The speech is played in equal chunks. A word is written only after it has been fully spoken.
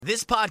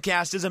This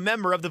podcast is a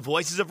member of the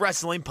Voices of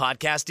Wrestling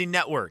Podcasting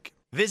Network.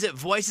 Visit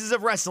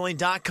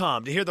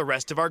voicesofwrestling.com to hear the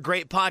rest of our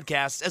great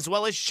podcasts, as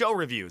well as show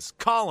reviews,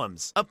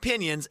 columns,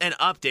 opinions, and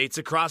updates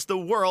across the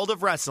world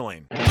of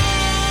wrestling.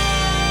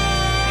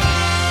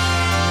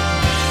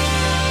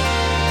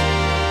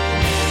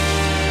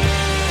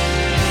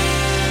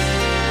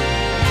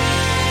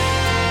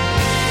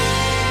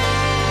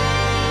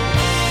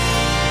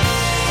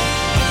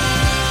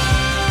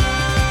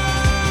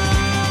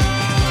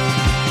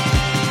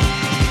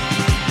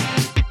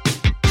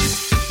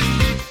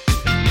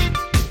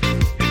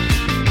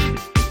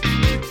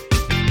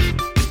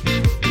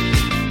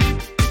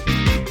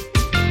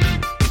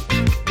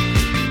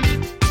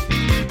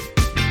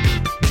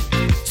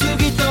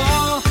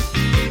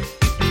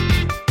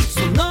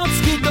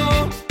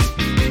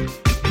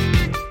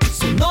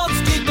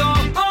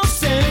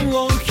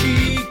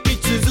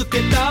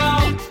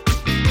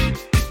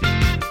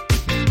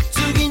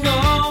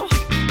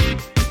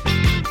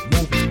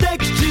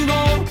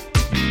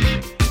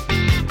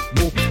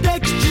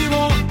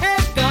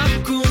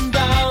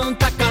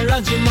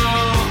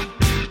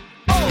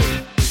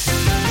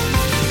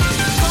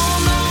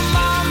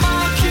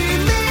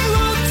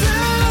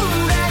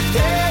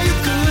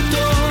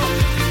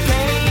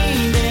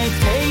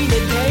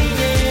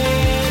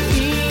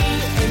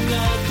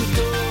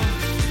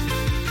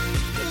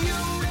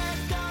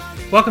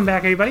 Welcome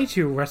back, everybody,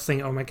 to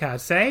Wrestling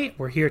Omakase.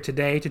 We're here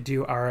today to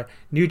do our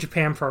New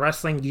Japan Pro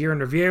Wrestling Year in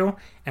Review,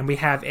 and we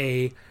have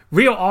a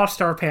real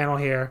all-star panel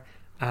here.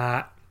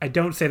 I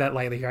don't say that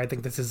lightly here. I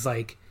think this is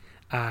like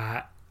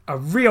a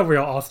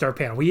real all-star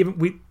panel. We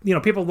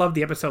people loved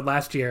the episode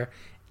last year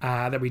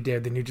that we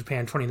did, the New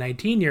Japan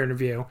 2019 Year in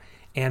Review,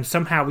 and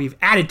somehow we've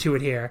added to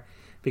it here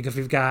because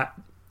we've got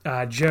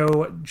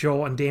Joe,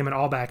 Joel, and Damon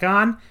all back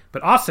on,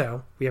 but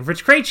also we have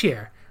Rich Craich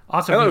here.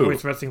 Also from the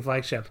Voice Wrestling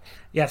Flagship.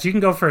 Yes, you can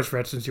go first,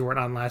 Rich, since you weren't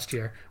on last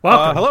year.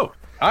 Welcome. Hello.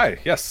 Hi.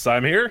 Yes,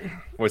 I'm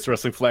here. Voice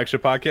Wrestling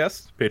Flagship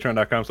Podcast.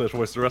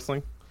 Patreon.com/Voice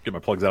Wrestling. Get my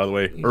plugs out of the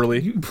way early.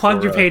 You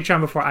plugged your Patreon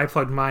before I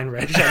plugged mine,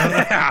 Rich.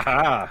 But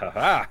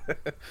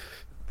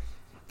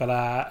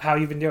how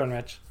you been doing,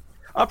 Rich?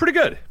 Pretty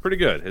good.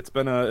 It's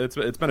been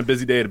a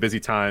busy day at a busy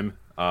time.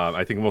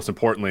 I think most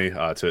importantly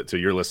to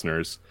your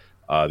listeners,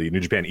 the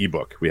New Japan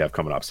ebook we have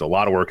coming up. So a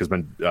lot of work has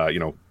been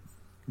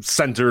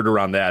centered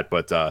around that,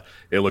 but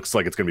it looks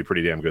like it's going to be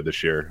pretty damn good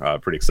this year.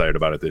 Pretty excited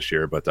about it this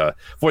year, but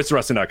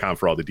voicewrestling.com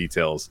for all the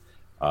details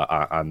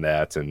on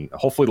that. And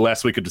hopefully the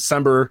last week of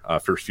December,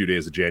 first few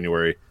days of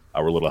January,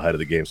 we're a little ahead of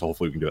the game, so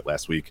hopefully we can do it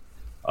last week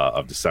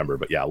of December.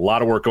 But yeah, a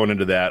lot of work going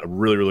into that.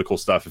 Really cool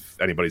stuff.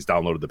 If anybody's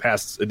downloaded the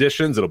past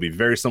editions, it'll be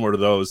very similar to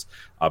those,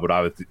 but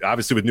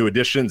obviously with new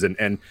additions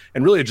and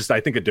really just, I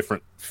think, a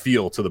different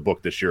feel to the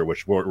book this year,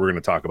 which we're going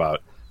to talk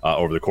about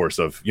over the course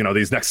of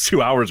these next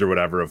 2 hours or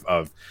whatever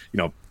of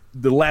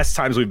the last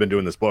times we've been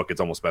doing this book.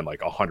 It's almost been like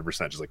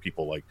 100% just like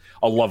people like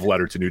a love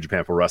letter to New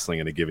Japan Pro Wrestling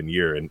in a given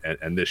year,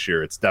 and this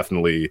year it's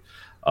definitely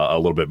a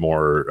little bit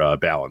more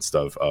balanced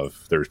of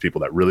there's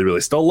people that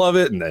really still love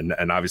it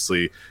and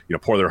obviously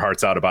pour their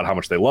hearts out about how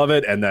much they love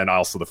it, and then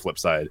also the flip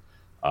side.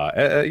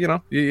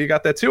 You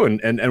got that too,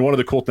 and one of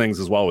the cool things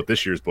as well with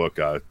this year's book,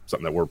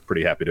 something that we're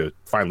pretty happy to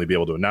finally be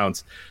able to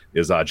announce,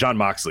 is John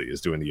Moxley is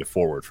doing the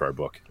foreword for our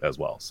book as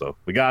well. So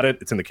we got it;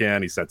 it's in the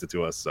can. He sent it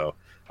to us, so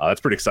that's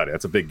pretty exciting.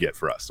 That's a big get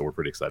for us, so we're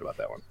pretty excited about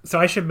that one.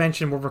 So I should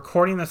mention we're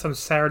recording this on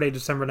Saturday,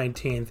 December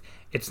 19th.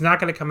 It's not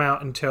going to come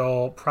out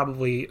until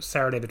probably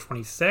Saturday the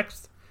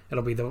 26th.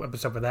 It'll be the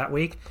episode for that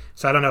week.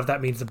 So I don't know if that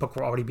means the book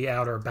will already be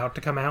out or about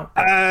to come out.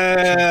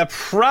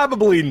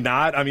 Probably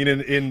not. I mean,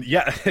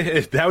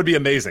 that would be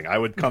amazing. I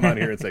would come on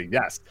here and say,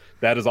 yes,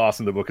 that is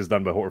awesome. The book is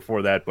done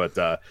before that.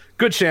 But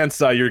good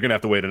chance you're going to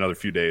have to wait another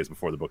few days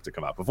before the book to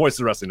come out. But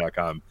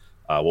voicesofwrestling.com,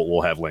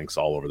 we'll have links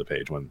all over the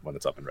page when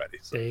it's up and ready.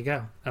 So. There you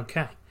go.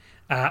 Okay.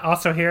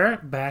 Also here,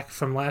 back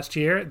from last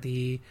year,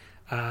 the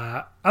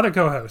other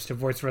co-host of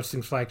Voice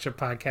Wrestling's flagship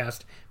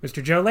podcast,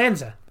 Mr. Joe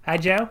Lanza. Hi,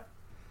 Joe.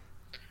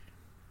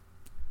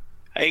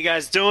 How you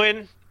guys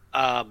doing?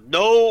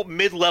 No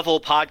mid-level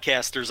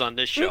podcasters on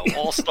this show.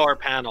 All-star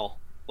panel,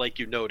 like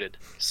you noted.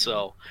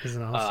 So,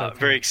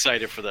 very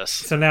excited for this.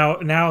 So now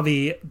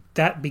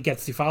that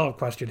begets the follow-up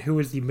question: who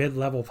is the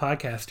mid-level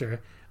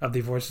podcaster of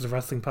the Voices of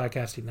Wrestling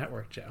Podcasting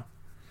Network, Joe?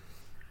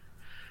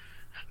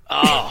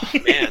 Oh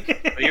man,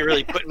 you're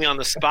really putting me on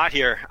the spot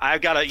here. I've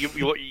got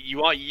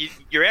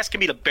you're asking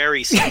me to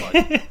bury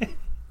someone,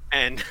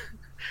 and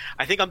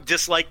I think I'm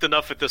disliked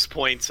enough at this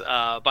point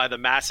by the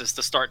masses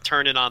to start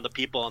turning on the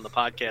people on the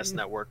podcast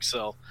network.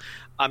 So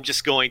I'm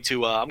just going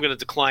to I'm going to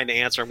decline to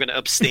answer. I'm going to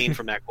abstain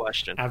from that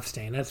question.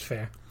 Abstain. That's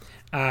fair.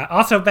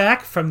 Also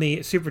back from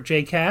the Super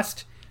J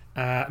Cast,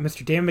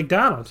 Mr. Damon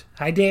McDonald.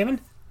 Hi, Damon.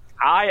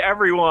 Hi,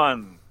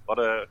 everyone.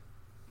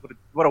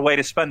 What a way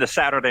to spend a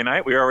Saturday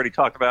night. We already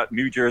talked about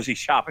New Jersey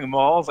shopping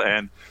malls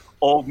and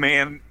old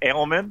man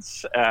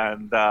ailments,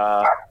 and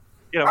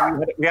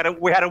we had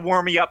to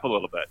warm me up a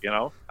little bit.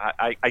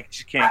 I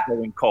just can't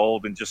go in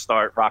cold and just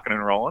start rocking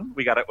and rolling.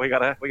 We got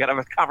to have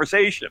a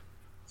conversation.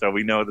 So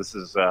we know this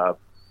is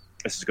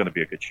this is going to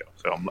be a good show.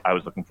 So I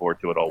was looking forward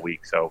to it all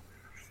week. So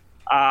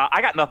I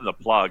got nothing to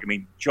plug. I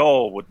mean,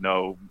 Joel would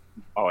know.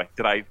 Oh,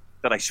 did I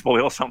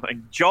spoil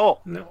something?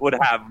 Joel would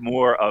have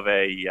more of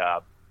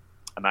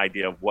an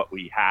idea of what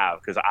we have,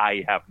 because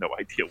I have no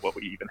idea what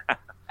we even have.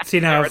 See,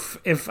 now,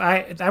 if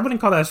I wouldn't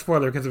call that a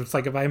spoiler, because it's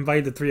like if I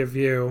invite the three of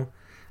you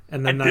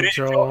and then not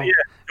Joel, it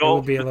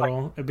would be a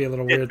little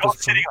weird.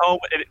 Joel's sitting home,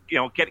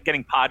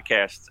 getting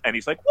podcasts, and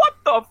he's like, "What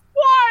the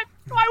what?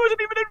 I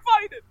wasn't even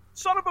invited,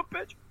 son of a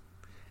bitch."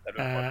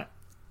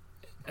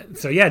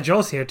 So yeah,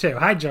 Joel's here too.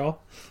 Hi,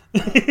 Joel.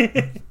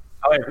 Hi,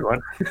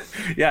 everyone.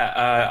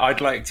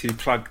 I'd like to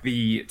plug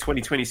the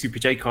 2020 Super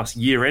J-Cast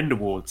year-end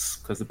awards,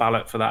 because the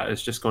ballot for that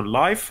has just gone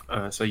live.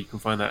 So you can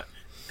find that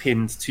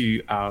pinned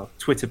to our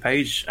Twitter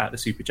page at the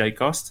Super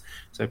J-Cast.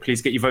 So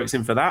please get your votes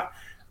in for that.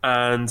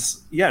 And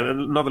yeah,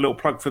 another little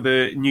plug for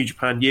the New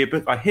Japan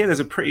Yearbook. I hear there's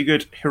a pretty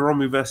good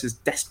Hiromu versus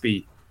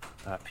Despy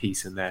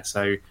piece in there.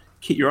 So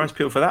keep your eyes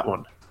peeled for that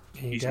one.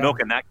 He's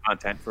milking that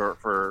content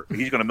for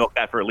he's going to milk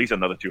that for at least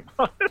another 2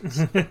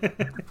 months.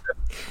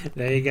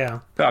 There you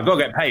go. I've got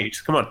to get paid.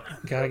 Come on.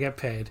 Gotta get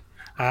paid.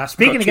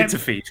 Speaking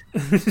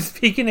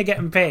of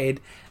getting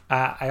paid,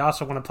 I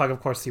also want to plug, of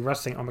course, the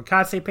Wrestling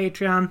Omakase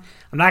Patreon.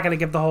 I'm not going to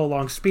give the whole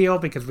long spiel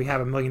because we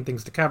have a million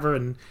things to cover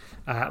and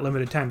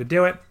limited time to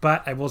do it,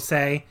 but I will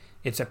say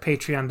it's at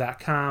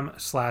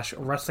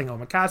patreon.com/Wrestling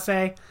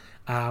Omakase.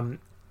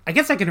 I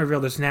guess I can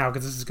reveal this now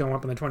because this is going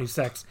up on the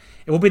 26th.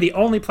 It will be the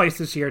only place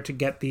this year to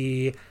get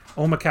the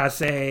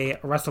Omakase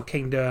Wrestle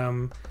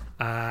Kingdom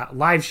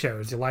live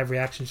shows, the live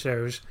reaction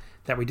shows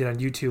that we did on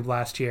YouTube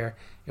last year.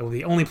 It will be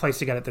the only place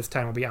to get it this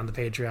time will be on the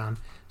Patreon.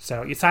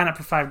 So you sign up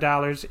for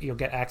 $5, you'll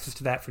get access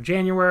to that for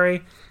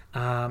January.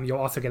 You'll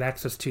also get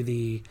access to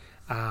the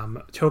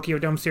Tokyo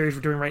Dome series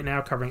we're doing right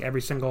now, covering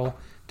every single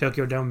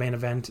Tokyo Dome main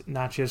event,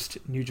 not just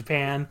New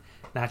Japan,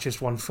 not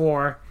just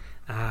 1-4.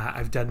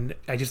 I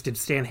just did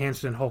Stan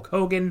Hansen and Hulk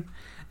Hogan,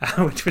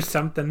 which was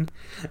something.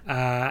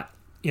 I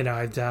did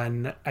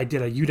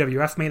a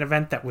UWF main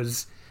event that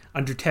was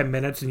under 10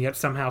 minutes and yet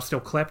somehow still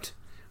clipped,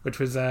 which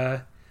was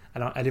I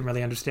didn't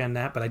really understand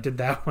that, but I did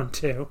that one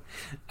too.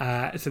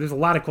 So there's a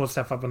lot of cool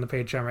stuff up on the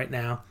Patreon right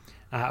now.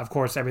 Of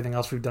course, everything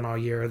else we've done all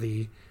year,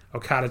 the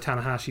Okada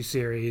Tanahashi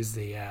series,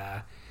 the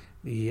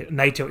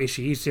Naito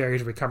Ishii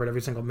series, we covered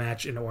every single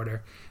match in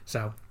order.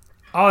 So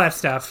all that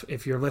stuff,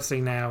 if you're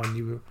listening now and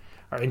you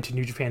are into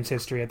New Japan's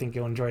history, I think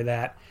you'll enjoy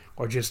that,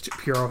 or just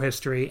Puro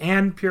history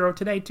and Puro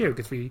Today too,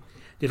 because we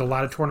did a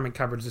lot of tournament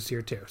coverage this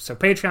year too. So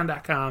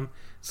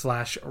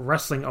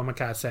patreon.com/Wrestling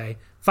Omakase,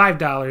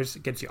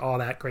 $5 gets you all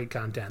that great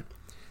content.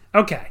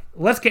 Okay,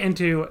 let's get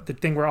into the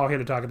thing we're all here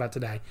to talk about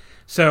today.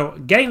 So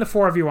getting the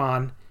four of you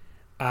on,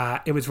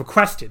 it was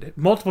requested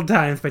multiple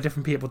times by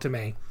different people to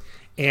me,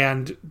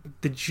 and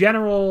the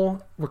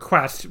general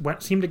request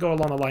seemed to go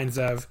along the lines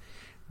of,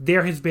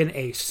 there has been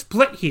a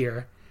split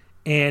here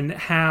in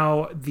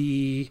how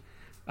the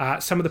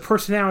some of the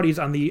personalities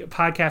on the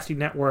podcasting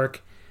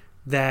network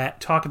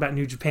that talk about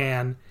New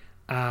Japan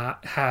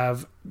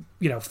have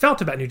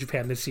felt about New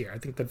Japan this year. I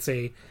think that's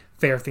a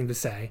fair thing to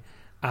say.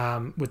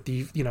 With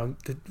the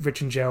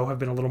Rich and Joe have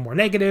been a little more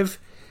negative.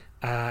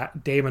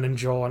 Damon and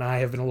Joel and I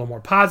have been a little more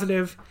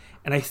positive.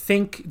 And I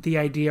think the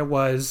idea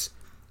was,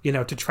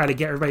 to try to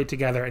get everybody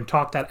together and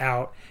talk that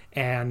out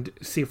and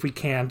see if we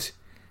can't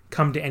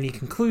come to any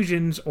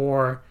conclusions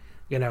or,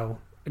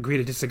 agree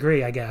to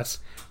disagree, I guess,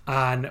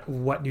 on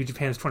what New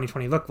Japan's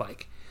 2020 looked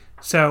like.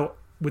 So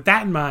with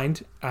that in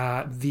mind,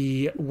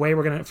 the way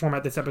we're going to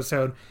format this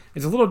episode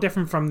is a little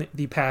different from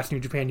the past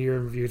New Japan year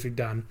reviews we've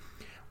done,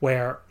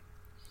 where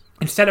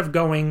instead of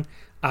going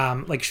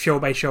like show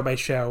by show by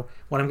show,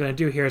 what I'm going to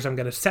do here is I'm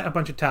going to set a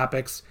bunch of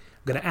topics.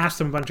 I'm going to ask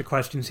them a bunch of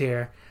questions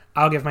here.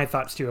 I'll give my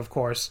thoughts too, of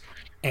course,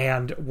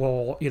 and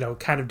we'll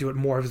kind of do it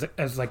more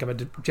as like a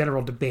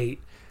general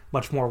debate,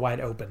 much more wide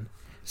open.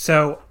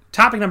 So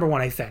topic number one,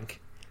 I think.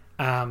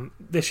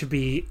 This should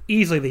be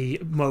easily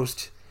the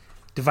most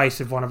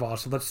divisive one of all,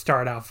 so let's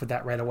start off with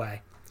that right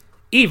away.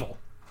 Evil,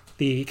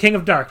 the King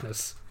of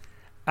Darkness.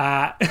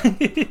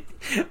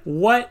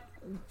 What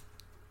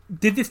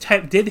did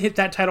hit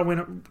that title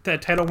win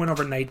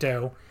over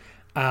Naito?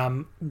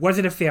 Was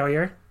it a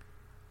failure?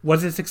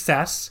 Was it a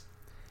success?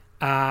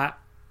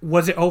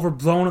 Was it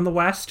overblown in the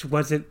West?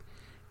 Was it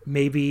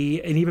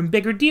maybe an even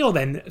bigger deal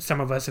than some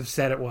of us have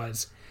said it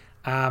was?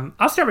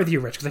 I'll start with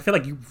you, Rich, because I feel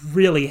like you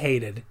really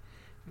hated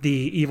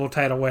the Evil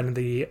title win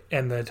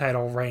and the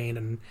title reign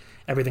and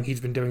everything he's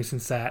been doing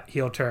since that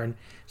heel turn.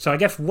 So I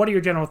guess, what are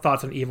your general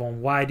thoughts on Evil,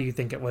 and why do you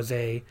think it was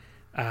a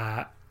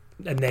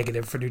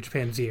negative for New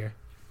Japan's year?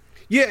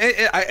 Yeah,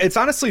 it's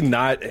honestly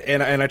not,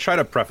 and I try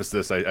to preface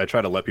this. I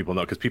try to let people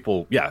know, because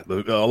people,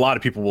 a lot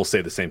of people will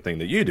say the same thing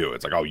that you do.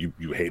 It's like, oh, you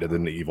hated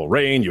an Evil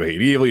reign, you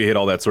hate Evil, you hate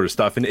all that sort of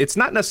stuff, and it's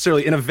not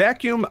necessarily in a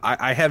vacuum.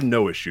 I have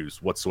no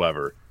issues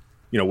whatsoever,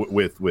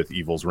 with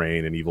Evil's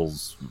reign and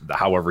Evil's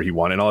however he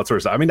won and all that sort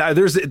of stuff. I mean,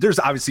 there's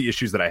obviously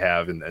issues that I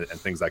have and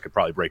things I could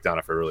probably break down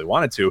if I really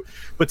wanted to.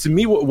 But to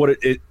me, what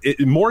it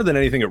more than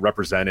anything, it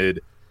represented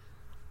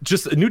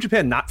just New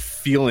Japan not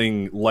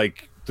feeling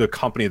like the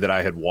company that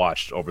I had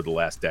watched over the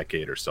last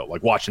decade or so,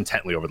 like watched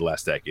intently over the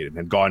last decade, and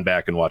had gone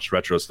back and watched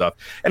retro stuff.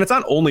 And it's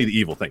not only the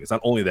Evil thing; it's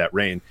not only that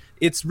reign.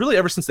 It's really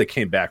ever since they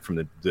came back from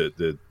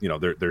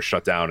the their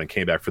shutdown and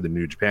came back for the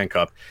New Japan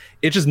Cup.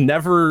 It just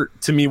never,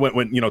 to me,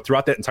 when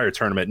throughout that entire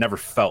tournament, it never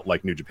felt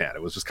like New Japan.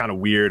 It was just kind of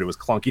weird. It was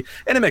clunky,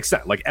 and it makes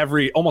sense. Like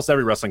almost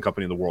every wrestling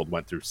company in the world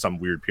went through some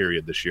weird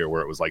period this year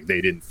where it was like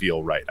they didn't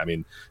feel right. I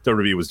mean,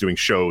 WWE was doing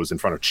shows in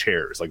front of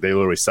chairs, like they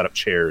literally set up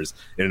chairs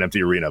in an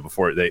empty arena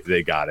before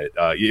they got it.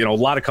 A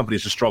lot of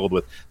companies just struggled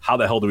with how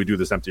the hell do we do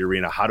this empty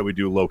arena? How do we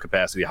do low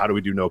capacity? How do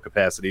we do no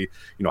capacity?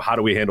 How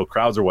do we handle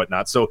crowds or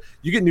whatnot? So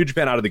you get New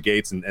Japan out of the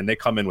gates, and they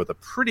come in with a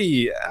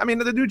pretty. I mean,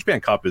 the New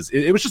Japan Cup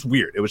it was just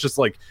weird. It was just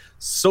like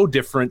so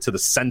different to the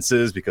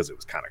senses because it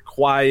was kind of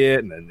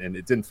quiet, and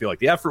it didn't feel like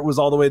the effort was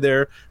all the way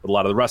there with a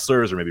lot of the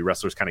wrestlers, or maybe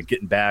wrestlers kind of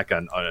getting back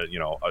on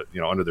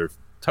under their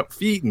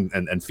feet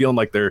and feeling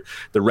like they're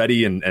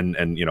ready and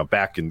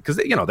back, and because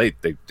they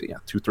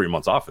 2-3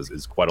 months off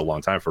is quite a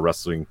long time for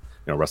wrestling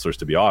wrestlers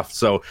to be off.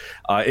 So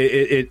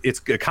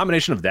it's a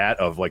combination of that,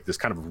 of like this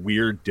kind of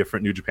weird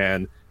different New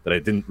Japan that I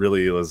didn't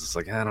really, was just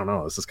like, I don't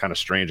know, this is kind of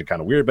strange and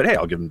kind of weird, but hey,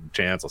 I'll give them a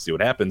chance, I'll see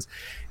what happens.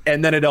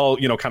 And then it all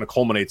kind of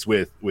culminates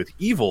with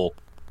Evil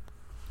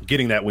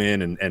getting that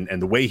win,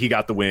 and the way he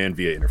got the win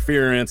via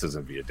interferences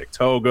and via Dick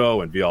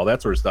Togo and via all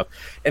that sort of stuff.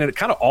 And it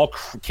kind of all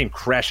came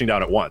crashing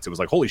down at once. It was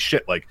like, holy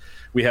shit, like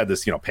we had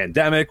this,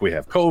 pandemic, we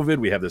have COVID,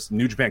 we have this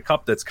New Japan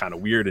Cup that's kind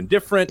of weird and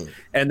different.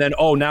 And then,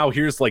 now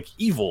here's like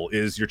Evil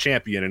is your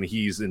champion and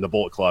he's in the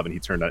Bullet Club and he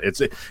turned out, it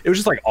was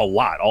just like a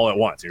lot all at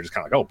once. You're just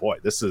kind of like, oh boy,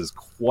 this is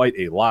quite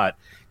a lot.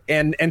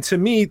 And to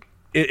me,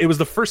 it was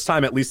the first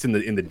time, at least in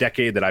the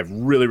decade, that I've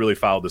really, really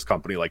followed this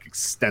company like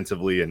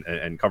extensively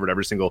and covered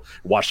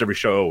watched every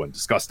show and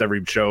discussed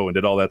every show and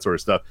did all that sort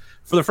of stuff.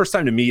 For the first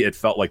time, to me, it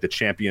felt like the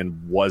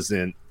champion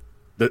wasn't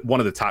one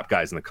of the top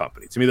guys in the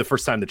company. To me, the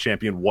first time the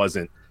champion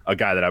wasn't a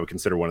guy that I would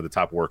consider one of the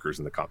top workers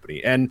in the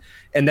company. And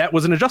that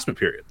was an adjustment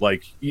period.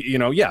 Like, you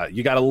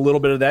got a little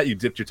bit of that. You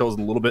dipped your toes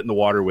a little bit in the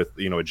water with,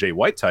 a Jay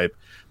White type.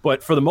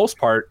 But for the most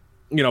part,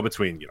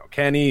 between,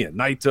 Kenny and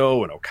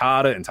Naito and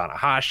Okada and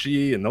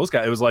Tanahashi and those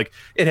guys, it was like,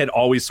 it had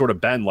always sort of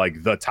been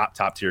like the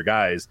top tier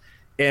guys.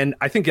 And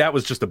I think that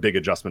was just a big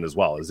adjustment as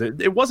well. Is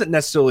it wasn't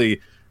necessarily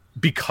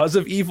because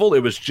of Evil. It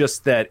was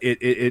just that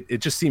it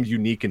just seemed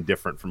unique and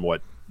different from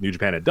what New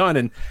Japan had done.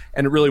 And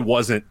it really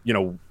wasn't,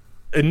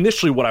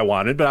 initially what I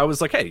wanted, but I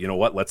was like, hey, you know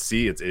what? Let's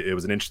see. It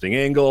was an interesting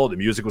angle. The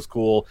music was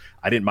cool.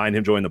 I didn't mind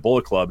him joining the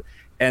Bullet Club.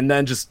 And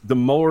then just the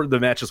more the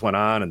matches went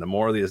on and the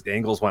more the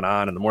angles went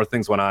on and the more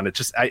things went on,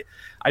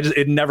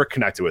 it never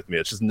connected with me.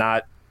 It's just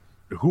not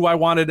who I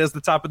wanted as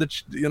the top of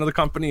the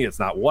company. It's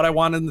not what I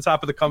wanted in the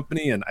top of the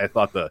company. And I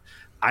thought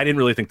I didn't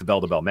really think the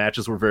bell-to-bell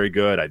matches were very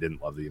good. I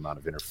didn't love the amount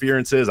of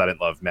interferences. I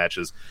didn't love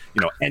matches,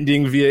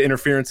 ending via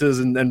interferences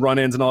and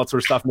run-ins and all that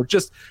sort of stuff. But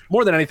just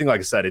more than anything, like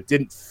I said, it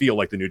didn't feel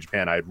like the New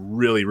Japan I had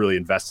really, really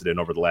invested in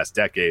over the last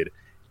decade.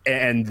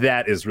 And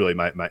that is really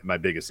my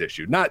biggest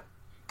issue. Not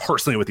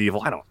personally with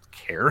Evil, I don't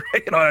care.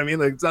 You know what I mean?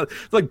 Like, it's not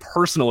like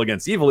personal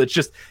against Evil. It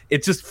just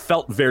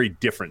felt very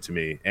different to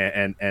me,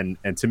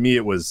 and to me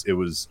it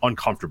was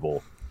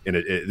uncomfortable.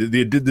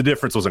 The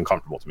difference was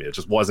uncomfortable to me. It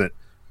just wasn't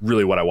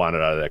really what I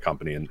wanted out of that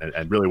company,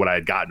 and really what I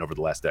had gotten over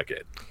the last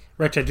decade.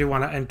 Rich, I do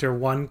want to enter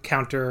one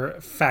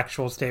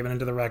counterfactual statement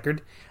into the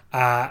record.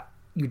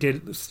 You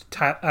did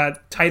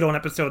title an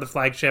episode of the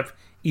flagship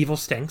 "Evil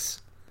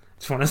Stinks."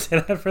 Just want to say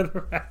that for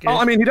the record. Oh,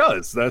 I mean, he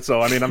does.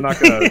 I'm not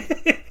gonna.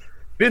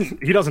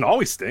 He doesn't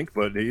always stink,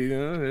 but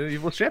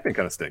Evil Champion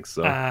kind of stinks.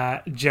 So,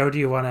 Joe, do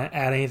you want to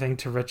add anything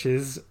to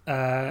Rich's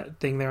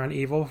thing there on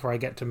Evil before I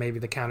get to maybe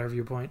the counter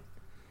viewpoint?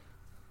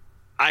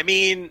 I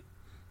mean,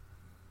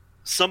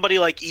 somebody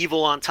like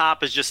Evil on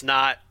top is just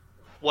not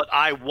what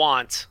I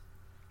want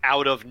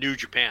out of New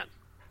Japan.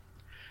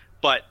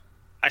 But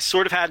I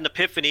sort of had an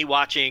epiphany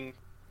watching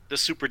the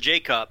Super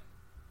J Cup.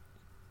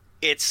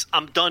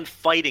 I'm done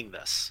fighting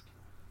this.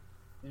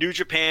 New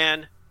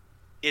Japan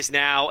is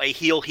now a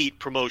heel heat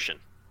promotion.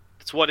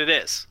 That's what it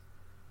is.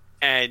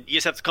 And you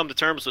just have to come to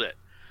terms with it.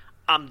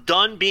 I'm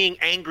done being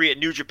angry at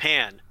New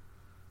Japan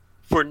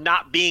for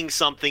not being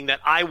something that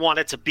I want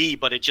it to be,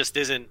 but it just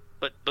isn't.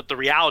 But the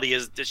reality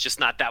is it's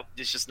just not that.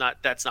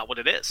 That's not what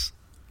it is.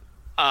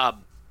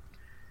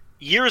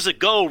 Years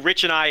ago,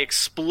 Rich and I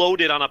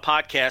exploded on a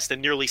podcast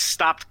and nearly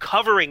stopped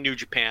covering New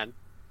Japan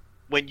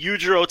when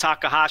Yujiro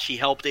Takahashi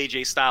helped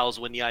AJ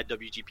Styles win the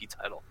IWGP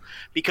title.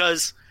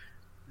 Because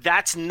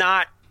that's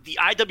not the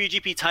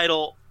IWGP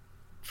title,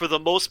 for the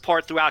most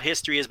part throughout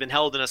history, has been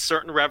held in a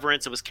certain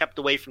reverence. It was kept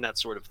away from that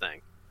sort of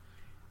thing.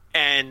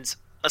 And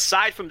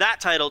aside from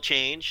that title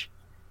change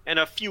and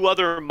a few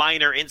other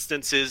minor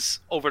instances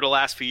over the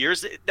last few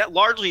years, that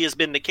largely has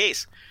been the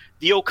case.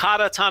 The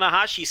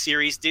Okada-Tanahashi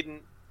series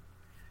didn't,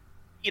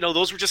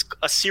 those were just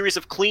a series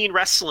of clean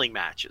wrestling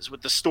matches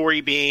with the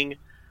story being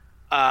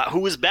who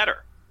was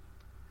better.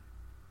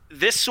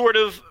 This sort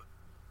of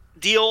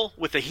deal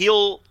with a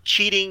heel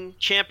cheating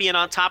champion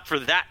on top for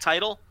that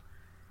title,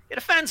 it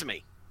offends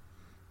me.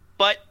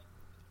 But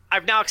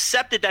I've now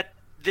accepted that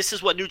this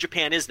is what New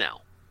Japan is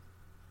now.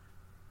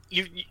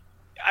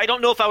 I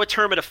don't know if I would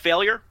term it a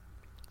failure,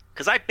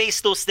 because I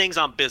base those things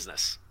on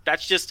business.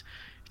 That's just,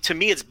 to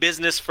me, it's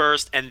business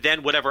first, and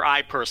then whatever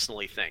I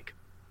personally think.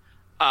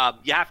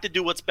 You have to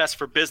do what's best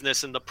for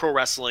business in the pro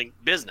wrestling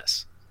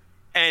business.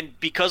 And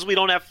because we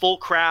don't have full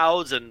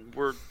crowds and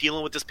we're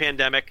dealing with this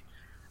pandemic,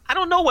 I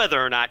don't know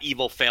whether or not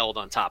Evil failed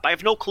on top. I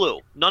have no clue.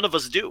 None of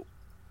us do.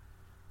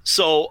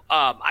 So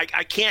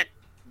I can't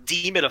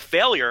deem it a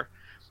failure.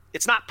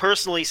 It's not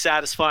personally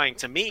satisfying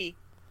to me.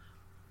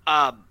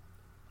 I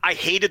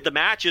hated the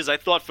matches. I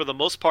thought for the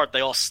most part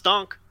they all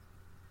stunk,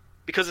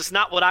 because it's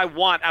not what I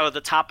want out of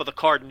the top of the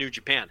card in New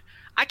Japan.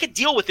 I could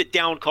deal with it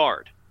down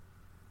card.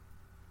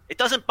 It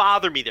doesn't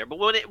bother me there. But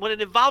when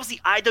it involves the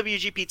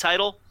IWGP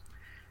title,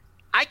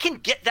 I can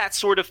get that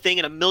sort of thing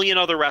in a million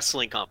other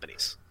wrestling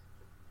companies.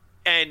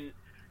 And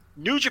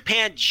New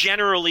Japan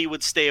generally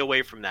would stay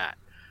away from that.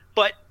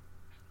 But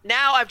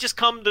now I've just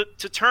come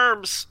to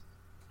terms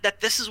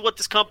that this is what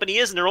this company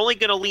is, and they're only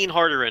going to lean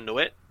harder into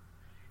it.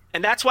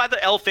 And that's why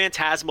the El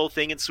Phantasmo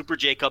thing in Super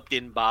J-Cup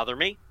didn't bother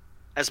me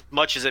as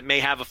much as it may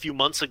have a few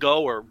months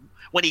ago or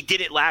when he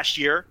did it last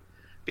year,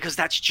 because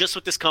that's just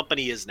what this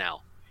company is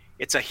now.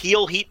 It's a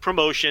heel heat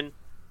promotion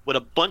with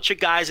a bunch of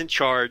guys in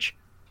charge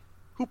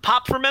who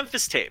pop for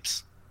Memphis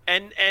tapes.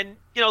 And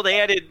they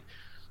added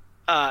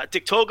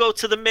Dick Togo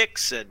to the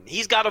mix, and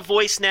he's got a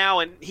voice now,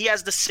 and he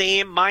has the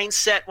same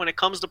mindset when it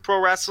comes to pro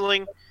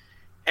wrestling.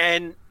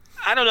 And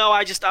I don't know,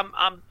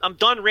 I'm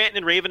done ranting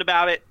and raving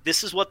about it.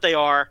 This is what they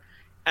are,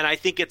 and I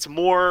think it's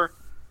more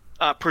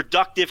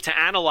productive to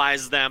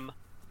analyze them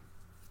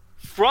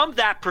from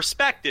that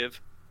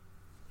perspective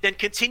than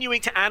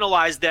continuing to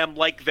analyze them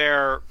like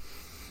they're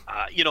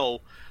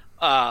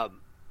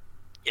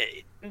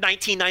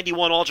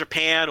 1991 All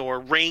Japan or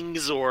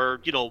Rings or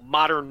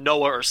modern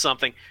Noah or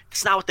something.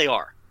 It's not what they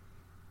are.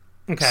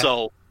 Okay.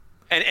 So,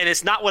 and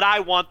it's not what I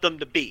want them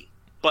to be.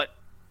 But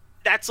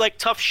that's like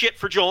tough shit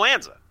for Joe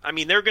Lanza. I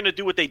mean, they're going to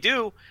do what they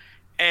do,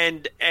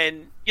 and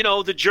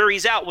the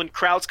jury's out. When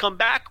crowds come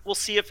back, we'll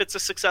see if it's a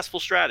successful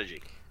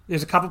strategy.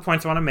 There's a couple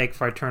points I want to make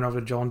before I turn over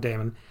to Joel and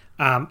Damon.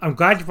 I'm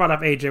glad you brought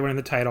up AJ winning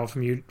the title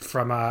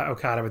from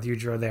Okada with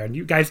Yujiro there, and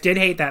you guys did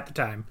hate that at the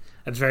time.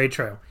 That's very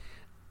true.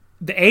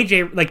 The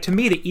AJ, like, to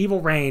me, the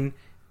Evil reign,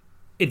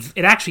 it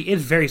actually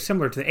is very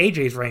similar to the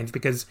AJ's reigns,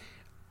 because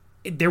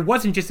there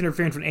wasn't just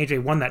interference when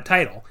AJ won that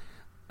title.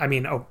 I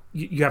mean,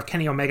 you have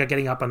Kenny Omega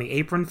getting up on the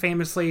apron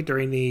famously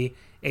during the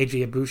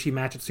AJ Ibushi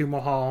match at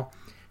Sumo Hall.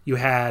 You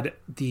had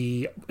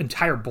the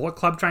entire Bullet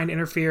Club trying to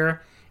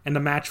interfere in the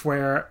match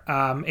where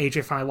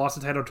AJ finally lost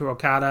the title to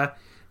Okada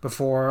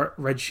before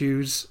Red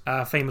Shoes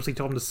famously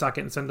told him to suck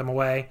it and send him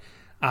away.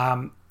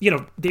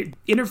 The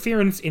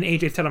interference in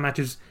AJ's title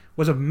matches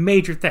was a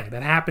major thing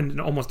that happened in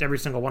almost every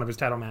single one of his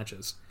title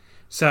matches.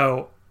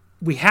 So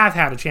we have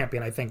had a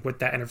champion, I think, with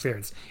that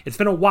interference. It's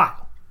been a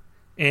while.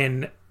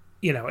 And,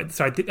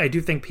 so I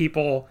do think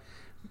people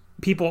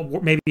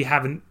maybe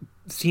haven't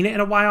seen it in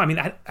a while. I mean,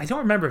 I don't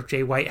remember if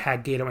Jay White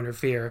had Gato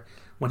interfere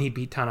when he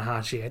beat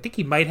Tanahashi. I think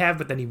he might have,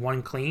 but then he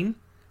won clean,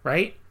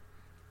 right?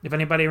 If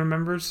anybody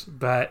remembers.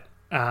 But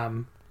but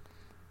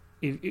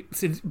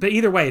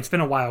either way, it's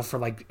been a while for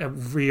like a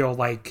real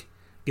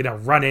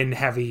run-in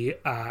heavy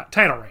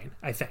title reign,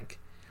 I think.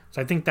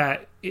 So I think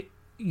that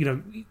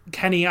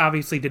Kenny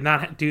obviously did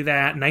not do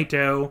that.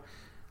 Naito,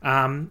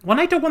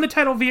 Naito won the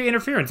title via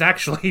interference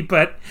actually,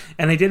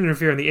 and they did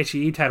interfere in the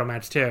Ishii title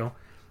match too.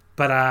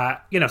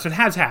 But so it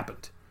has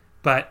happened.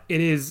 But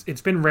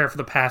it's been rare for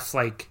the past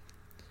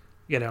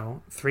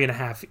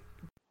 3.5.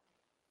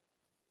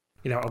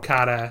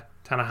 Okada,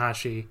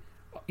 Tanahashi.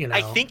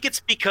 I think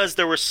it's because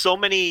there were so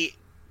many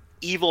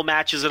Evil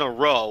matches in a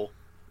row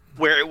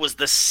where it was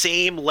the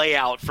same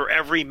layout for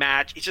every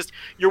match. It's just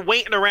you're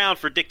waiting around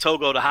for Dick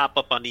Togo to hop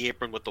up on the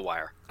apron with the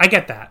wire. I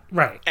get that,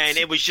 right? And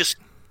it was just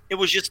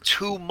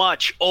too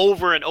much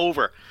over and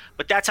over.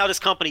 But that's how this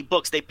company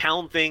books. They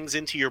pound things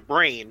into your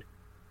brain.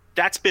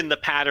 That's been the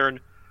pattern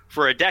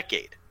for a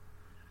decade.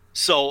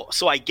 So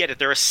I get it.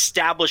 They're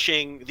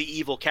establishing the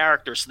Evil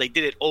character, so they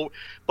did it.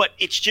 But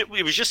it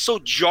was just so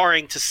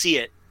jarring to see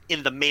it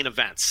in the main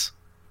events.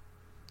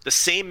 The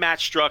same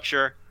match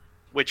structure,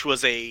 which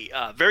was a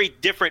very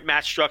different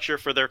match structure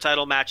for their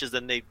title matches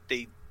than they've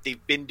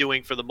been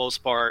doing for the most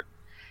part.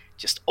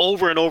 Just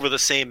over and over the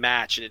same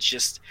match, and it's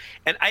just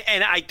and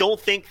I don't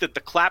think that the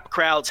clap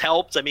crowds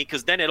helped. I mean,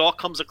 because then it all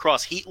comes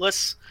across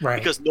heatless, right?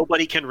 Because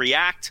nobody can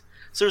react.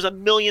 So there's a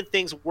million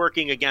things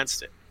working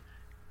against it,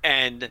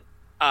 and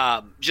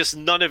just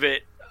none of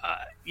it,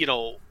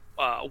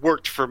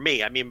 worked for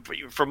me. I mean,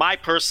 for my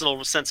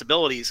personal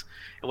sensibilities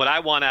and what I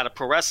want out of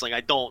pro wrestling, I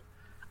don't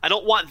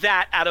want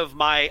that out of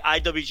my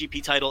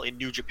IWGP title in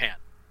New Japan.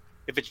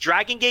 If it's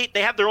Dragon Gate,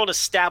 they have their own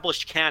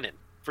established canon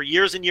for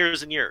years and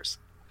years and years.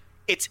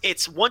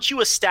 It's once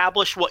you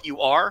establish what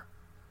you are,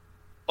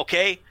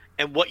 okay,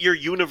 and what your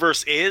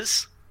universe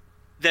is,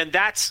 then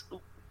that's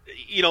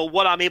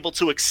what I'm able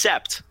to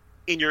accept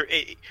in your.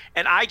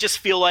 And I just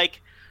feel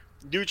like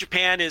New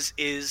Japan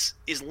is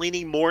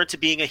leaning more into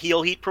being a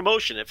heel heat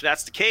promotion. If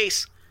that's the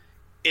case,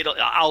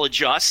 I'll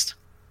adjust.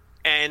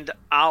 and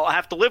I'll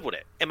have to live with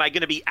it. Am I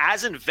going to be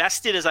as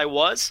invested as I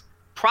was?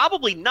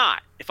 Probably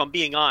not, if I'm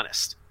being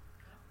honest.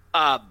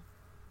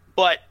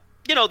 But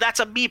that's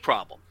a me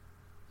problem.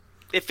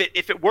 If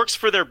it works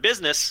for their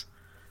business,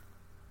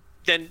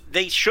 then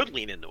they should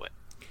lean into it.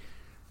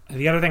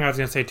 The other thing I was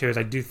going to say too is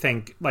I do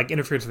think like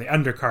interference with the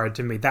undercard,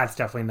 to me, that's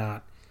definitely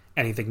not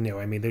anything new.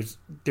 I mean, there's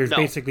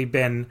basically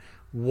been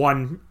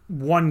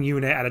one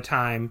unit at a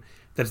time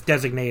that's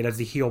designated as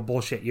the heel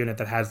bullshit unit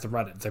that has the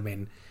run-ins. I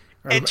mean,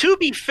 and to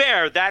be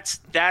fair, that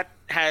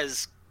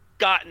has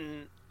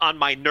gotten on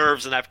my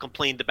nerves, and I've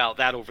complained about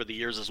that over the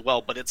years as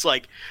well. But it's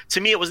like,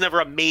 to me, it was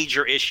never a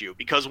major issue,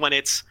 because when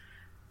it's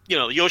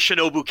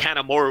Yoshinobu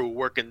Kanemaru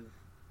working,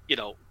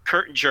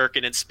 curtain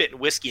jerking and spitting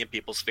whiskey in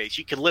people's face,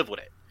 you can live with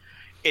it.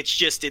 It's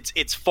just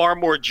it's far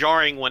more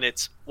jarring when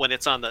it's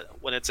at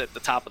the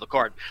top of the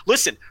card.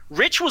 Listen,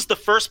 Rich was the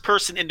first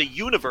person in the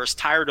universe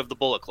tired of the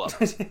Bullet Club.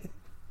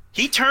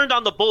 He turned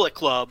on the Bullet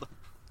Club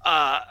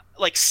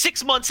like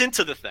 6 months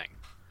into the thing.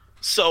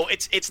 So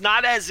it's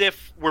not as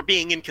if we're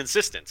being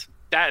inconsistent.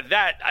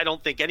 That I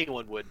don't think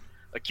anyone would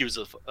accuse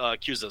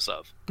us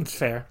of. It's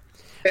fair.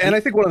 And I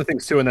think one of the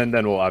things too, and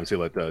then we'll obviously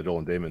let Joel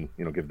and Damon,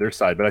 give their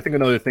side. But I think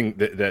another thing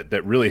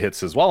that really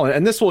hits as well,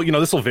 and this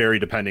will vary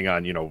depending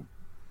on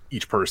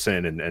each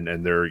person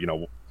and their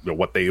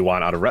what they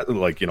want out of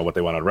what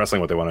they want out of wrestling,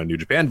 what they want out of New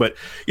Japan. But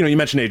you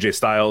mentioned AJ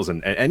Styles,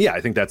 and yeah,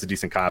 I think that's a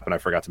decent comp, and I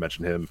forgot to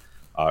mention him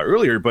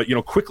earlier. But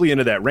quickly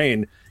into that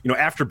reign,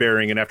 after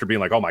bearing and after being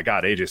like, oh my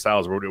God, AJ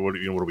Styles, what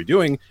are we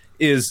doing?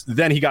 Is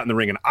then he got in the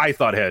ring and I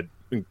thought had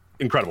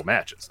incredible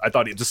matches. I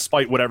thought,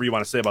 despite whatever you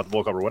want to say about the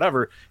Bullet Club or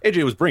whatever,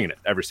 AJ was bringing it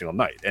every single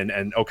night,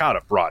 and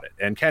Okada brought it,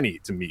 and Kenny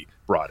to me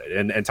brought it,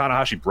 and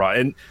Tanahashi brought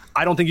it, and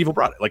I don't think Evil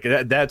brought it. Like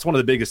that's one of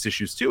the biggest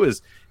issues too.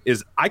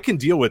 Is I can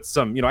deal with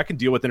some, I can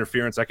deal with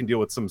interference, I can deal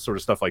with some sort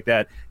of stuff like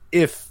that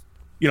if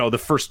the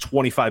first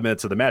 25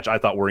 minutes of the match I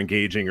thought were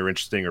engaging or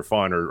interesting or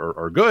fun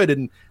or good,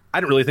 and I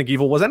didn't really think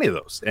Evil was any of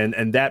those,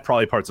 and that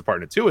probably parts a part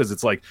in it too. Is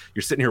it's like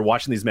you're sitting here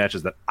watching these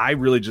matches that I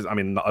really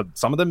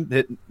some of them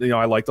hit,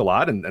 I liked a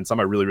lot, and some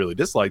I really really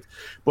disliked,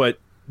 but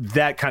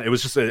it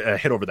was just a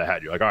hit over the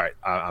head. You're like, all right,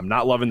 I'm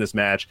not loving this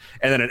match,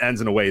 and then it ends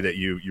in a way that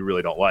you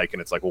really don't like,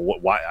 and it's like, well,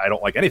 why? I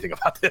don't like anything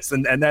about this,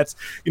 and that's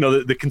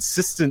the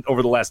consistent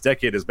over the last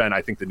decade has been,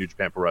 I think, the New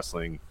Japan Pro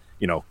Wrestling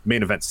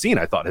main event scene,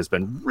 I thought, has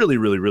been really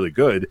really really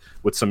good,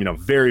 with some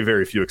very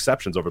very few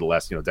exceptions over the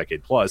last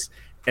decade plus.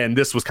 And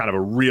this was kind of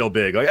a real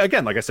big, like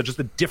I said,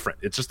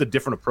 it's just a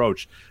different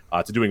approach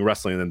to doing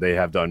wrestling than they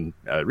have done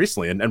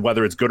recently. And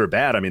whether it's good or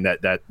bad, I mean,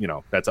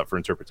 that's up for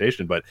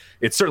interpretation, but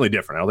it's certainly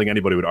different. I don't think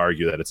anybody would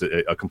argue that it's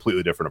a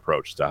completely different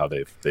approach to how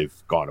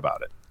they've gone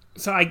about it.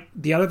 So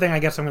the other thing I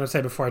guess I'm going to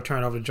say before I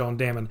turn it over to Joel and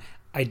Damon,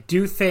 I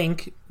do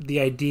think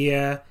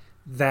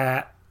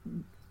that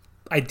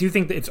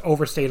it's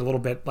overstated a little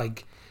bit,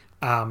 like,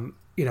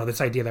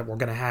 this idea that we're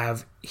going to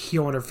have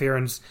heel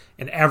interference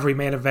in every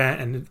main event,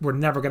 and we're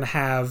never going to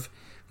have,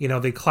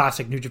 the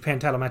classic New Japan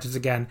title matches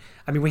again.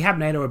 I mean, we have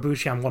Naito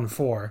Ibushi on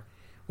 1-4,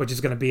 which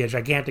is going to be a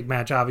gigantic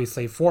match,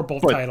 obviously, for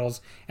both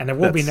titles, and there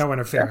will be no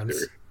interference.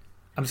 After.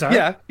 I'm sorry?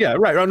 Yeah,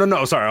 right. Oh,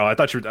 no, sorry. Oh, I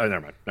thought you were...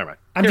 never mind.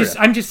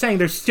 I'm just saying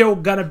there's still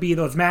going to be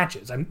those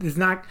matches. There's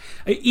not...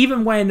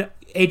 Even when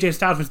AJ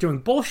Styles was doing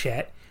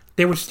bullshit,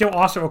 there was still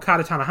also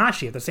Okada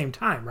Tanahashi at the same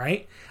time,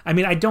 right? I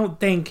mean, I don't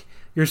think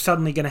you're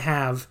suddenly going to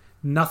have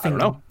nothing. I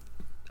don't know.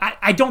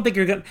 I don't think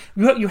you're going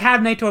to... You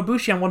have Naito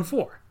Ibushi on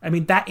 1-4. I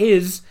mean, that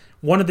is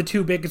one of the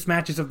two biggest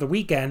matches of the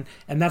weekend,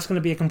 and that's going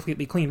to be a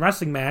completely clean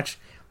wrestling match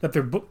that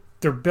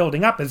they're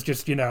building up as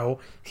just,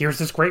 here's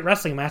this great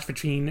wrestling match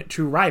between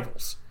two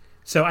rivals.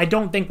 So I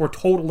don't think we're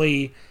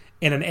totally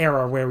in an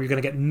era where we're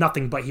going to get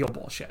nothing but heel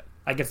bullshit.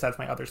 I guess that's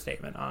my other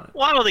statement on it.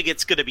 Well, I don't think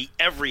it's going to be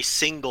every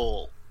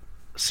single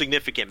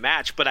significant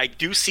match, but I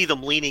do see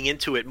them leaning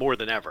into it more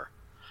than ever.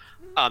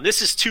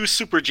 This is 2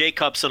 Super J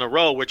Cups in a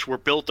row, which were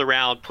built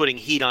around putting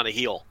heat on a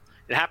heel.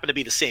 It happened to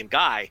be the same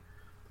guy,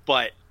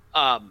 but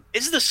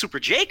this is the Super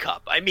J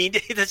Cup. I mean,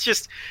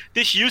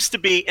 this used to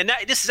be, and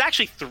this is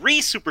actually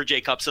 3 Super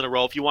J Cups in a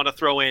row if you want to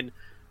throw in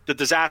the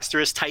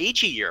disastrous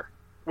Taichi year,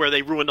 where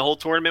they ruined the whole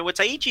tournament with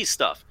Taichi's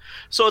stuff.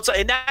 So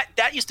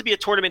that used to be a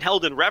tournament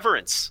held in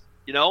reverence,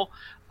 from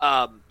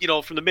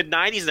the mid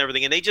 '90s and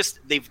everything. And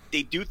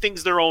they do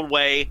things their own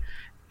way,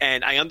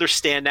 and I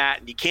understand that.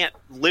 And you can't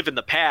live in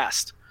the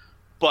past,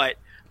 but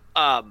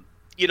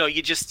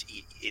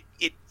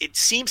it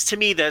seems to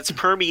me that it's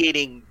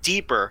permeating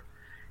deeper.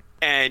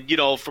 And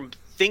from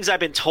things I've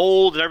been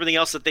told and everything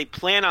else, that they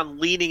plan on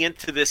leaning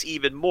into this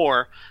even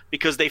more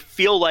because they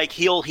feel like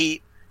heel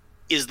heat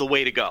is the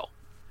way to go.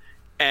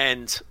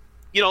 And,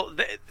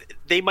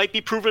 they might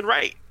be proven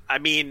right. I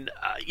mean,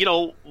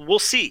 we'll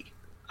see.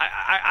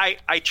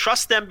 I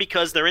trust them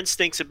because their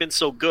instincts have been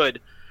so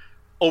good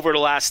over the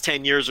last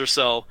 10 years or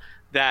so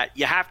that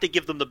you have to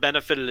give them the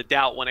benefit of the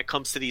doubt when it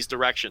comes to these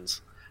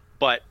directions.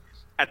 But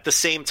at the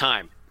same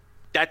time,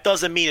 that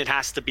doesn't mean it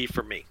has to be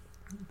for me.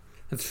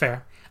 That's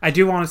fair. I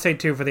do want to say,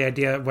 too, for the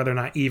idea of whether or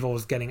not Evil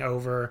is getting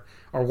over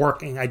or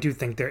working, I do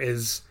think there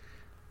is,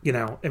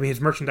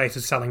 his merchandise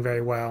is selling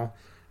very well.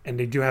 and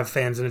they do have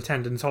fans in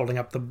attendance holding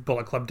up the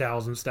Bullet Club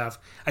towels and stuff.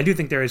 I do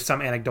think there is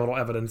some anecdotal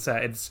evidence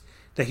that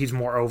he's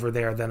more over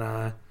there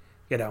than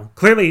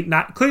clearly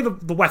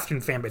the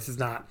Western fan base is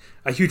not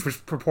a huge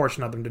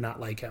proportion of them do not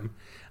like him,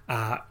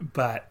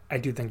 but I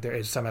do think there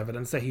is some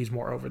evidence that he's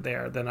more over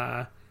there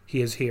than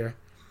he is here.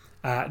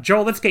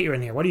 Joel, let's get you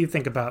in here. What do you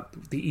think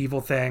about the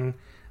Evil thing?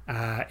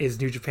 Is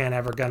New Japan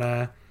ever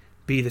gonna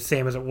be the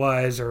same as it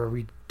was, or are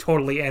we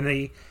totally in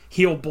a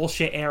heel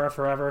bullshit era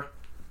forever?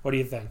 What do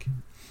you think?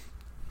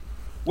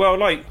 Well,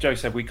 like Joe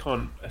said, we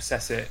can't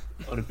assess it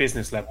on a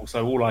business level,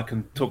 so all I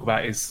can talk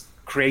about is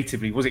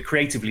creatively. Was it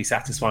creatively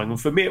satisfying?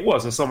 And for me, it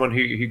was. As someone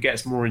who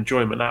gets more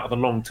enjoyment out of the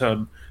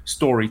long-term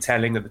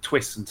storytelling and the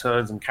twists and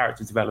turns and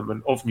character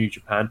development of New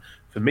Japan,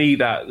 for me,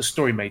 that the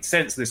story made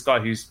sense. This guy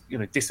who's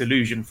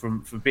disillusioned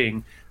from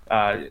being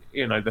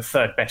the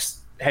third best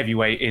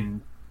heavyweight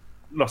in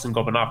Los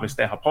Ingobernables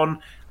de Japón,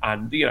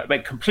 and it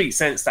made complete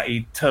sense that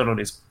he'd turn on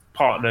his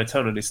partner,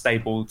 turn on his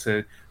stable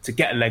to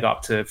get a leg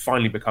up to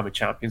finally become a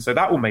champion. So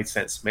that all made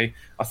sense to me.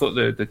 I thought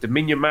the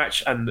Dominion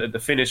match and the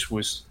finish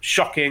was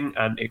shocking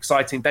and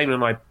exciting. Damon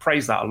and I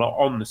praised that a lot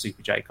on the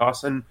Super J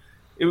Cast, and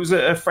it was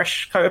a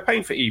fresh coat of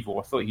paint for Evil.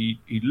 I thought he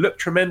looked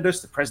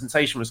tremendous. The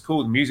presentation was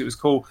cool. The music was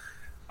cool.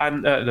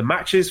 And the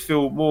matches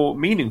feel more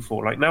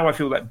meaningful. Like now I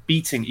feel that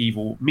beating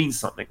Evil means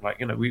something. Like,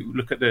 we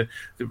look at the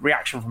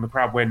reaction from the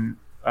crowd when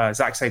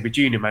Zack Sabre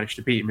Jr. managed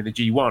to beat him in the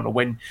G1, or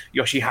when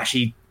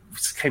Yoshihashi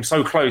came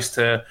so close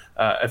to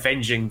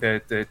avenging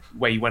the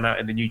way he went out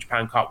in the New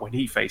Japan Cup when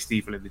he faced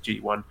Evil in the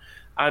G1.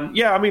 And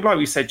yeah, I mean, like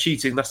we said,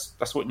 cheating,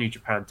 that's what New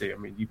Japan do. I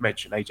mean, you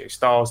mentioned AJ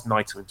Styles,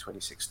 Naito in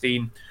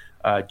 2016,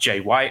 Jay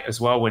White as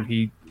well when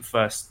he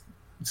first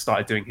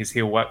started doing his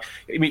heel work.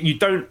 I mean, you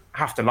don't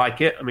have to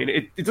like it. I mean,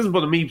 it doesn't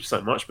bother me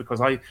so much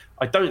because I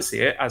don't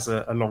see it as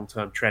a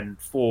long-term trend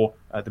for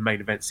the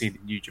main event scene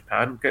in New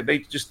Japan. They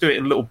just do it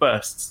in little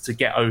bursts to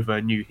get over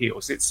new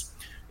heels.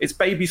 It's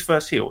baby's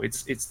first heel.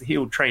 It's the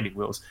heel training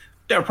wheels.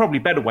 There are probably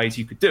better ways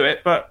you could do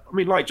it, but I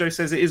mean, like Joe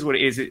says, it is what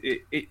it is.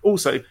 It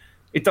also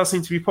does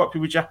seem to be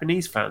popular with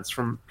Japanese fans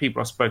from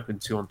people I've spoken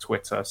to on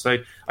Twitter. So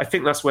I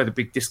think that's where the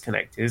big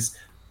disconnect is.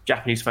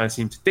 Japanese fans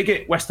seem to dig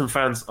it. Western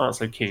fans aren't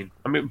so keen.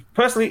 I mean,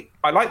 personally,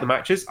 I like the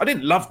matches. I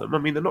didn't love them. I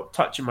mean, they're not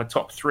touching my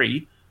top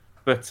three.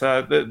 But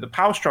the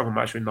power struggle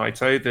match with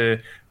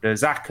Naito, the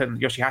Zack and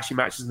Yoshihashi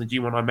matches in the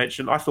G1 I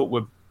mentioned, I thought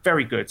were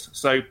very good.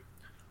 So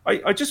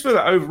I just feel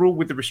that overall,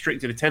 with the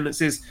restricted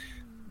attendances,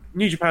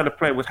 New Japan are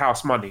playing with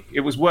house money.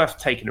 It was worth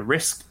taking a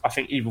risk. I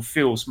think Evil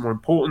feels more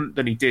important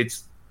than he did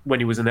when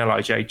he was an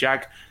LIJ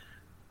Jag.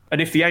 And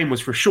if the aim was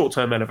for a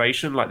short-term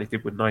elevation, like they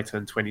did with Naito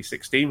in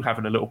 2016,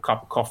 having a little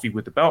cup of coffee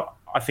with the belt,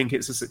 I think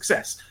it's a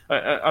success.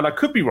 And I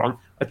could be wrong.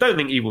 I don't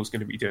think Evil's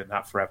going to be doing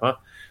that forever.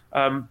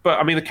 But,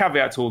 I mean, the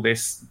caveat to all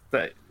this,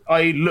 that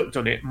I looked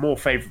on it more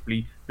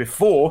favourably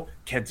before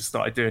Kenta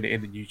started doing it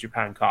in the New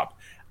Japan Cup,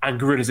 and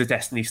Guerrillas of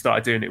Destiny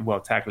started doing it in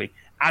World Tag League,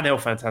 and El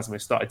Phantasmo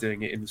started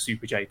doing it in the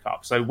Super J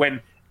Cup. So when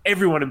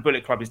everyone in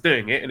Bullet Club is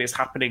doing it, and it's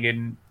happening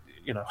in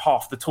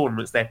half the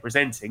tournaments they're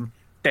presenting,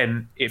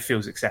 then it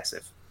feels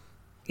excessive.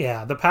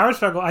 Yeah, the power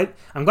struggle.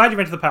 I'm glad you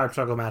mentioned the power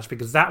struggle match,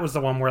 because that was the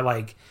one where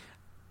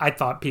I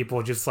thought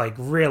people just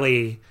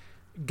really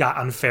got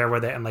unfair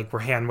with it and were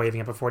hand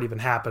waving it before it even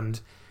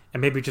happened,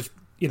 and maybe just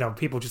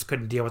people just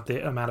couldn't deal with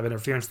the amount of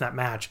interference in that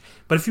match.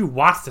 But if you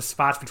watch the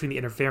spots between the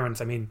interference,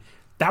 I mean,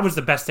 that was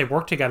the best they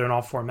worked together in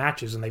all four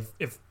matches, and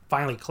it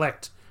finally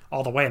clicked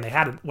all the way, and they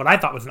had what I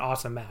thought was an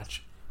awesome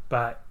match.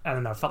 But I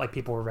don't know, it felt like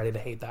people were ready to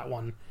hate that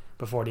one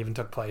before it even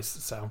took place.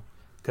 So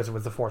because it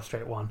was the fourth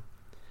straight one.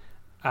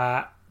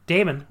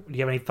 Damon, do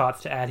you have any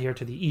thoughts to add here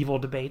to the Evil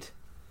debate?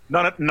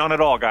 None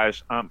at all,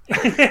 guys. I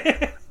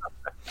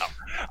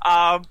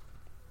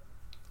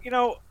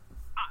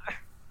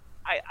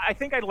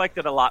think I liked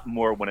it a lot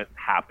more when it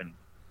happened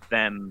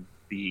than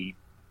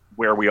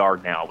where we are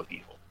now with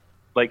Evil.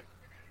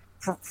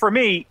 For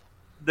me,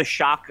 the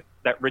shock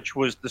that Rich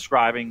was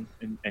describing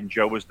and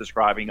Joe was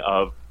describing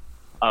of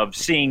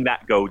seeing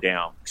that go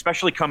down,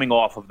 especially coming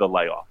off of the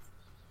layoff,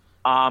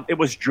 it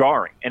was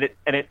jarring, and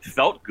it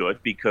felt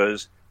good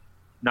because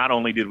not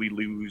only did we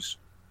lose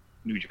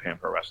New Japan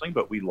Pro Wrestling,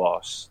 but we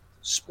lost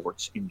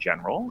sports in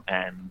general,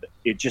 and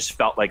it just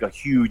felt like a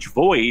huge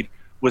void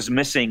was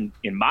missing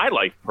in my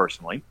life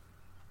personally.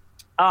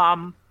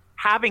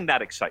 Having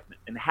that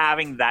excitement and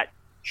having that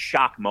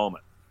shock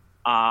moment.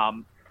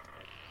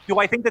 Do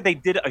I think that they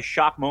did a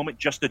shock moment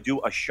just to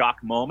do a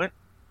shock moment?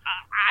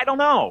 I don't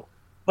know.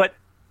 But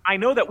I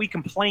know that we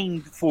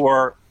complained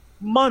for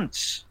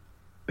months,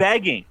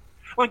 begging.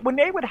 When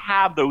they would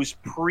have those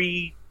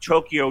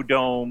pre-Tokyo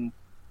Dome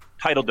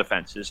title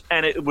defenses,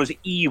 and it was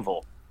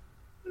Evil,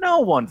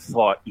 no one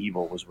thought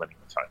Evil was winning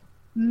the title.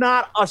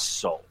 Not a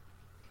soul.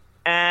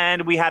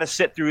 And we had to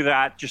sit through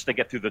that just to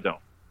get through the Dome.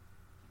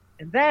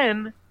 And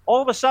then,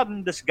 all of a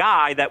sudden, this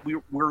guy that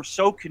we're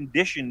so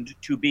conditioned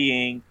to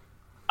being,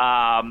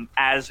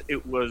 as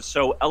it was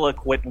so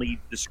eloquently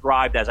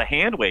described as a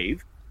hand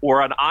wave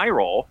or an eye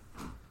roll,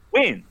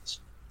 wins.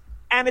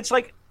 And it's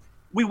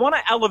we want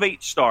to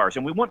elevate stars,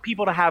 and we want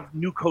people to have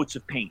new coats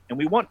of paint, and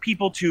we want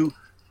people to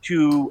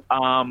to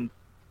kind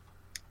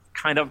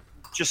of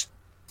just,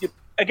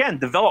 again,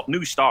 develop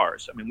new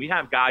stars. I mean, we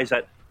have guys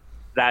that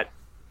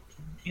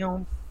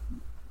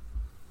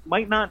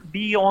might not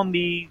be on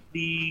the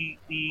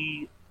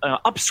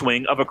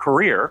upswing of a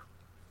career,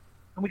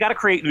 and we got to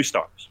create new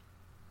stars.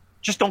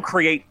 Just don't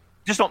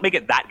make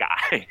it that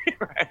guy,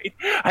 right?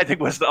 I think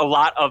was a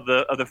lot of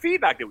the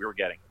feedback that we were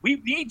getting. We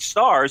need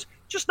stars,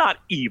 just not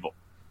evil.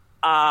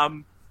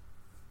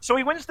 So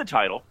he wins the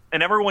title,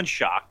 and everyone's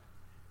shocked.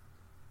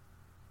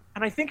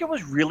 And I think it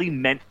was really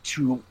meant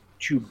to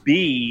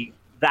be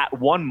that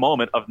one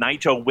moment of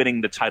Naito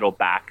winning the title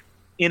back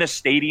in a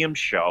stadium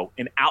show,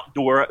 an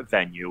outdoor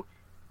venue,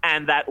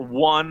 and that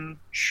one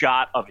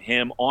shot of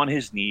him on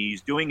his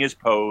knees doing his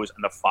pose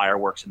and the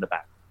fireworks in the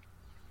back.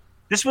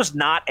 This was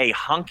not a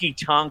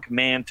honky-tonk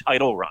man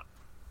title run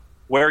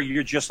where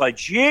you're just like,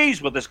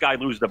 geez, will this guy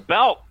lose the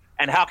belt?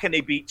 And how can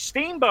they beat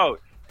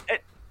Steamboat?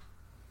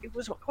 It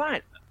was,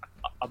 what,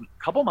 a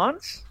couple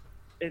months?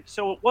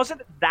 So it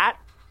wasn't that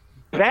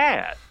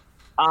bad.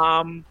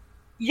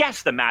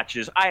 Yes, the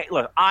matches. I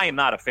am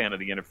not a fan of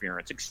the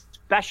interference,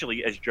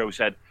 especially, as Joe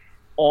said,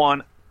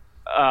 on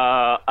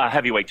a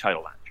heavyweight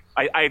title match.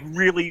 I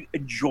really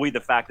enjoy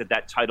the fact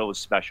that title is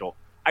special.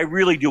 I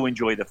really do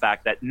enjoy the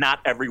fact that not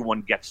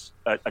everyone gets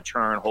a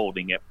turn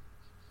holding it.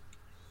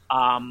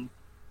 And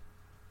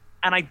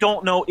I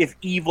don't know if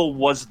Evil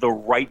was the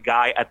right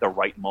guy at the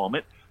right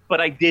moment,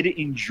 but I did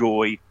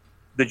enjoy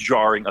the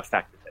jarring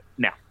effect of it.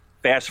 Now,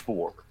 fast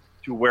forward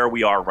to where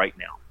we are right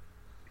now.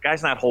 The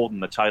guy's not holding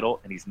the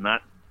title, and he's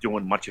not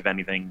doing much of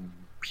anything,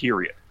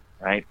 period,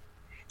 right?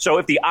 So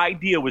if the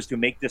idea was to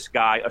make this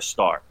guy a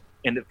star,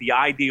 and if the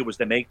idea was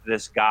to make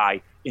this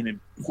guy an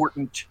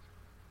important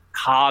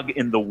cog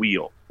in the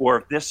wheel, or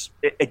if this,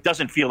 it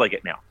doesn't feel like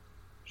it now.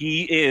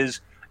 He is,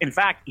 in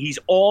fact, he's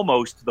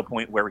almost to the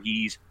point where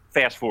he's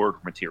fast forward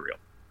material,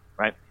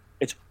 right?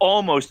 It's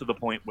almost to the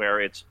point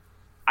where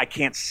I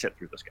can't sit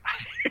through this guy.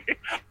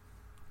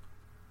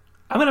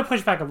 I'm going to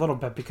push back a little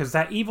bit because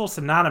that Evil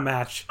Sonata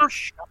match.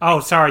 Oh,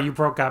 sorry, you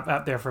broke up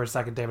out there for a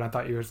second, David. I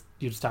thought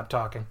you'd stop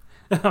talking.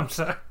 I'm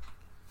sorry.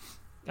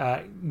 You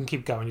can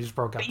keep going. You just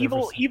broke up.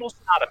 Evil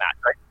Sonata match,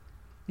 right?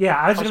 Yeah,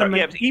 I was going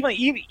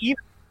to.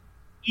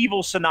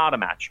 Evil Sonata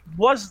match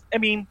was. I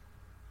mean,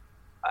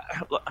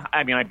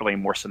 I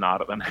blame more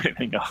Sonata than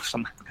anything else.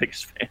 I'm not the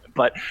biggest fan,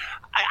 but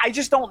I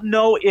just don't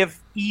know if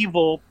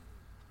Evil,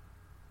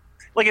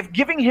 like, if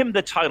giving him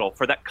the title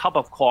for that cup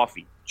of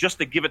coffee just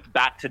to give it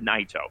back to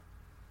Naito,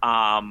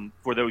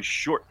 for those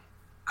short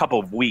couple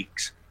of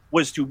weeks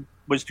was to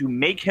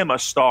make him a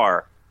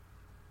star.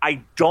 I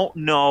don't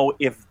know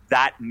if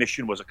that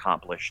mission was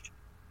accomplished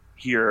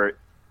here,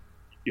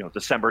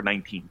 December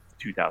 19th,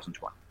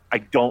 2020. I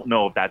don't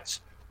know if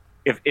that's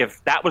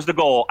if that was the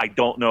goal. I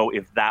don't know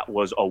if that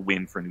was a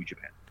win for New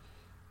Japan.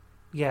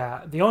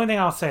 Yeah, the only thing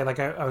I'll say, like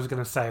I was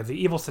going to say,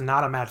 the Evil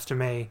Sonata match to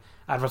me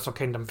at Wrestle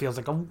Kingdom feels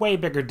like a way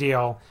bigger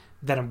deal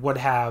than it would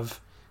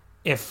have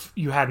if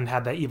you hadn't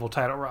had that Evil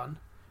title run.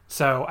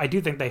 So I do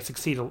think they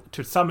succeeded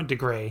to some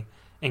degree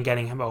in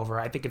getting him over.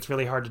 I think it's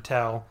really hard to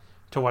tell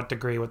to what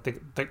degree with the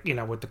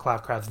with the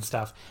clap crowds and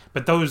stuff.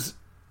 But those,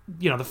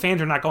 the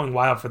fans are not going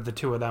wild for the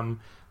two of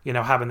them,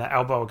 having the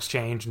elbow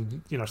exchange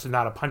and,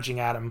 Sonata punching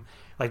at him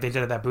like they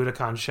did at that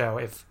Budokan show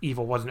if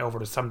Evil wasn't over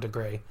to some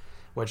degree,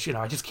 which,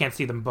 I just can't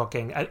see them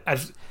booking.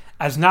 As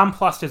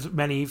nonplussed as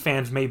many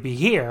fans may be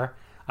here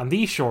on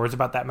these shores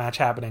about that match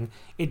happening,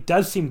 it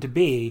does seem to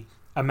be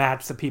a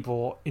match that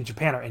people in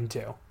Japan are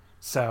into.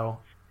 So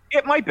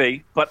it might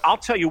be, but I'll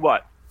tell you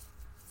what,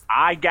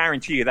 I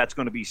guarantee you that's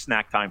going to be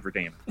snack time for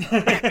Damon.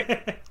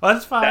 Well,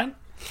 that's fine.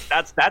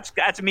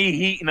 That's me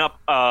heating up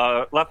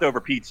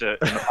leftover pizza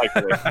in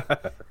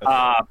the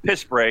microwave.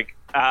 Piss break.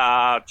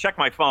 Check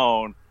my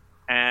phone,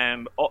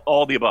 and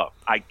all the above.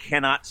 I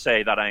cannot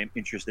say that I am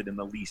interested in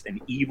the least in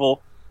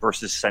Evil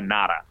versus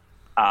Sonata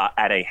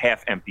at a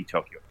half-empty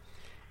Tokyo.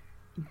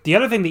 The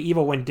other thing the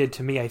Evil win did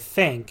to me, I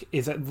think,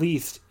 is at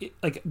least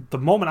like the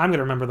moment I'm going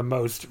to remember the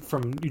most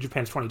from New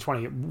Japan's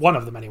 2020. One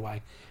of them,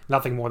 anyway.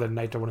 Nothing more than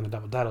Naito winning the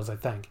double titles, I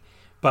think.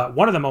 But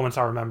one of the moments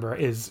I'll remember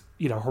is,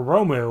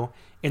 Hiromu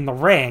in the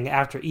ring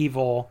after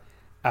Evil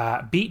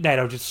beat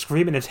Naito, just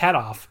screaming his head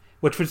off,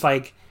 which was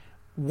like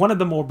one of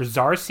the more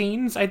bizarre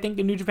scenes, I think,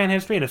 in New Japan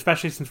history, and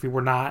especially since we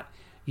were not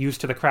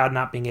used to the crowd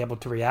not being able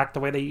to react the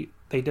way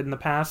they did in the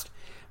past.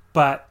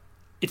 But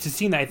it's a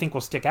scene that I think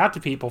will stick out to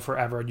people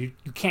forever, and you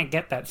can't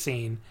get that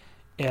scene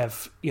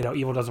if,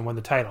 Evil doesn't win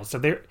the title. So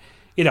there,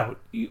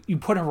 you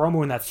put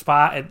Hiromu in that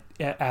spot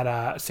at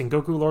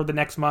Sengoku Lord the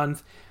next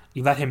month.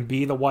 You let him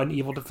be the one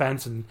Evil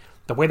defense, and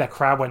the way that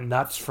crowd went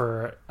nuts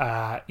for,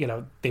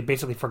 they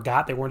basically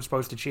forgot they weren't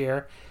supposed to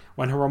cheer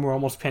when Hiromu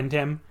almost pinned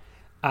him.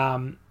 There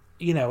are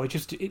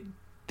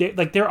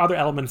other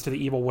elements to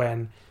the Evil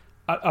win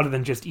other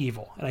than just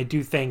Evil. And I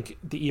do think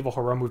the Evil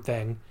Hiromu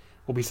thing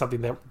will be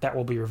something that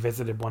will be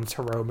revisited once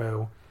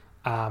Hiromu,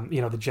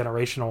 the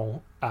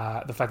generational,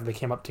 the fact that they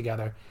came up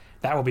together,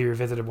 that will be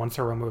revisited once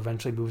Hiromu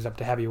eventually moves up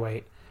to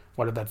heavyweight,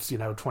 whether that's,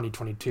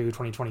 2022,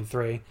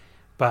 2023.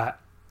 But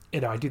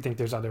I do think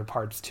there's other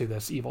parts to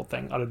this Evil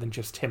thing other than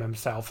just him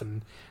himself,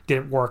 and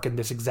didn't work in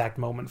this exact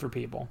moment for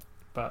people.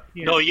 But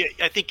no,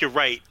 I think you're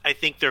right. I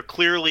think they're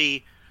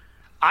clearly.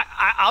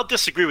 I'll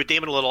disagree with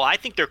Damon a little. I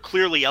think they're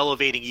clearly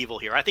elevating Evil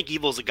here. I think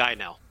Evil's a guy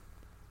now,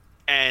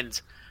 and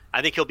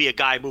I think he'll be a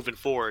guy moving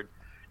forward.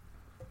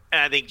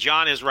 And I think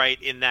John is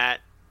right in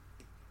that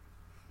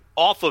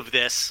off of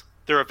this,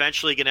 they're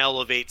eventually going to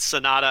elevate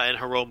Sanada and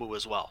Hiromu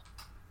as well.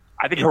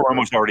 I think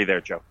Hiromu's already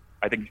there, Joe.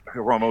 I think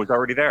Hiromu is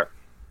already there.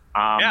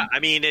 Yeah, I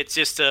mean, it's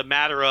just a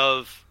matter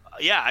of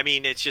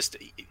it's just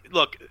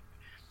look.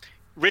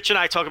 Rich and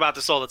I talk about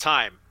this all the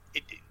time.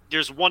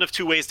 There's one of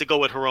two ways to go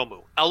with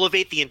Hiromu: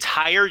 elevate the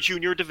entire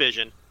junior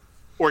division,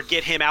 or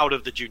get him out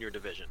of the junior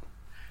division.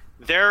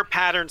 Their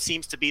pattern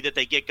seems to be that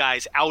they get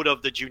guys out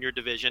of the junior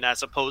division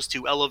as opposed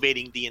to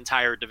elevating the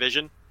entire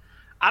division.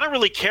 I don't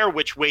really care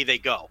which way they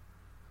go.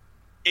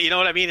 You know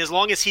what I mean? As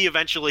long as he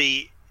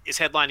eventually is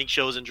headlining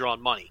shows and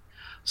drawing money.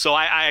 So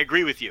I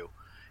agree with you.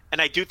 And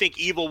I do think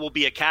Evil will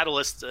be a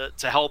catalyst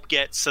to help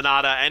get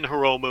Sanada and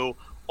Hiromu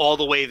all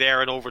the way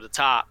there and over the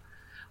top.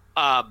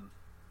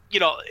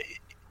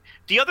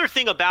 The other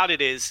thing about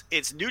it is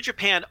New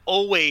Japan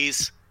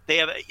always they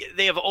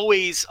have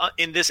always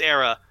in this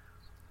era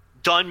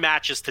done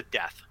matches to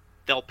death.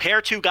 They'll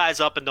pair two guys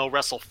up and they'll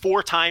wrestle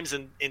 4 times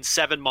in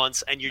 7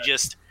 months, and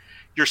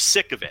you're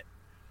sick of it.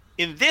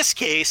 In this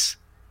case,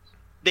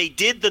 they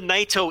did the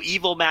Naito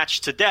Evil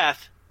match to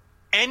death,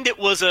 and it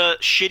was a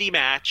shitty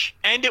match,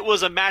 and it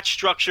was a match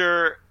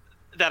structure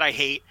that I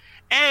hate,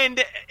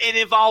 and it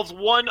involves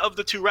one of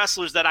the 2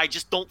 wrestlers that I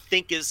just don't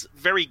think is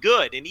very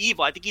good in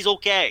Evil. I think he's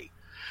okay.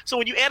 So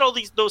when you add all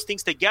those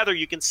things together,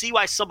 you can see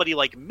why somebody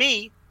like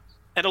me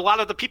and a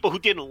lot of the people who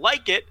didn't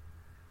like it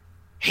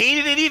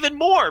hated it even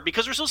more,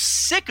 because we're so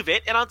sick of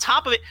it. And on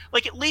top of it,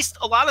 like, at least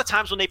a lot of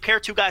times when they pair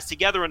 2 guys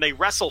together and they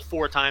wrestle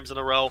 4 times in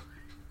a row,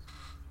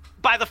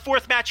 by the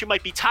 4th match you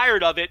might be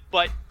tired of it,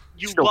 but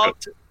you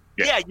loved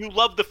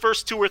the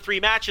first 2 or 3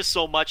 matches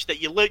so much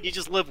that you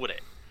just live with it.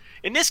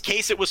 In this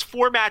case, it was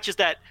 4 matches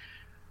that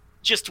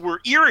just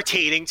were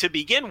irritating to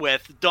begin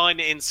with, done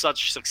in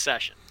such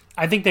succession.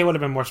 I think they would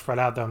have been more spread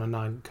out though in a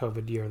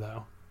non-COVID year,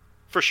 though.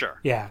 For sure.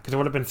 Yeah, because it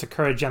would have been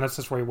Sakura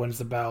Genesis where he wins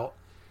the belt.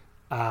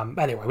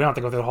 Anyway, we don't have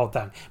to go through the whole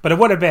thing, but it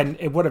would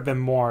have been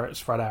more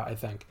spread out, I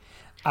think.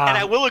 And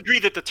I will agree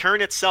that the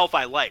turn itself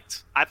I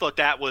liked. I thought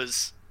that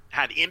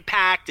had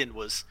impact and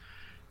was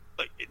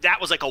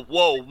like a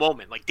whoa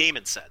moment, like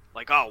Damon said.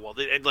 Like, oh well,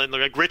 and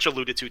like Rich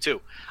alluded to too.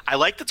 I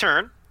liked the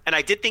turn, and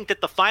I did think that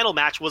the final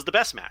match was the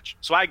best match.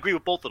 So I agree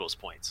with both of those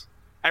points.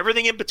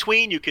 Everything in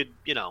between, you could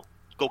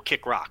go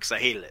kick rocks. I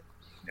hated it.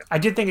 I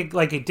did think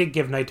it did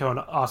give Naito an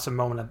awesome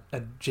moment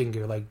at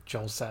Jingu, like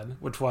Joel said,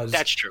 which was...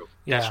 That's true.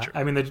 Yeah, that's true.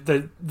 I mean,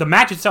 the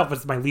match itself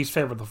was my least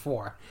favorite of the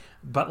 4,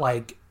 but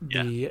like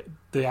the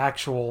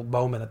actual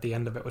moment at the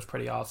end of it was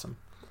pretty awesome.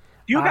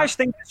 Do you guys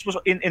think this was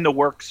in the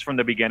works from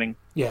the beginning?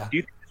 Yeah. Do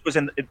you think this was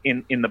in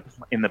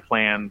the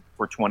plan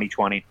for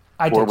 2020?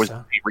 I or think was so. it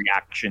a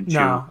reaction to...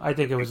 No, I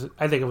think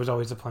it was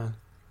always the plan.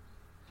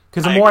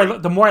 Because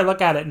the more I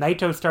look at it,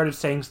 Naito started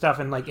saying stuff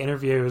in like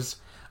interviews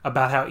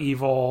about how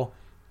Evil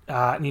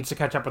needs to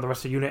catch up with the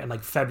rest of the unit in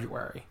like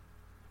February.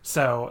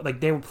 So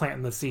like they were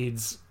planting the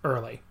seeds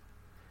early.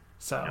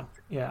 So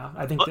yeah,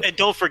 I think. And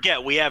don't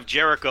forget, we have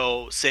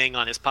Jericho saying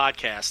on his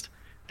podcast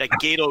that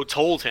Gato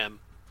told him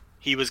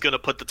he was going to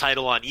put the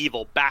title on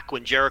Evil back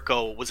when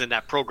Jericho was in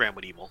that program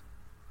with Evil.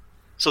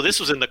 So this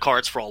was in the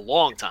cards for a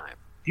long time.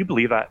 Do you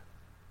believe that?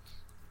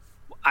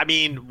 I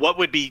mean, what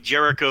would be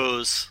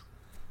Jericho's...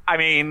 I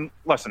mean,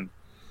 listen,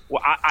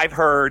 well, I've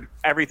heard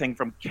everything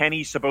from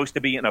Kenny's supposed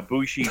to be in a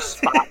Bushi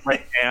spot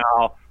right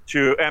now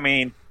to, I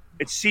mean,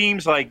 it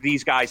seems like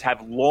these guys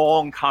have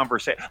long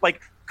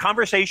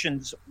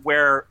conversations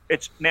where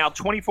it's now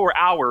 24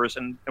 hours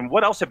and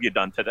what else have you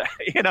done today?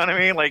 You know what I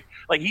mean? Like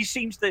he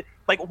seems to,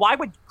 like, why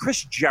would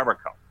Chris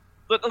Jericho,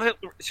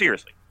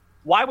 seriously,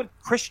 why would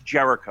Chris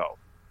Jericho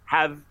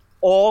have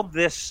all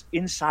this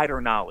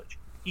insider knowledge?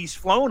 He's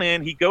flown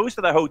in. He goes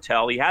to the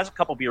hotel. He has a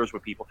couple beers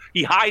with people.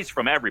 He hides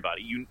from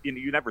everybody. You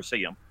never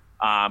see him.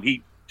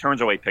 He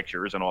turns away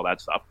pictures and all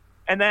that stuff.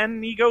 And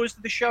then he goes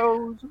to the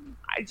shows.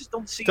 I just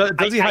don't see.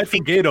 Does he hide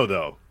from Gato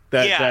though?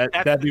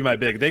 That'd be my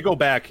big. They go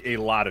back a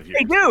lot of years.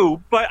 They do,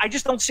 but I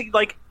just don't see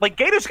like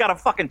Gato's got a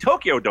fucking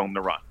Tokyo Dome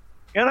to run.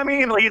 You know what I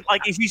mean?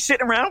 Like is he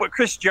sitting around with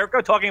Chris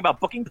Jericho talking about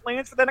booking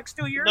plans for the next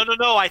 2 years?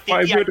 No. I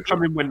think it would have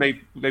come in when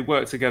they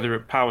worked together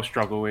at Power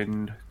Struggle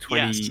in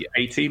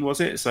 2018,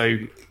 was it? So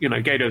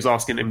Gato's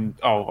asking him,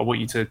 "Oh, I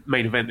want you to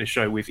main event the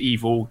show with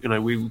Evil.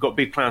 We've got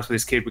big plans for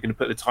this kid. We're going to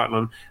put the title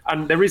on."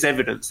 And there is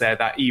evidence there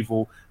that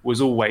Evil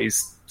was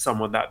always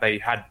someone that they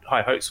had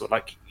high hopes for.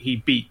 Like he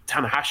beat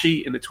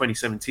Tanahashi in the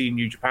 2017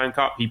 New Japan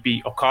Cup. He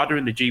beat Okada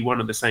in the G1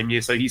 of the same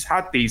year. So he's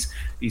had these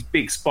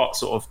big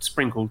spots sort of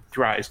sprinkled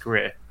throughout his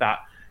career that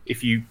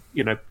if you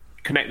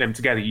connect them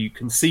together, you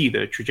can see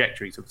the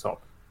trajectory to the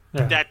top.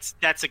 Yeah.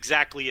 That's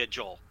exactly it,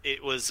 Joel.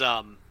 It was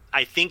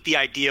I think the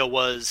idea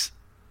was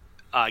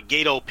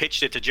Gato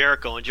pitched it to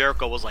Jericho, and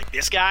Jericho was like,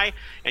 "This guy,"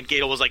 and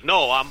Gato was like,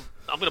 "No,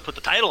 to put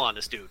the title on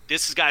this dude.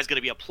 This guy's going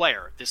to be a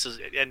player.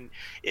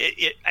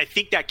 I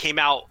think that came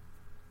out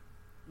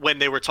when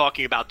they were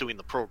talking about doing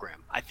the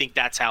program. I think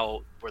that's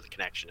where the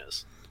connection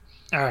is.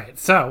 All right,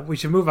 so we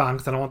should move on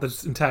because I don't want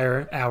this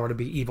entire hour to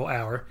be evil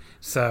hour.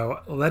 So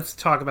let's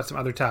talk about some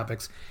other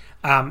topics.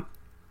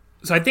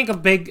 So I think a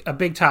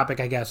big topic,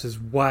 I guess, is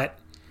what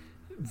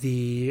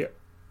the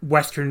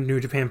Western New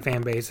Japan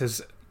fan base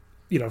has,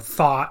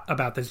 thought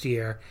about this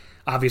year.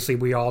 Obviously,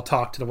 we all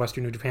talk to the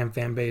Western New Japan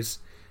fan base,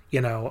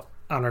 on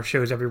our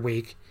shows every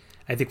week.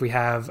 I think we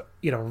have,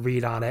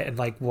 read on it and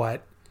like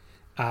what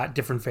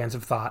different fans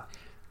have thought.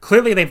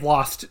 Clearly, they've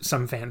lost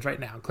some fans right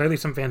now. Clearly,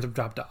 some fans have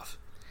dropped off.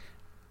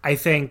 I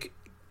think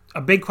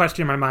a big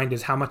question in my mind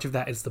is how much of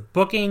that is the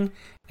booking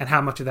and how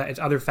much of that is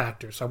other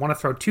factors. So I want to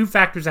throw 2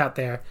 factors out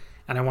there,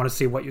 and I want to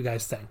see what you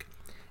guys think.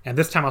 And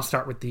this time I'll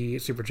start with the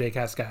Super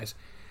J-Cast guys.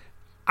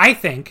 I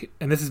think,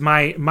 and this is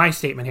my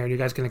statement here, and you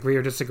guys can agree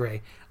or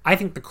disagree, I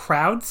think the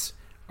crowds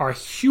are a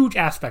huge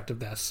aspect of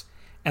this.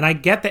 And I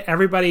get that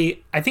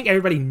I think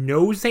everybody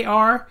knows they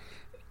are,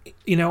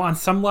 on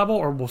some level,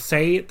 or will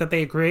say that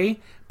they agree,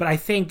 but I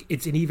think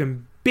it's an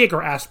even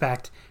bigger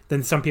aspect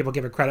than some people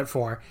give it credit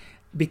for,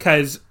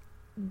 because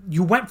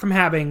you went from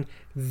having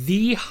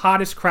the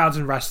hottest crowds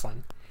in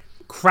wrestling,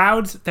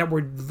 crowds that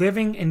were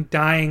living and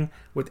dying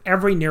with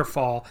every near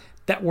fall,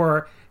 that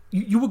were,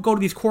 you would go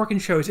to these Corkin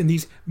shows in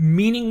these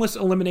meaningless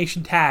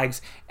elimination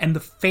tags, and the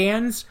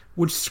fans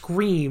would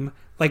scream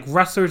like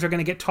wrestlers are going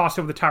to get tossed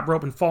over the top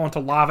rope and fall into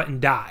lava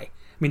and die.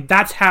 I mean,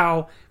 that's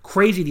how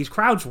crazy these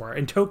crowds were,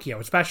 in Tokyo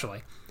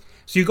especially.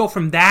 So you go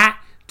from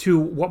that to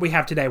what we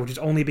have today, which is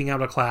only being able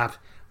to clap,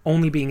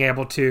 only being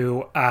able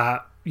to,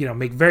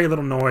 make very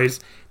little noise.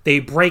 They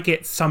break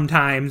it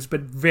sometimes,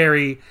 but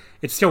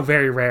it's still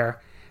very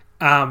rare.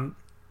 I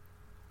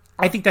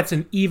think that's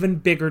an even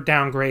bigger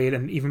downgrade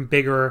and even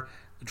bigger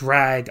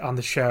drag on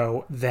the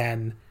show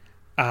than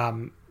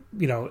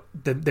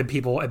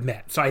people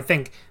admit. So I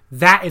think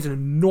that is an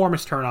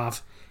enormous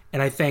turnoff,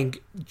 and I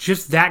think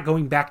just that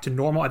going back to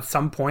normal at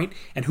some point,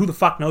 and who the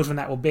fuck knows when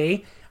that will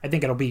be. I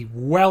think it'll be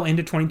well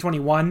into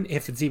 2021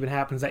 if it even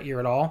happens that year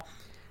at all.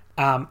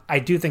 I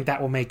do think that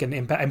will make an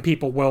impact, and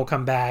people will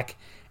come back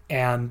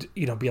and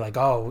be like,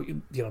 oh,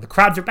 the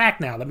crowds are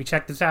back now. Let me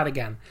check this out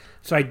again.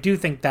 So I do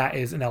think that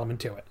is an element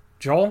to it.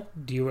 Joel,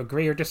 do you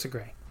agree or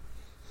disagree?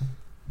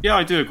 Yeah,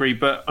 I do agree.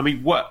 But I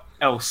mean, what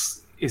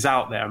else is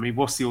out there? I mean,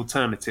 what's the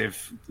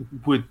alternative?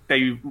 Would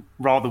they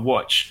rather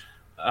watch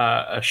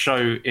a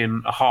show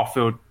in a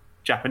half-filled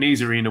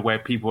Japanese arena where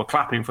people are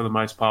clapping for the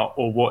most part,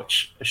 or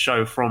watch a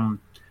show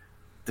from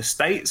the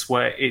States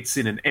where it's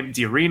in an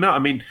empty arena? I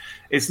mean,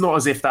 it's not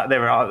as if that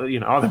there are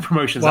other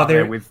promotions out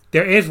there with.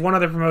 There is one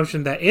other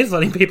promotion that is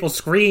letting people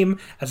scream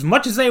as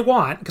much as they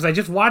want, because I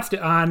just watched it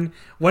on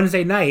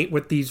Wednesday night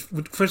with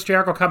Chris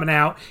Jericho coming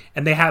out,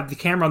 and they have the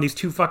camera on these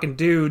 2 fucking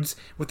dudes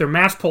with their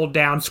mask pulled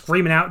down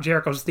screaming out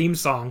Jericho's theme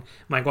song.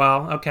 I'm like,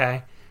 well,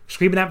 okay,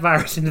 screaming that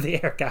virus into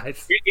the air,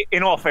 guys.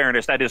 In all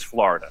fairness, that is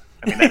Florida.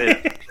 I mean, that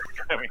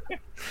is.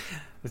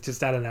 It's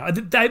just, I don't know.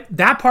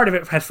 That part of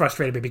it has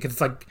frustrated me, because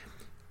it's like,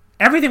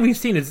 everything we've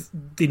seen is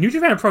the New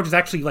Japan approach is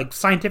actually like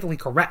scientifically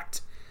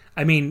correct.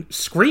 I mean,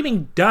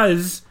 screaming,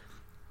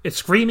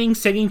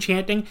 singing,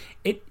 chanting,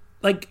 it,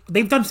 like,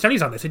 they've done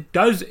studies on this. It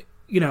does,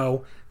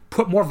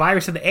 put more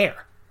virus in the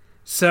air.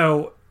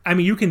 So, I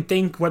mean, you can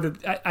think whether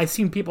I've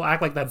seen people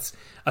act like that's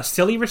a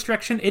silly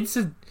restriction. It's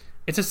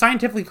a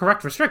scientifically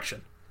correct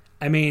restriction.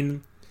 I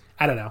mean,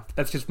 I don't know.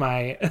 That's just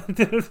my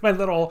my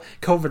little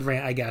COVID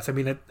rant, I guess. I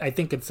mean, I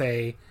think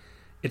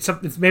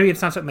maybe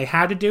it's not something they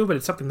had to do, but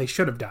it's something they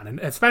should have done. And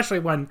especially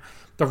when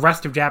the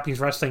rest of Japanese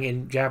wrestling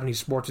and Japanese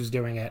sports is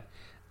doing it.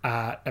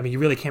 I mean, you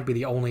really can't be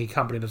the only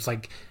company that's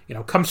like,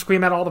 come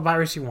scream out all the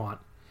virus you want.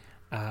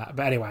 But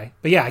anyway,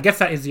 I guess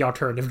that is the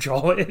alternative,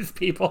 Joel, is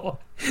people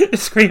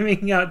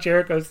screaming out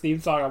Jericho's theme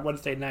song on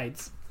Wednesday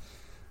nights.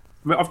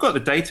 I mean, I've got the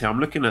data. I'm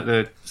looking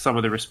at some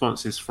of the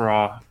responses for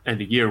our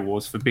end of year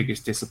awards for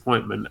biggest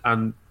disappointment.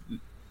 And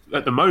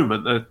at the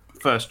moment, the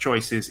first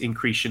choice is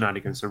increased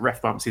shenanigans, so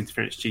ref bumps,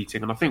 interference,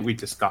 cheating, and I think we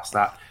discussed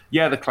that.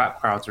 Yeah, the clap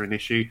crowds are an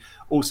issue.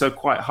 Also,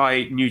 quite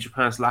high New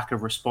Japan's lack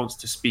of response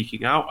to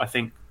speaking out. I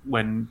think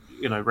when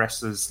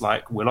wrestlers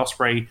like Will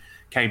Ospreay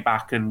came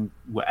back and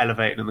were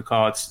elevated in the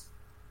cards,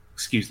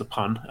 excuse the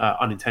pun,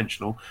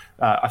 unintentional.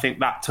 I think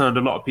that turned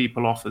a lot of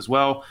people off as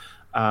well.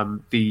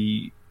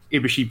 The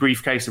Ibushi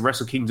briefcase, the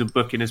Wrestle Kingdom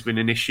booking has been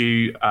an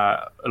issue.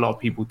 A lot of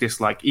people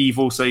dislike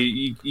Evil, so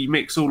you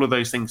mix all of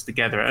those things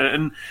together,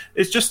 and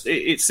it's just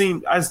it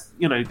seemed, as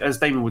as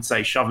Damon would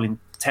say, shoveling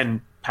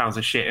 10 pounds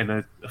of shit in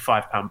a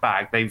 5 pound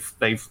bag.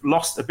 They've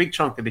lost a big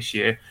chunk of this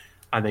year,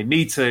 and they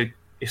need to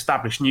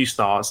establish new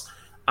stars.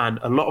 And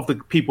a lot of the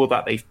people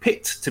that they've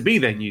picked to be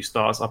their new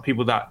stars are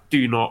people that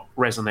do not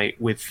resonate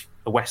with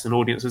a Western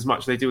audience as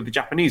much as they do with the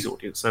Japanese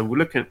audience. So we're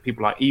looking at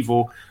people like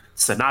Evil.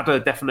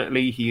 Sanada,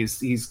 definitely.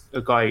 He's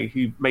a guy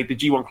who made the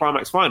G1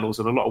 Climax finals,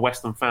 and a lot of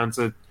Western fans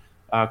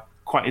are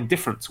quite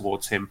indifferent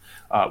towards him.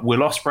 Will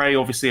Ospreay,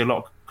 obviously, a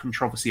lot of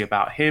controversy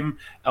about him.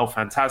 El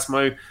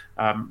Phantasmo.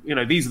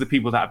 These are the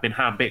people that have been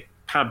handpicked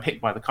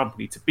handpicked by the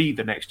company to be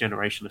the next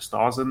generation of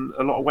stars, and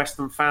a lot of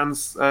Western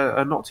fans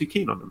are not too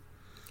keen on them.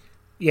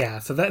 Yeah,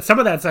 so that some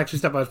of that's actually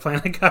stuff I was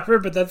planning to cover,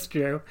 but that's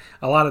true.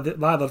 A lot of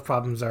those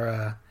problems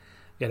are,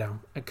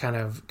 kind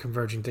of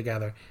converging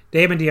together.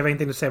 Damon, do you have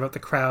anything to say about the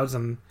crowds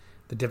and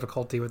the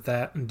difficulty with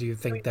that? And do you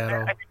think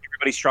that'll? I think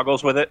everybody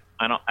struggles with it.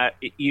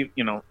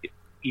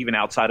 Even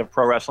outside of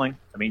pro wrestling.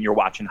 I mean, you're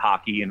watching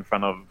hockey in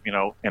front of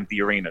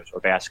empty arenas, or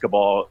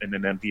basketball in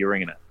an empty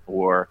arena,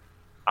 or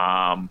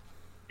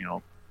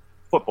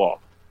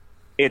football.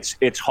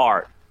 It's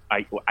hard.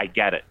 I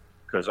get it,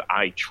 because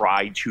I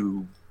try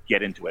to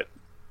get into it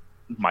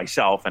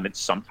myself, and it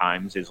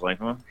sometimes is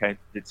like, okay,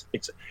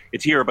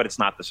 it's here, but it's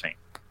not the same.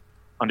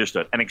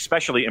 Understood. And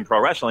especially in pro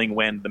wrestling,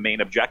 when the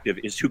main objective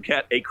is to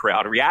get a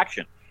crowd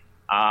reaction,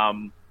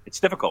 it's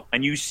difficult.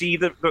 And you see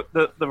the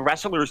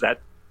wrestlers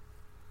that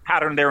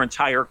pattern their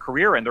entire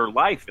career and their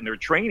life and their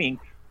training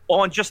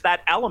on just that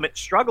element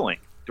struggling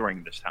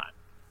during this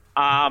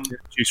time.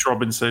 Juice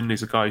Robinson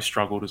is a guy who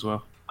struggled as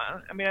well.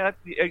 I mean, I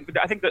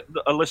think that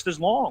a list is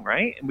long,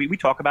 right? And we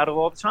talk about it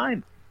all the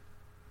time.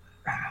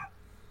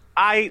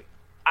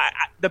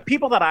 The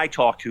people that I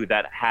talk to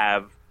that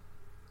have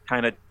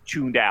kind of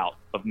tuned out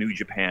of New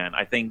Japan,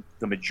 I think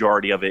the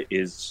majority of it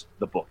is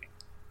the booking,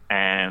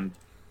 and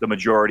the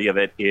majority of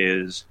it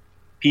is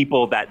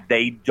people that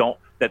they don't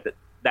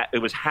that it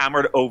was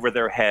hammered over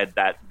their head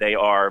that they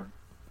are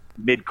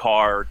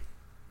mid-card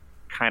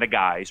kind of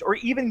guys, or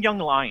even young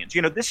lions.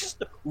 This is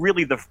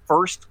really the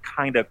first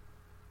kind of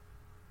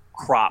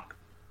crop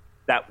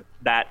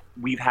that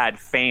we've had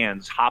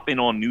fans hop in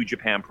on New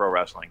Japan Pro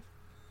Wrestling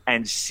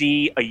and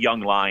see a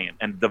young lion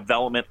and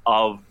development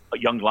of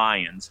young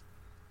lions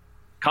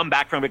come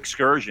back from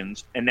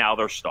excursions, and now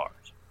they're stars.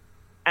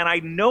 And I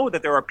know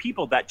that there are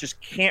people that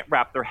just can't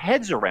wrap their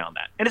heads around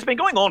that. And it's been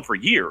going on for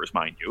years,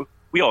 mind you.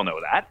 We all know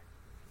that.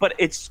 But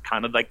it's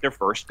kind of like their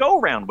first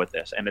go-around with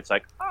this. And it's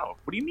like, oh,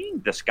 what do you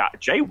mean this guy?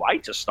 Jay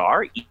White's a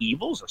star.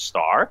 Evil's a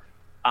star.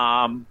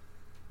 And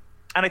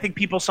I think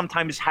people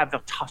sometimes have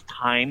a tough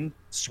time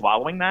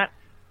swallowing that.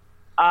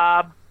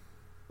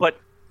 But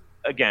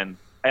again,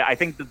 I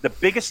think that the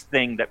biggest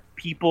thing that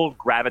people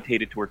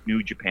gravitated toward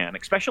New Japan,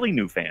 especially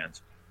new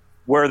fans,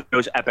 were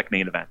those epic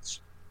main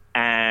events.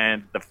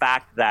 And the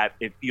fact that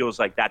it feels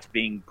like that's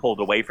being pulled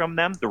away from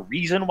them, the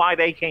reason why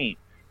they came,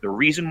 the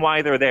reason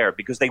why they're there,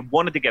 because they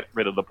wanted to get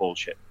rid of the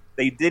bullshit.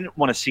 They didn't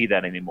want to see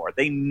that anymore.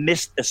 They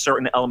missed a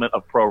certain element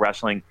of pro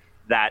wrestling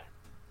that,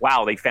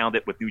 wow, they found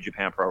it with New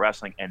Japan Pro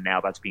Wrestling, and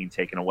now that's being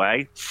taken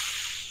away.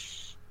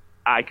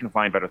 I can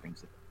find better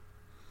things to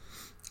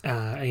do.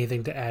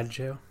 Anything to add,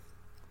 Joe?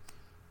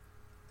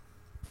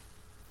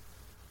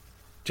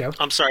 Joe?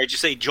 I'm sorry, did you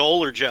say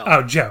Joel or Joe?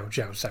 Oh, Joe,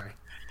 sorry.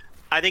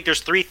 I think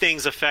there's three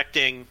things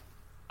affecting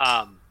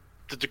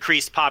the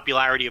decreased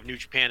popularity of New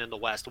Japan in the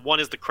West. One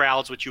is the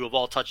crowds, which you have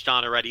all touched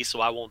on already,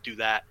 so I won't do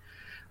that.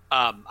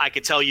 I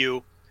could tell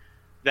you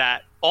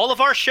that all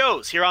of our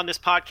shows here on this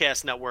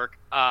podcast network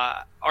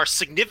are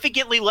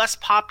significantly less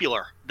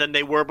popular than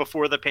they were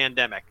before the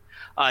pandemic.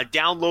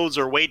 Downloads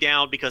are way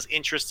down because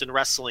interest in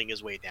wrestling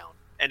is way down.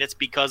 And it's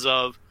because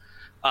of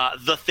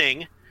The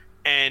Thing,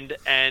 and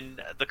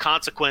the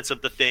consequence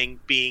of The Thing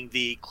being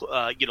the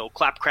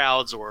clap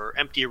crowds or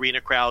empty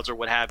arena crowds or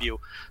what have you.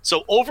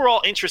 So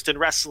overall interest in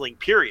wrestling,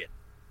 period,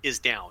 is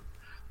down.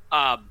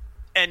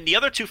 And the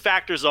other two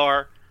factors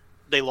are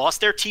they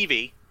lost their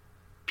TV.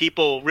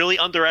 People really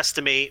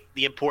underestimate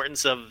the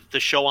importance of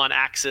the show on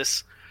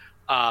Axis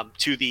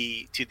to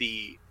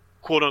the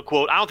quote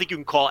unquote. I don't think you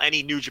can call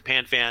any New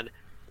Japan fan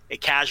a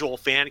casual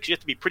fan, because you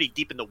have to be pretty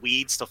deep in the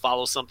weeds to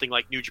follow something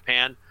like New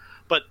Japan.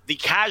 But the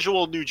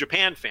casual New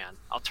Japan fan,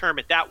 I'll term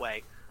it that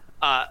way,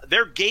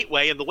 their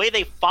gateway and the way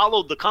they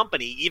followed the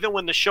company, even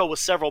when the show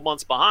was several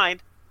months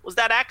behind, was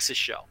that Axis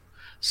show.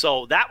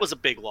 So that was a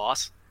big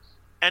loss.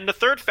 And the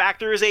third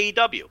factor is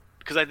AEW,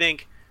 because I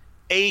think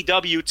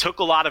AEW took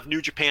a lot of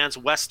New Japan's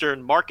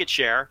Western market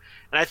share.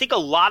 And I think a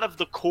lot of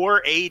the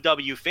core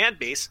AEW fan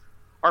base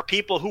are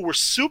people who were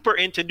super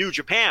into New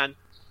Japan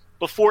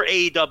before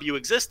AEW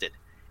existed.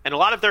 And a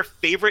lot of their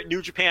favorite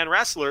New Japan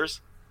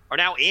wrestlers are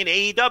now in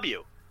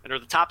AEW and are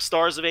the top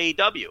stars of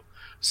AEW.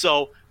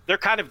 So they're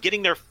kind of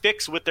getting their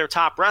fix with their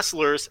top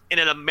wrestlers in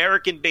an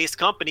American-based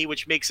company,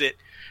 which makes it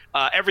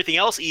everything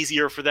else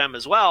easier for them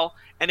as well.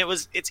 And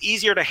it's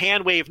easier to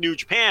hand-wave New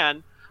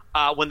Japan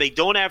when they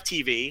don't have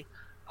TV.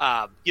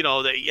 You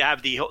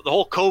have the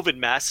whole COVID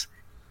mess,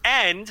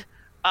 and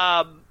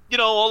all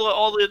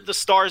the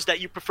stars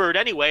that you preferred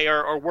anyway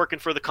are working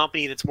for the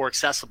company that's more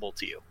accessible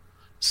to you.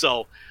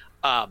 So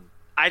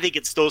I think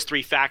it's those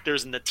three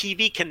factors, and the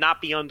TV cannot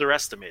be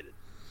underestimated.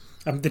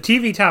 The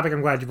TV topic,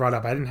 I'm glad you brought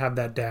up. I didn't have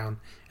that down,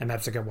 and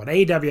that's a good one.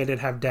 AEW I did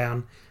have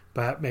down,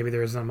 but maybe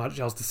there isn't much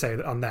else to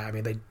say on that. I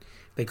mean,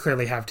 they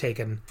clearly have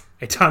taken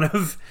a ton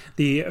of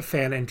the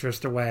fan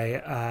interest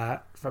away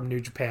from New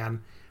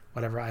Japan,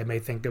 whatever I may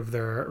think of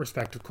their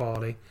respective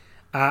quality.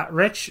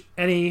 Rich,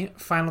 any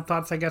final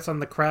thoughts, I guess, on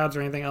the crowds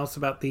or anything else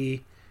about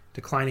the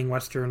declining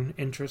Western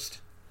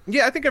interest?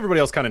 Yeah, I think everybody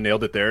else kind of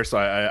nailed it there, so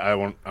I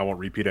won't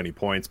repeat any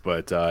points.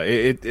 But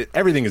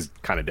everything is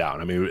kind of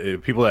down. I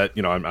mean, people that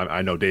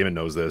I know Damon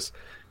knows this.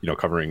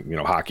 Covering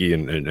hockey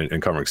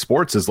and covering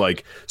sports is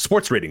like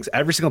sports ratings.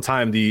 Every single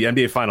time the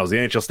NBA Finals, the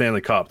NHL Stanley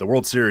Cup, the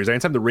World Series,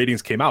 anytime the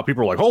ratings came out,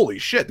 people were like, "Holy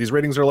shit, these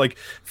ratings are like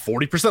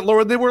 40%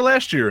 lower than they were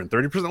last year and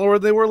 30% lower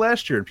than they were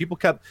last year." And people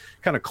kept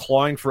kind of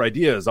clawing for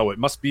ideas. Oh, it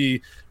must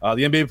be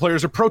the NBA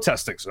players are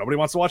protesting, so nobody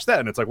wants to watch that.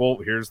 And it's like, well,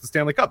 here's the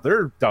Stanley Cup;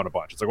 they're down a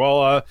bunch. It's like,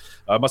 well,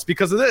 must be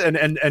because of it.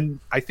 And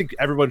I think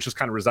everyone's just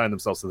kind of resigned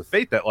themselves to the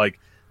fate that like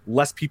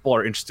less people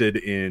are interested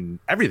in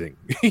everything,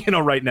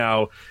 right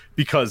now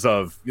because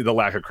of the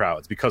lack of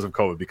crowds, because of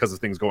COVID, because of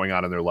things going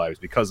on in their lives,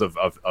 because of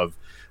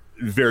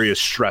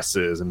various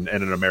stresses. And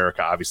in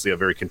America, obviously a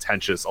very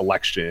contentious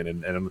election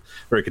and a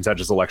very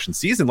contentious election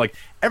season, like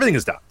everything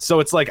is down. So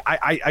it's like,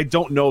 I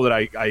don't know that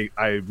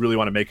I really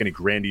want to make any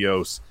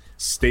grandiose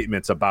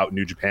statements about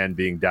New Japan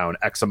being down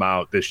X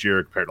amount this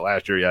year compared to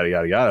last year, yada,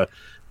 yada, yada.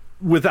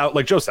 Without,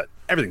 like Joe said,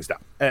 everything's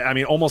down. I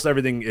mean, almost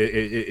everything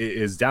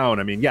is down.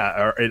 I mean,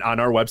 yeah, on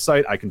our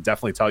website, I can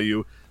definitely tell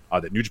you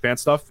that New Japan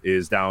stuff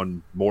is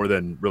down more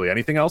than really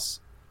anything else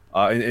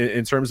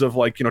in terms of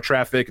like,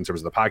 traffic, in terms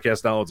of the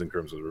podcast downloads, in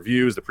terms of the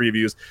reviews, the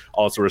previews,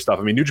 all that sort of stuff.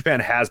 I mean, New Japan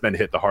has been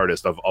hit the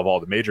hardest of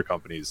all the major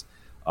companies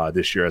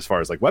this year as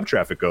far as like web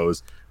traffic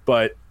goes,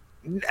 but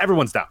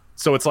everyone's down.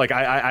 So it's like,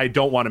 I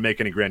don't want to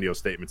make any grandiose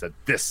statements that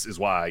this is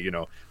why,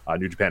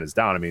 New Japan is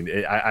down. I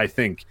mean, I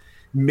think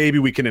maybe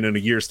we can, in a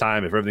year's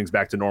time, if everything's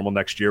back to normal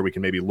next year, we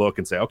can maybe look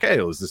and say, okay,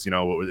 is this,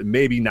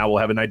 maybe now we'll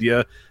have an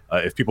idea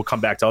if people come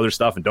back to other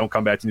stuff and don't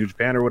come back to New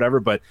Japan or whatever.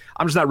 But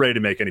I'm just not ready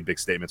to make any big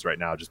statements right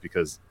now, just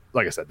because,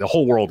 like I said, the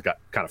whole world got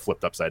kind of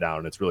flipped upside down,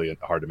 and it's really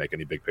hard to make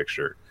any big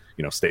picture,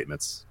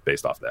 statements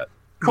based off that.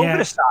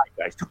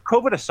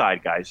 COVID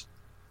aside, guys,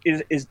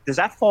 is does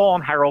that fall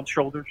on Harold's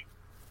shoulders?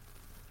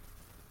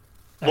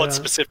 What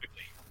specifically?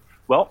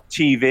 Well,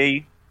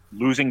 TV,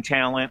 losing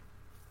talent,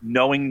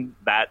 knowing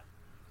that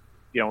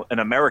an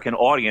American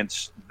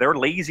audience, they're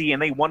lazy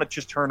and they want to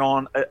just turn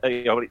on,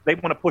 they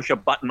want to push a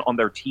button on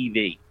their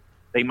TV.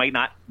 They might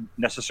not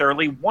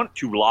necessarily want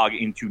to log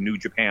into New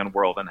Japan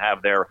World and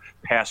have their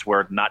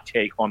password not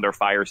take on their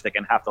Fire Stick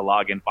and have to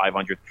log in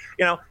 500.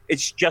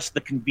 It's just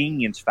the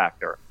convenience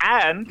factor.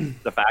 And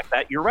the fact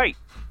that you're right.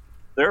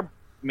 The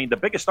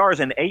biggest stars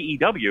in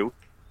AEW,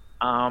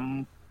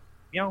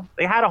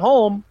 they had a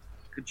home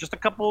just a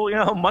couple,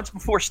 months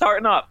before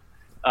starting up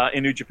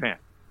in New Japan.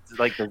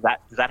 Like,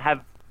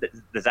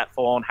 does that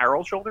fall on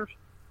Harold's shoulders?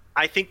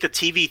 I think the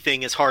TV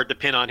thing is hard to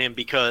pin on him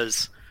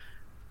because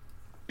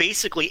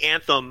basically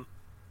Anthem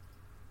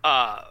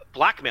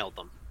blackmailed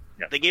them.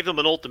 Yeah. They gave them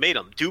an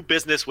ultimatum: do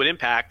business with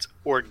Impact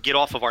or get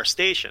off of our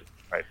station.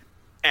 Right.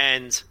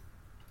 And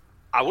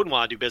I wouldn't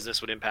want to do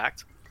business with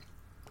Impact.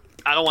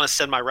 I don't want to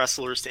send my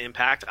wrestlers to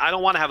Impact. I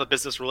don't want to have a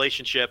business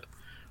relationship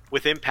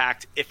with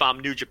Impact if I'm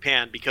New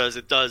Japan, because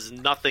it does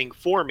nothing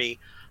for me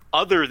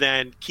other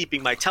than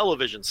keeping my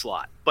television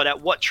slot. But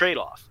at what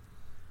trade-off?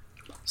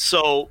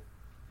 So,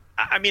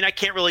 I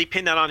can't really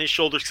pin that on his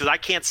shoulders because I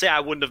can't say I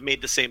wouldn't have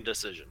made the same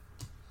decision.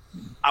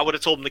 I would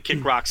have told him to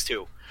kick rocks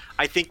too.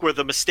 I think where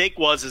the mistake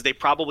was is they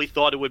probably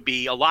thought it would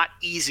be a lot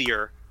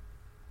easier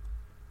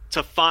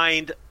to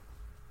find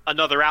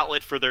another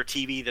outlet for their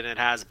TV than it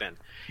has been.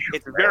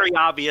 It's very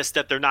obvious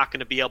that they're not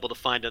going to be able to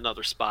find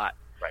another spot.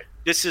 Right.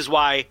 This is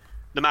why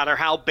no matter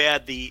how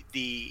bad the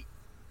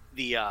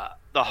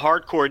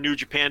hardcore New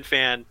Japan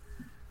fan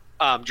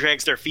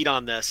drags their feet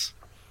on this,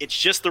 it's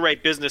just the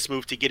right business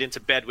move to get into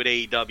bed with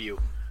AEW,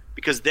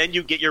 because then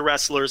you get your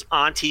wrestlers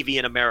on TV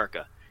in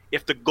America.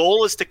 If the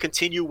goal is to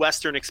continue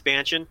Western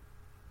expansion,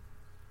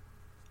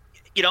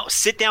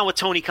 sit down with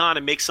Tony Khan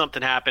and make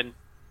something happen.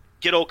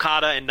 Get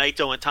Okada and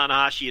Naito and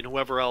Tanahashi and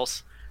whoever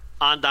else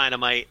on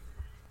Dynamite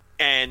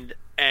and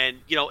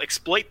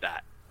exploit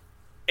that.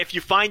 If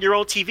you find your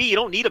own TV, you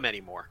don't need them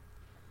anymore.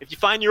 If you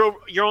find your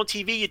own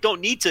TV, you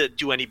don't need to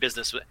do any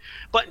business with it.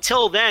 But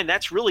until then,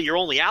 that's really your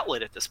only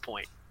outlet at this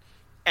point.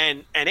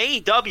 And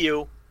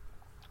AEW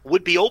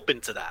would be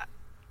open to that.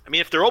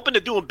 If they're open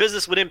to doing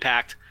business with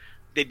Impact,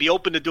 they'd be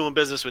open to doing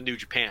business with New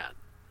Japan.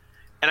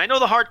 And I know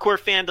the hardcore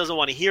fan doesn't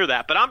want to hear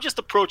that, but I'm just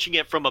approaching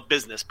it from a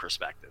business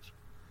perspective.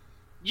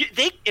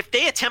 If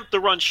they attempt to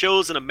run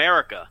shows in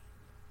America,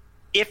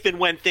 if and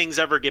when things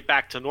ever get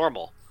back to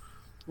normal,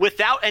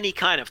 without any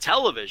kind of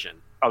television,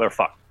 they're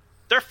fucked.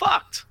 They're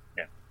fucked.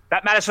 Yeah,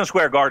 that Madison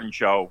Square Garden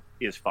show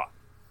is fucked.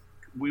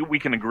 We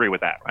can agree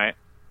with that, right?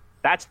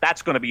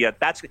 That's going to be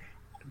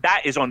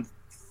that is on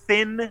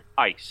thin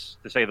ice,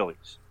 to say the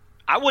least.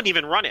 I wouldn't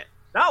even run it.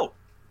 No.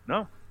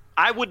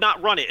 I would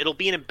not run it. It'll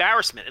be an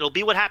embarrassment. It'll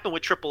be what happened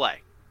with AAA.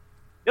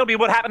 It'll be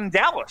what happened in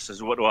Dallas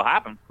is what will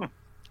happen.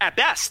 At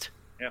best.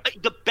 Yeah.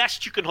 The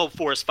best you can hope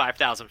for is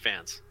 5,000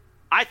 fans.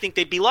 I think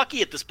they'd be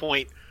lucky at this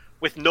point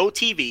with no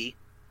TV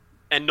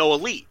and no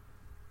elite.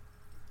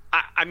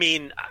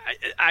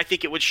 I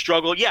think it would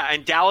struggle. Yeah,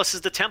 and Dallas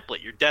is the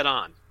template. You're dead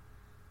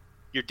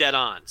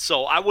on.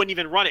 So I wouldn't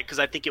even run it because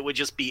I think it would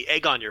just be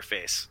egg on your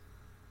face.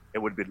 It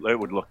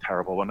would look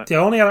terrible, wouldn't it?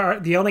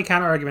 The only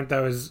counter argument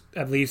though is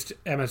at least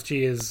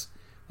MSG is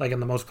like in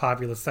the most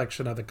populous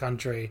section of the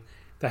country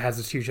that has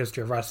this huge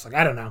history of wrestling.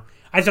 I don't know.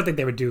 I just don't think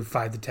they would do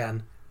 5 to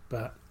 10,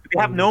 but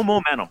they have no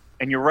momentum.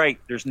 And you're right.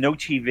 There's no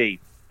TV,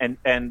 and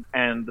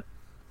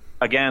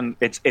again,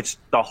 it's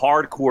the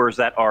hardcores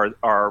that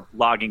are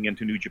logging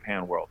into New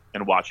Japan World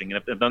and watching.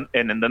 And if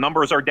the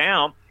numbers are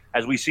down,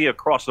 as we see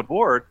across the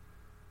board,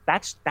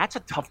 that's a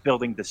tough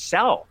building to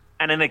sell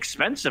and an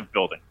expensive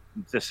building,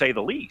 to say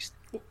the least.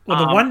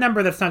 Well, the one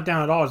number that's not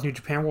down at all is New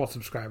Japan World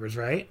subscribers,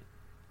 right?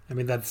 I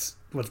mean, that's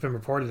what's been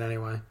reported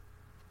anyway.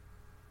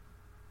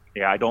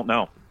 Yeah, I don't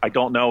know. I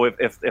don't know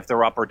if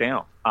they're up or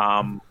down.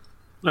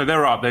 No,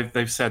 they're up.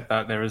 They've said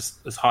that they're as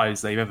high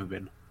as they've ever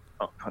been.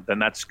 Then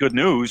that's good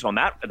news on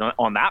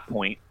that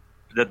point.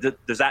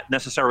 Does that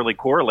necessarily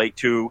correlate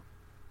to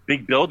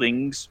big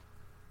buildings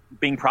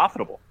being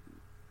profitable?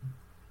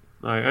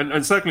 No,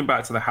 and circling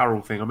back to the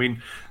Harold thing, I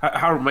mean,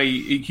 Harold May,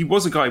 he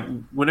was a guy,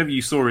 whenever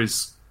you saw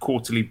his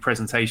quarterly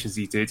presentations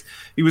he did,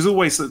 he was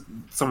always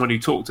someone who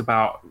talked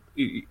about,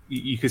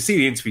 you could see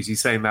the interviews,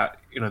 he's saying that,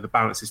 the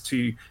balance is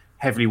too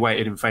heavily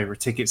weighted in favour of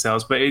ticket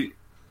sales, but it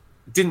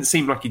didn't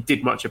seem like he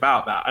did much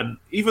about that. And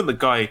even the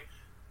guy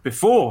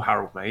before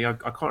Harold May, I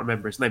can't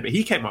remember his name, but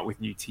he came up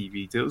with new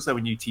TV deals. There were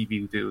new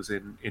TV deals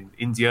in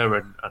India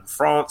and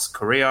France,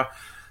 Korea.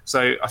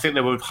 So I think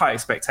there were high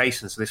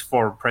expectations for this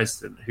foreign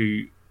president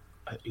who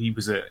he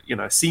was a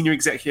senior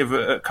executive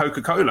at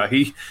Coca-Cola.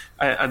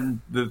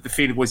 And the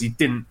feeling was he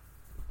didn't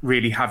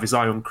really have his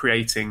eye on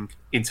creating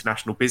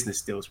international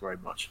business deals very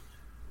much.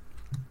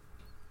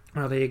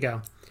 Well, there you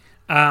go.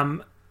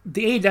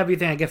 The AEW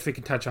thing, I guess we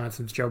can touch on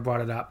since Joe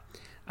brought it up.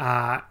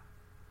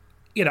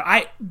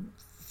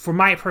 For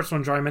my personal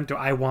enjoyment, do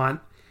I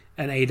want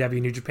an AEW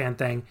New Japan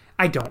thing?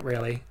 I don't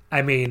really.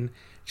 I mean,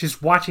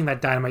 just watching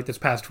that Dynamite this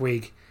past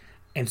week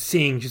and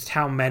seeing just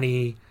how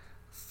many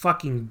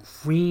fucking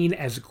green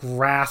as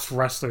grass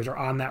wrestlers are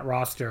on that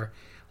roster,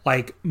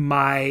 like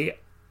my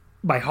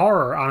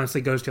horror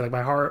honestly goes to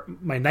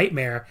my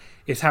nightmare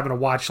is having to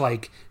watch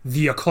like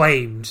The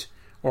Acclaimed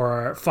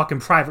or fucking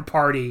Private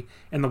Party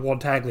in the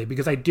World Tag League,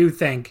 because I do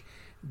think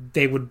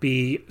they would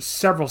be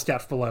several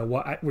steps below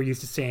what we're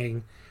used to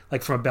seeing,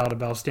 like from a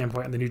bell-to-bell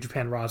standpoint on the New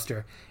Japan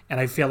roster. And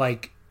I feel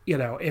like,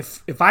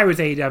 if I was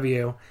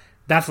AEW,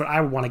 that's what I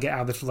would want to get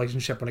out of this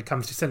relationship when it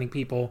comes to sending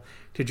people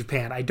to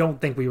Japan. I don't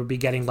think we would be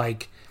getting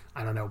what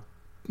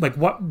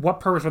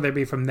purpose would there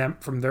be from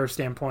their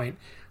standpoint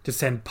to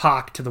send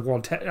Pac to the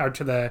or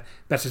to the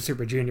Best of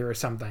Super Junior or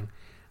something.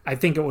 I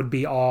think it would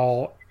be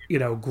all,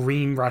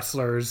 green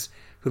wrestlers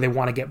who they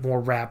want to get more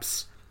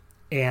reps.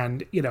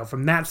 And,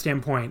 from that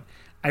standpoint,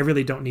 I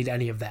really don't need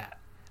any of that.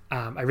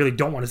 I really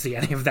don't want to see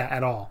any of that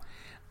at all.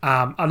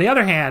 On the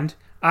other hand,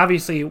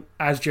 obviously,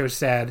 as Joe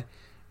said,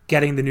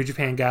 getting the New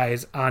Japan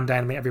guys on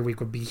Dynamite every week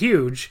would be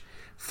huge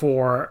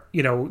for,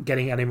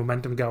 getting any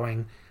momentum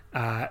going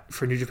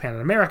for New Japan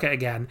in America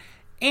again.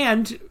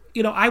 And,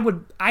 I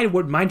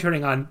would mind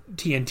turning on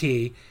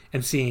TNT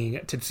and seeing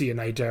Tetsuya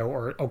Naito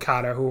or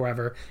Okada,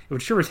 whoever. It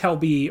would sure as hell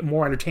be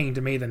more entertaining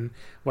to me than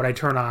what I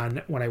turn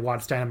on when I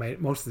watch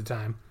Dynamite most of the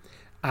time.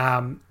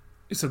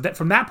 So that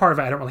from that part of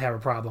it, I don't really have a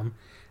problem.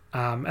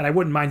 And I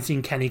wouldn't mind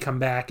seeing Kenny come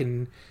back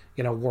and,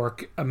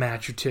 work a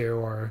match or two,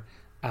 or,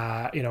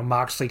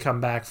 Moxley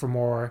come back for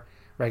more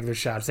regular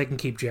shots. They can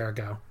keep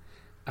Jericho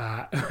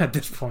at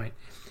this point.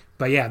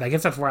 But yeah, I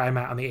guess that's where I'm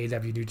at on the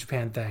AEW New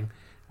Japan thing.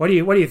 What do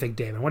you think,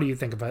 David? What do you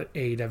think about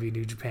AEW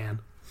New Japan?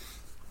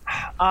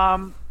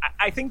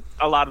 I think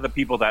a lot of the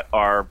people that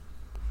are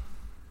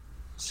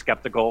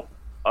skeptical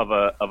of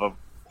a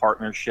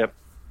partnership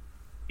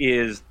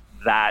is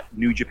that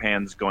New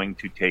Japan's going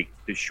to take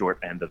the short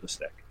end of the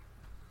stick.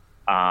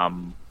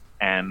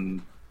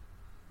 And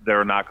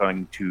they're not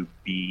going to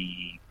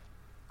be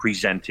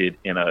presented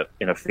in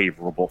a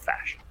favorable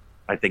fashion.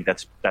 I think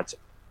that's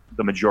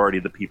the majority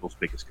of the people's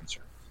biggest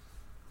concern.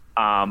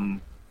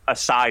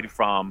 Aside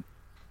from,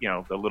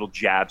 the little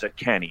jabs at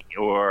Kenny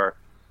or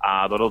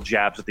the little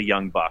jabs at the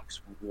Young Bucks.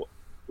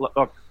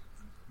 Look,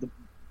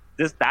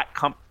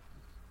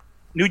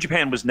 New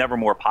Japan was never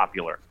more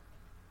popular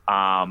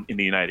in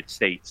the United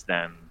States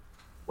than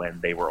when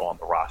they were on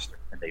the roster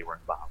and they were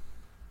involved.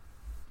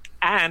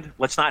 And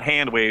let's not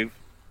hand wave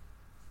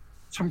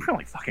some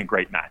really fucking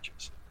great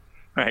matches,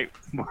 right?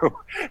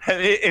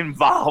 It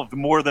involved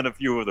more than a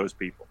few of those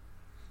people.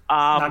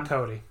 Not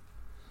Cody.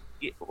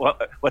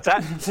 What's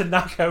that?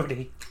 Not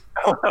Cody.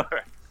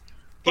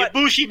 The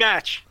Ibushi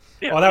match.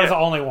 Yeah, well, that was the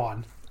only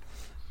one.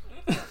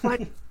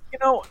 But,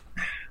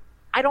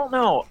 I don't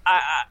know.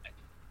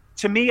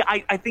 To me,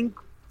 I think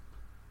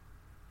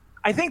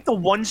the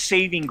one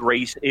saving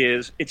grace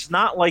is it's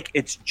not like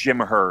it's Jim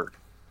Herd,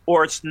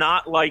 or it's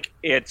not like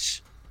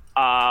it's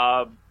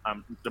Eric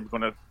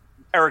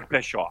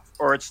Bischoff,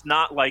 or it's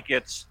not like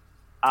it's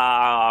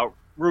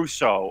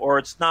Russo, or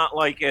it's not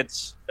like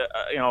it's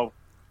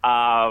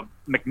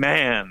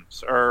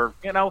McMahon's, or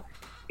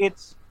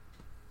it's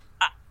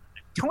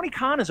Tony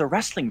Khan is a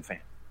wrestling fan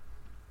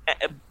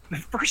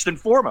first and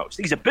foremost.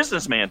 He's a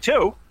businessman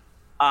too,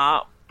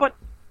 but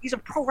he's a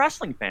pro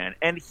wrestling fan,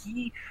 and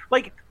he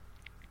like.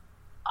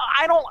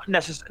 I don't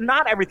necessarily.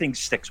 Not everything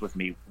sticks with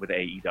me with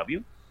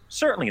AEW,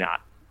 certainly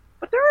not.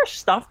 But there are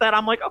stuff that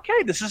I'm like,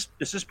 okay, this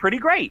is pretty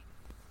great.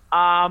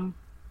 I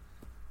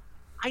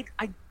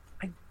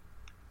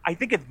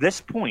think at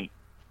this point,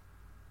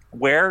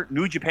 where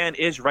New Japan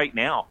is right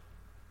now,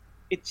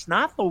 it's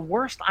not the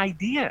worst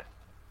idea.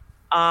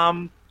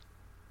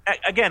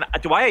 Again,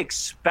 do I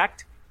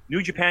expect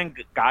New Japan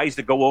guys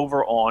to go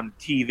over on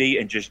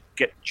TV and just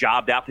get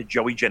jobbed out to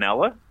Joey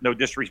Janela? No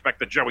disrespect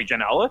to Joey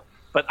Janela,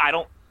 but I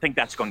don't think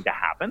that's going to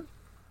happen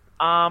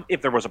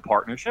if there was a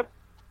partnership.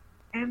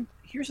 And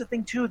here's the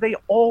thing, too. They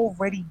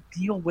already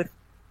deal with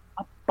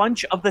a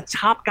bunch of the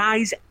top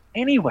guys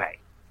anyway.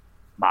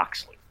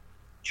 Moxley,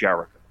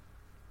 Jericho.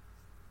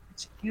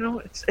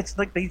 It's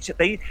like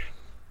they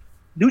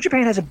New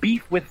Japan has a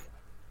beef with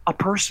a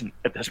person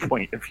at this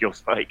point, it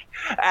feels like.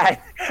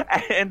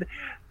 And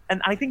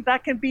I think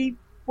that can be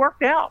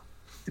worked out,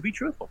 to be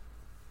truthful.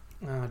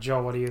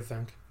 Joel, what do you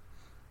think?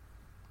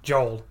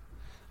 Joel.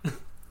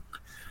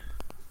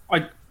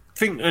 I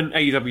think an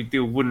AEW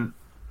deal wouldn't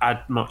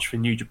add much for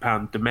New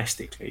Japan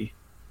domestically.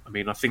 I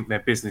mean, I think their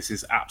business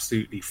is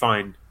absolutely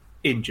fine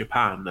in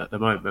Japan at the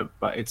moment,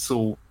 but it's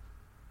all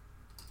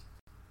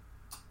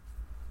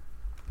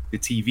the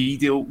TV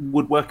deal.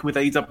 Would working with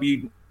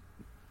AEW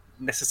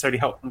necessarily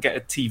help them get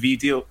a TV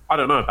deal? I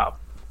don't know about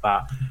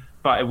that,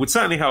 but it would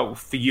certainly help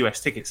for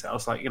US ticket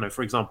sales. Like,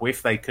 for example,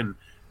 if they can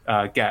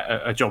get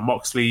a John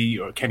Moxley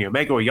or a Kenny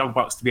Omega or Young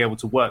Bucks to be able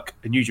to work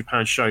a New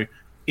Japan show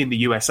in the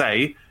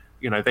USA,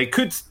 they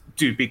could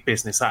do big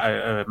business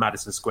at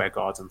Madison Square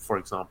Garden, for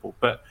example.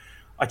 But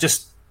I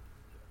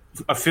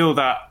feel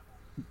that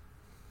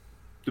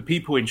the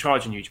people in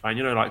charge of New Japan,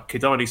 like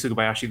Kidani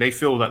Sugabayashi, they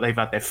feel that they've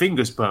had their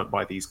fingers burnt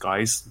by these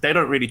guys. They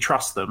don't really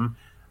trust them,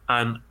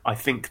 and I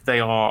think they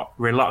are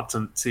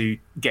reluctant to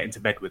get into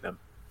bed with them.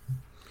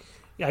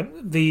 Yeah,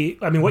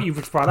 what you've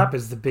just brought up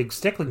is the big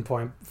stickling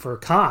point for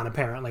Khan,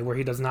 apparently, where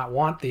he does not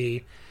want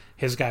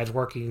his guys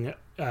working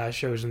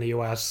shows in the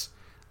U.S.,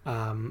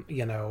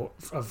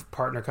 of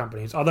partner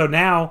companies. Although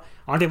now,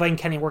 aren't they letting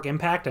Kenny work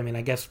Impact? I mean,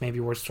 I guess maybe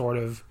we're sort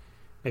of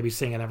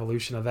seeing an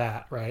evolution of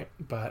that, right?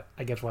 But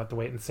I guess we'll have to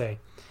wait and see.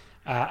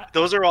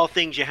 Those are all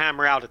things you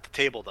hammer out at the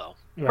table, though.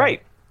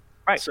 Right.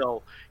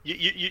 So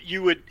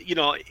you would,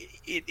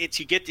 it's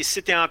you get to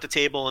sit down at the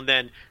table, and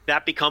then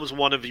that becomes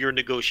one of your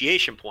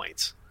negotiation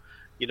points.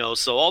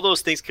 So all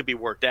those things could be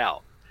worked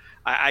out.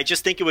 I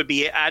just think it would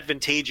be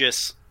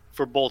advantageous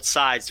for both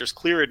sides. There's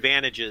clear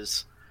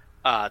advantages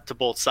to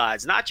both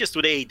sides, not just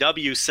with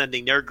AEW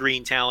sending their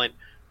green talent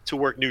to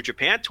work New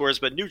Japan tours,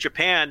 but New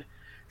Japan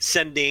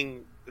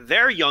sending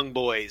their young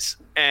boys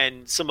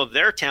and some of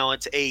their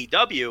talent to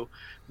AEW,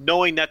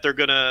 knowing that they're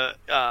gonna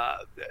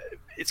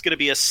it's gonna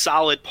be a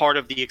solid part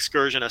of the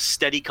excursion, a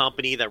steady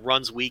company that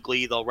runs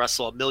weekly. They'll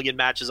wrestle 1 million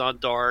matches on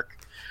Dark.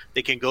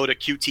 They can go to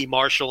QT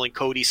Marshall and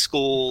Cody's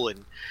school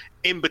and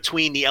in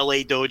between the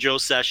LA Dojo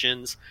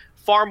sessions.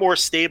 Far more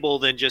stable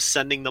than just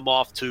sending them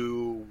off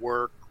to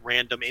work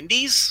random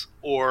indies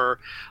or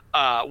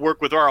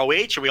work with ROH,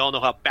 and we all know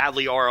how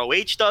badly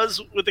ROH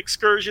does with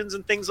excursions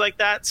and things like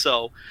that.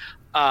 So,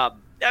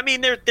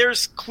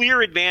 there's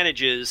clear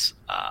advantages,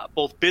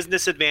 both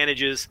business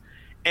advantages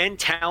and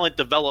talent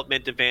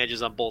development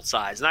advantages on both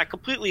sides. And I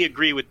completely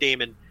agree with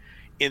Damon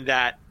in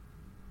that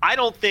I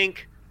don't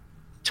think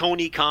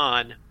Tony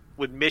Khan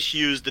would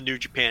misuse the New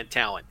Japan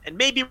talent. And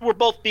maybe we're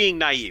both being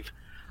naive.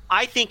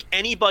 I think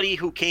anybody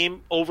who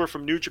came over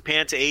from New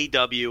Japan to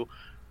AEW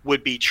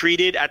would be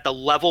treated at the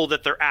level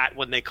that they're at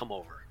when they come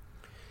over.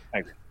 I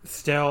agree.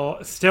 Still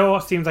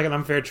seems like an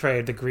unfair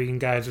trade, the green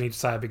guys on each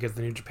side, because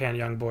the New Japan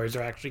young boys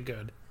are actually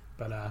good.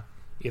 But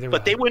either way.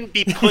 But they wouldn't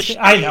be pushed.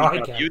 I know, I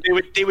get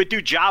it. They would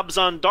do jobs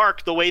on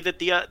Dark the way that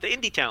the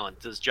indie talent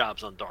does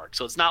jobs on Dark.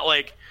 So it's not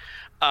like,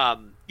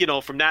 from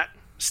that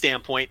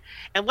standpoint.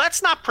 And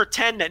let's not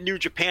pretend that New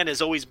Japan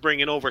is always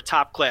bringing over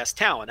top class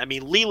talent. I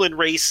mean, Leland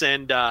Race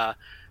and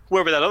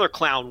whoever that other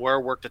clown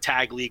worked the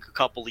tag league a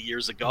couple of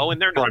years ago,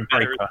 and they're not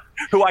better.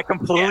 Who I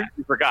completely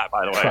forgot,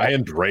 by the way.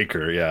 Brian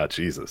Breaker, yeah,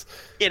 Jesus.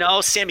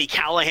 Sammy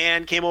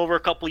Callahan came over a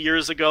couple of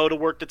years ago to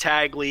work the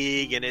tag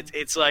league, and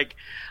it's like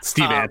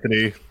Steve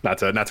Anthony. Not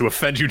to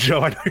offend you,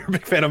 Joe. I know you're a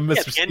big fan of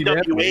Mr. Steve NWA.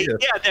 Anthony.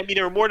 Yeah,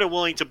 they were more than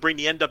willing to bring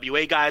the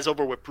NWA guys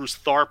over with Bruce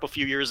Tharp a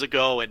few years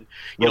ago, and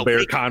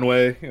Bear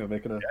Conway,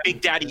 making a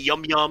Big Daddy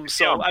Yum Yum.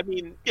 So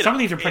some of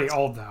these are pretty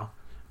old though,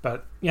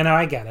 but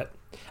I get it.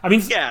 I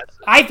mean, yeah.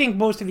 I think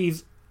most of the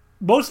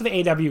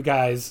AW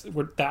guys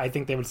that I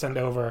think they would send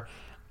over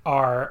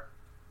are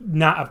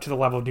not up to the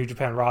level of New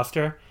Japan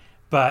roster,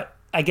 but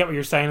I get what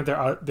you're saying.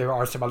 That there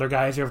are some other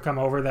guys who have come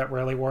over that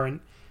really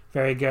weren't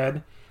very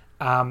good.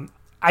 I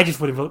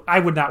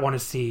would not want to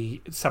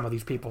see some of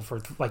these people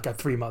for like a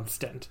 3-month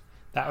stint.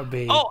 That would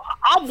be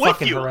I'm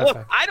with you. Horrific.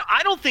 Look,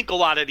 I don't think a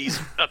lot of these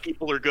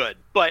people are good,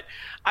 but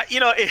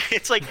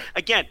it's like,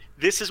 again,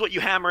 this is what you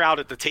hammer out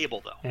at the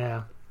table, though.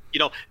 Yeah.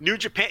 New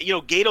Japan,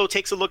 Gato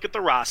takes a look at the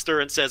roster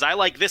and says, I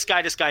like this guy,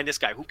 and this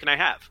guy. Who can I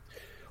have?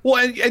 Well,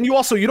 and you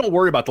also, you don't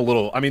worry about the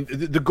little. I mean,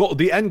 the goal,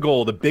 the end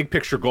goal, the big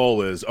picture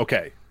goal is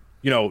okay.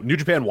 New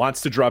Japan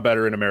wants to draw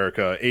better in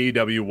America.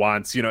 AEW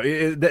wants,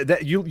 that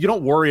you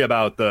don't worry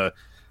about the,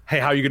 hey,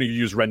 how are you going to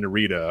use Ren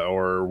Narita,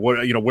 or what?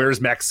 Where's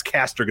Max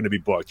Caster going to be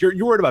booked? You're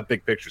worried about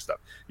big picture stuff.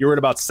 You're worried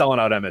about selling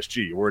out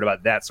MSG. You're worried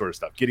about that sort of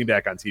stuff. Getting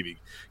back on TV.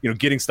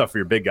 Getting stuff for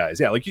your big guys.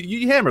 Yeah, like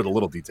you hammer the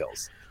little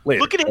details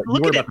later. Look at it.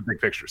 You're worried about the big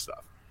picture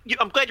stuff.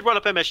 I'm glad you brought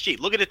up MSG.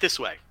 Look at it this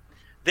way.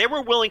 They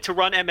were willing to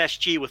run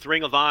MSG with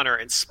Ring of Honor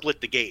and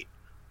split the gate.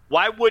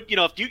 Why would,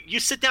 if you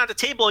sit down at the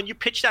table and you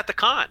pitch that to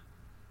Khan,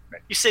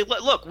 you say,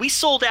 look, we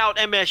sold out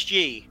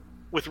MSG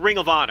with Ring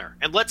of Honor,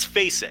 and let's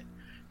face it,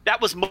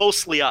 that was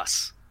mostly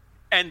us.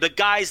 And the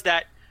guys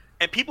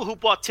and people who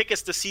bought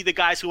tickets to see the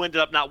guys who ended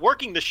up not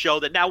working the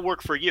show that now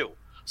work for you.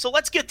 So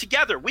let's get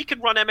together. We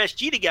can run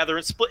MSG together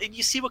and split, and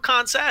you see what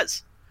Khan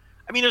says.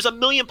 I mean, there's a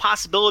million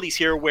possibilities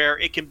here where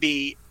it can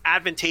be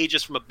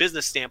advantageous from a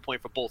business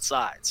standpoint for both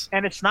sides.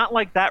 And it's not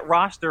like that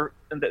roster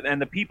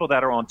and the people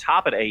that are on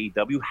top at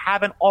AEW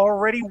haven't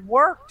already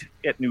worked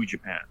at New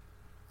Japan.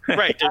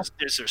 Right.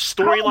 There's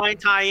storyline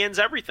tie-ins,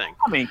 everything.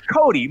 I mean,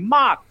 Cody,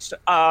 Mox,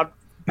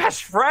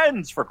 best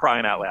friends, for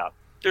crying out loud.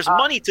 There's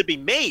money to be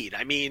made.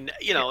 I mean,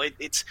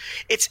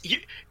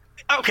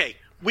 okay.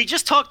 We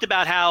just talked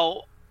about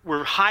how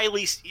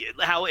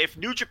if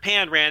New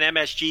Japan ran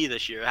MSG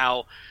this year,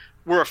 how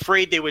we're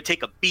afraid they would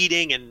take a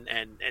beating and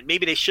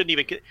maybe they shouldn't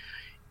even.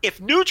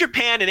 If New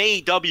Japan and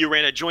AEW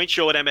ran a joint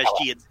show at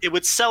MSG, it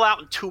would sell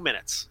out in 2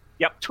 minutes.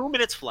 Yep. 2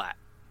 minutes flat.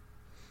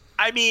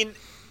 I mean,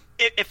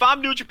 if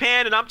I'm New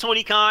Japan and I'm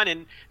Tony Khan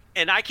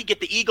and I could get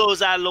the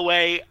egos out of the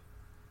way,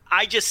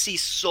 I just see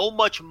so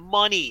much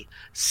money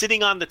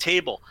sitting on the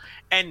table.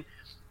 And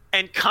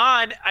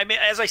Khan, I mean,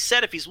 as I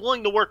said, if he's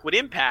willing to work with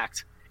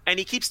Impact and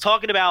he keeps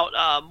talking about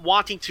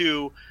wanting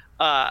to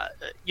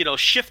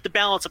shift the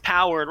balance of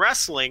power in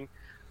wrestling,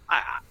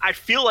 I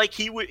feel like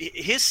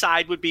his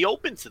side would be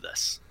open to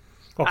this.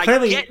 Well,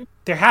 clearly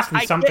there has to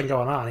be something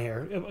going on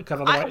here.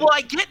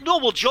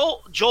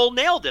 Joel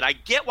nailed it. I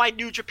get why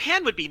New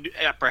Japan would be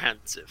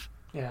apprehensive.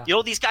 Yeah.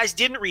 These guys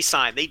didn't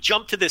resign. They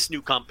jumped to this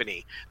new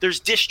company. There's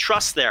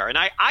distrust there, and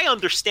I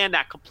understand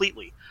that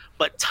completely.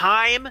 But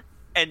time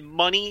and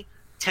money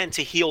tend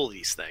to heal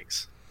these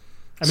things.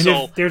 I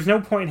mean, there's no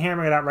point in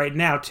hammering it out right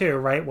now, too,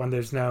 right? When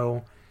there's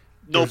no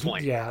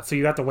point. Yeah, so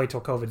you have to wait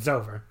till COVID's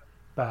over.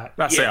 But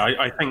that's it.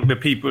 I think the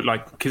people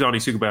like Kizani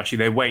Sugabayashi,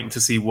 they're waiting to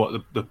see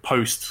what the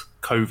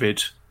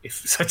post-COVID, if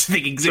such a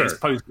thing exists,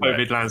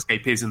 post-COVID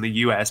landscape is in the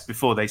US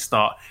before they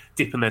start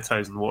dipping their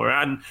toes in the water.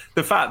 And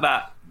the fact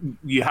that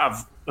you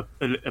have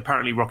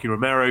apparently Rocky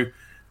Romero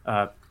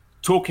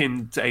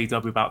talking to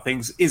AEW about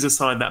things is a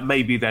sign that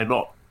maybe they're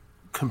not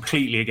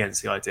completely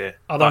against the idea.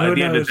 Although at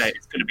the end of the day,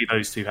 it's going to be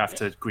those two have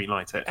to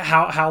greenlight it.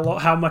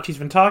 How much he's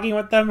been talking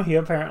with them? He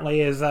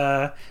apparently is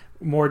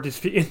more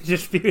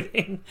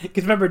disputing.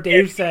 Because remember,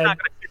 Dave said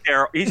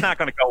he's not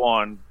going to go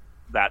on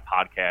that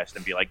podcast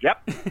and be like,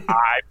 "Yep,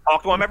 I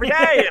talk to him every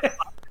day."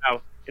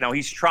 And,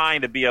 he's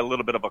trying to be a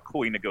little bit of a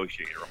coy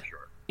negotiator, I'm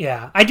sure.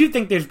 Yeah, I do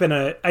think there's been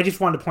I just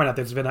wanted to point out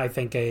there's been, I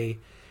think,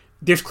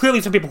 there's clearly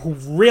some people who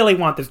really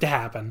want this to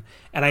happen,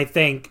 and I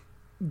think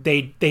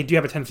they do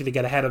have a tendency to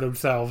get ahead of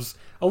themselves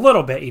a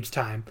little bit each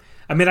time.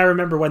 I mean, I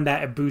remember when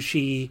that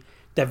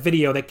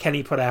video that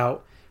Kenny put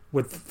out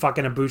with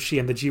fucking Ibushi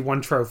and the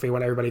G1 trophy,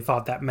 when everybody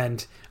thought that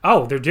meant,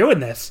 oh, they're doing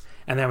this.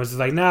 And then it was just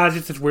like, nah, it's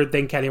just this weird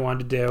thing Kenny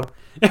wanted to do.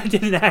 It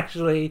didn't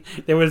actually,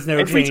 there was no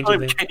Every change.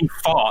 Every time Kenny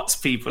farts,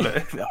 people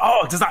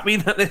are, does that mean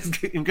that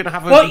I'm going to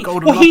have a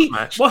golden glove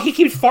match? Well, he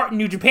keeps farting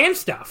New Japan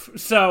stuff.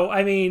 So,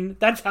 I mean,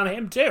 that's on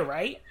him too,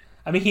 right?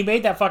 I mean, he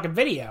made that fucking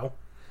video.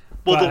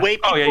 Well, the way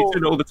people... Oh, yeah, he's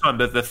doing it all the time.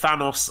 The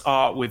Thanos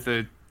art with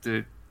the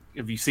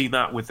have you seen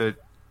that with the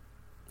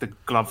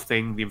glove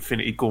thing, the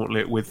Infinity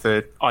Gauntlet with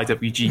the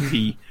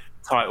IWGP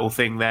title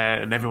thing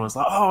there, and everyone's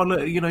like, oh,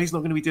 look, he's not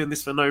going to be doing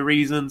this for no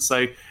reason.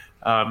 So,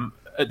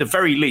 at the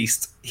very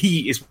least,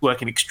 he is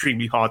working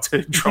extremely hard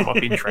to drum up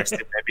interest in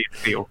their being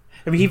feel.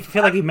 I mean, he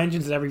feel like he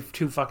mentions it every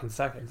 2 fucking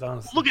seconds,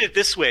 honestly. Look at it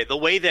this way. The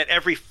way that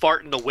every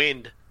fart in the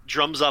wind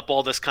drums up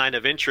all this kind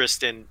of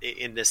interest in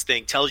this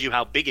thing tells you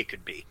how big it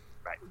could be.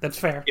 Right. That's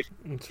fair.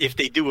 If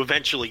they do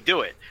eventually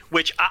do it,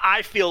 which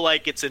I feel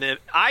like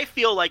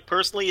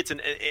personally it's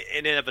an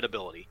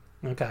inevitability.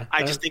 Okay.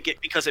 I just think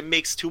because it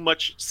makes too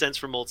much sense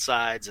from both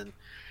sides, and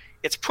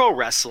it's pro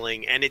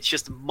wrestling, and it's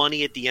just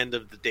money at the end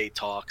of the day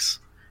talks.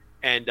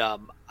 And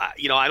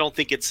I don't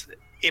think it's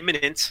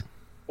imminent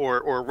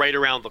or right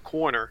around the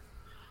corner,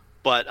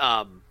 but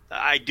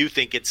I do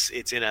think it's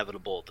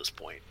inevitable at this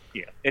point.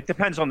 Yeah, it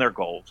depends on their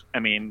goals. I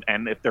mean,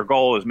 and if their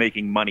goal is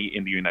making money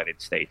in the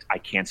United States, I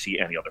can't see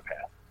any other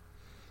path.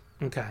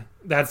 Okay,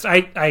 that's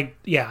I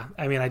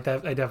mean, I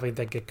definitely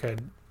think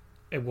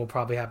it will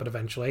probably happen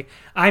eventually.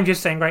 I'm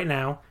just saying right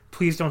now,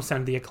 please don't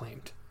send the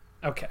Acclaimed.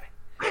 Okay,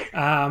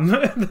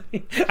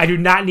 I do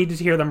not need to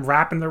hear them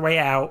rapping their way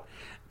out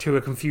to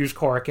a confused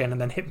Korakuen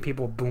and then hitting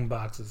people with boom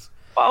boxes.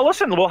 Well,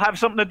 listen, we'll have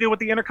something to do with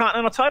the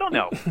Intercontinental title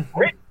now.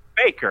 Britt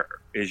Baker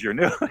is your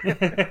new.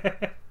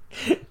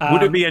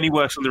 Would it be any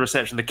worse when the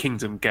reception of the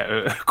Kingdom get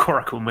a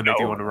Coracle when they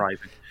do on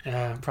arriving?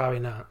 Probably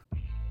not.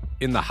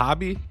 In the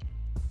hobby,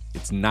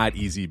 it's not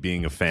easy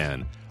being a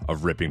fan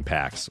of ripping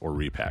packs or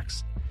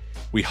repacks.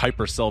 We hype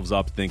ourselves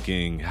up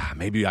thinking,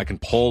 maybe I can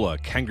pull a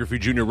Ken Griffey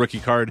Jr. rookie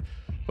card,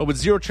 but with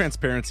zero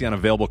transparency on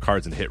available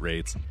cards and hit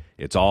rates,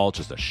 it's all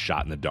just a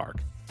shot in the dark.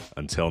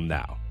 Until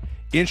now.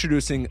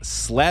 Introducing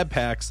slab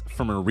packs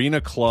from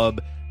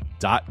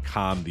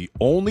arenaclub.com, the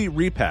only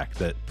repack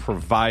that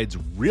provides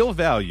real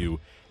value,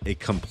 a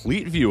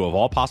complete view of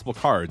all possible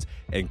cards,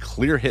 and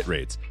clear hit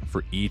rates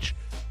for each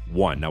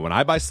one. Now, when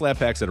I buy slab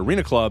packs at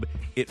Arena Club,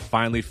 it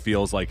finally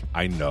feels like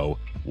I know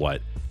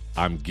what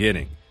I'm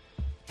getting.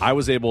 I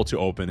was able to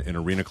open an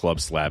Arena Club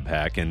slab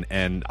pack,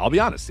 and I'll be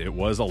honest, it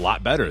was a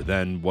lot better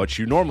than what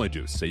you normally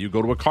do. Say you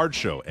go to a card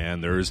show,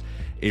 and there's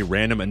a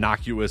random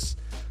innocuous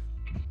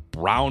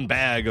brown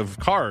bag of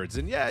cards,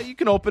 and yeah, you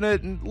can open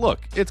it and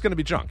look, it's going to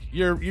be junk.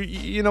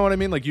 You know what I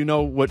mean? Like, you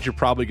know what you're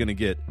probably going to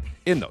get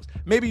in those.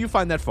 Maybe you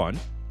find that fun,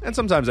 and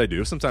sometimes I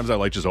do. Sometimes I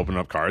like just opening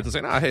up cards and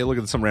saying, hey, look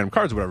at some random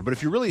cards or whatever. But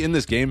if you're really in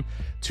this game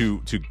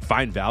to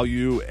find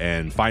value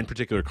and find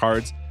particular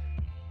cards,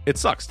 it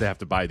sucks to have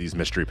to buy these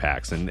mystery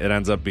packs, and it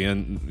ends up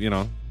being,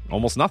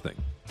 almost nothing,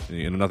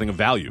 nothing of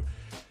value.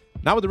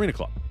 Not with Arena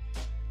Club.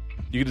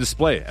 You can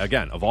display,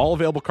 again, of all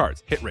available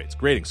cards, hit rates,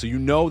 grading, so you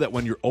know that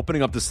when you're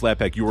opening up the slab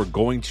pack, you are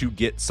going to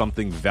get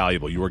something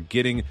valuable. You are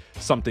getting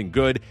something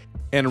good.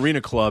 And Arena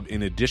Club,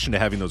 in addition to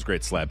having those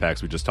great slab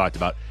packs we just talked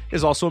about,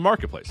 is also a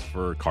marketplace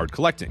for card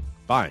collecting,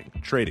 buying,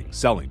 trading,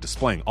 selling,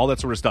 displaying, all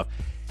that sort of stuff.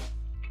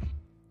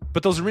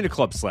 But those Arena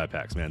Club slab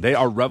packs, man, they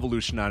are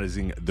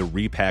revolutionizing the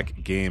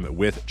repack game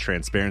with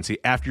transparency.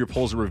 After your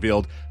pulls are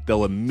revealed,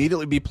 they'll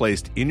immediately be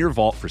placed in your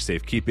vault for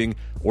safekeeping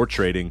or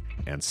trading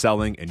and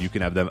selling, and you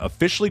can have them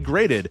officially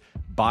graded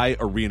by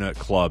Arena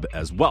Club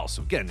as well.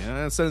 So again,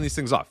 sending these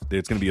things off,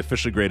 it's going to be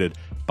officially graded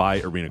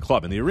by Arena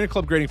Club. And the Arena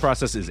Club grading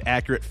process is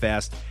accurate,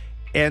 fast,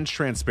 and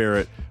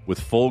transparent, with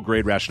full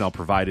grade rationale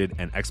provided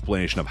and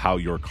explanation of how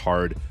your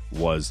card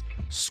was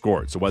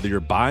scored. So whether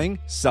you're buying,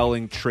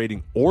 selling,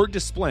 trading, or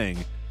displaying,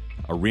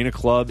 Arena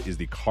Club is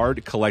the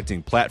card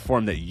collecting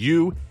platform that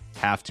you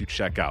have to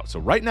check out. So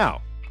right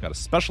now, I've got a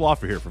special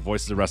offer here for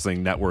Voices of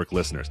Wrestling Network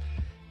listeners.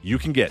 You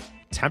can get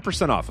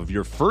 10% off of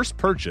your first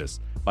purchase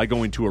by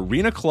going to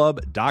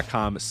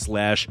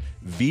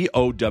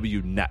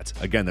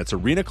arenaclub.com/VOWnet. Again, that's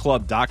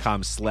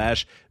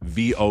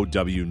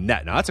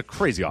arenaclub.com/VOWnet. Now, that's a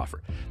crazy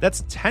offer.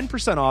 That's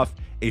 10% off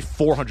a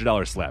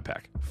 $400 slab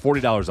pack.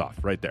 $40 off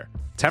right there.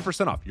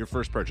 10% off your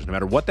first purchase. No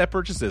matter what that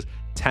purchase is,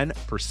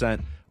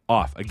 10%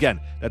 off. Again,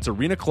 that's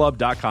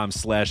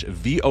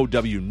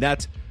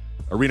arenaclub.com/VOWnet,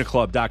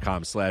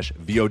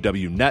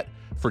 arenaclub.com/VOWnet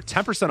for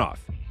 10% off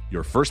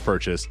your first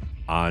purchase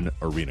on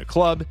Arena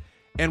Club.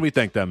 And we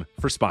thank them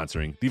for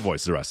sponsoring the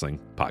Voices of Wrestling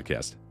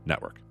Podcast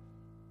Network.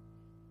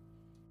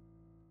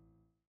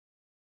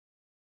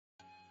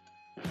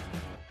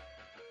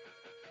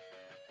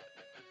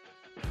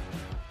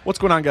 What's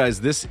going on,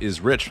 guys? This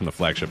is Rich from the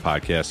Flagship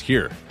Podcast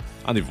here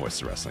on the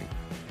Voices of Wrestling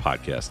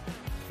Podcast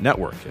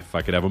Network. If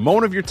I could have a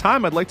moment of your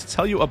time, I'd like to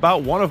tell you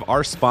about one of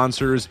our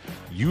sponsors,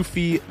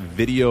 Eufy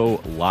Video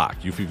Lock.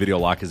 Eufy Video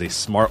Lock is a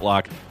smart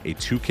lock, a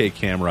 2K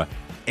camera,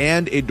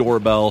 and a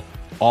doorbell,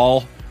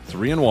 all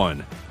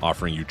 3-in-1,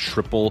 offering you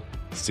triple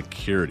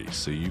security.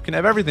 So you can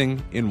have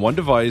everything in one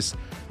device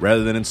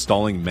rather than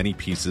installing many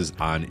pieces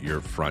on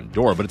your front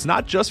door. But it's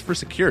not just for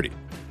security.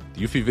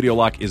 The Eufy Video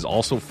Lock is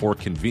also for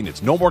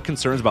convenience. No more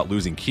concerns about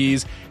losing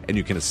keys, and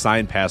you can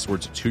assign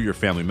passwords to your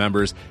family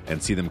members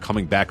and see them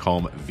coming back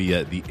home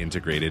via the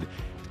integrated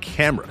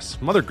cameras.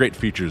 Some other great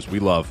features we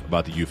love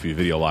about the Eufy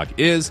Video Lock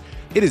is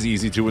it is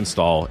easy to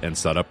install and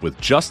set up with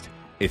just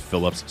a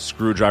Phillips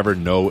screwdriver,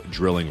 no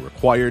drilling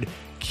required.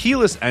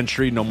 Keyless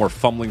entry, no more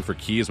fumbling for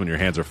keys when your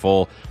hands are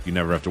full. You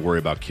never have to worry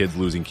about kids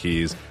losing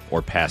keys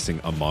or passing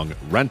among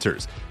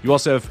renters. You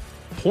also have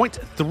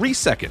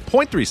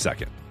 0.3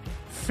 second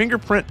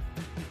fingerprint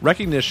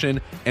recognition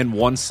and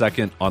 1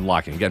 second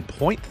unlocking. Again,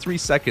 0.3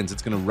 seconds,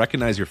 it's going to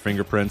recognize your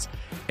fingerprints,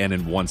 and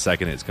in 1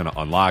 second, it's going to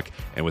unlock.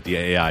 And with the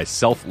AI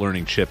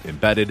self-learning chip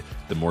embedded,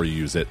 the more you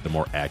use it, the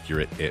more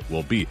accurate it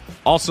will be.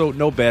 Also,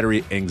 no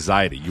battery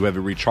anxiety. You have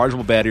a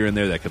rechargeable battery in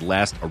there that could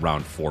last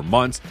around 4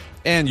 months,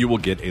 and you will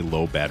get a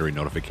low battery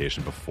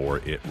notification before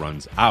it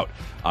runs out.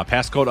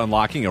 Passcode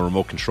unlocking, a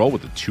remote control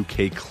with a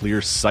 2K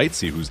clear sight,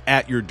 see who's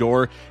at your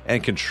door,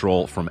 and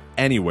control from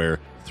anywhere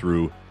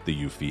through the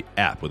Eufy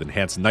app. With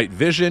enhanced night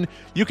vision,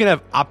 you can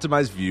have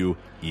optimized view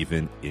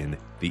even in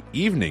the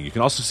evening. You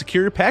can also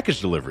secure your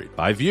package delivery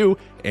by view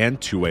and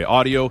two-way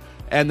audio.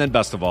 And then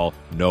best of all,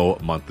 no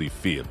monthly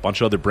fee. A bunch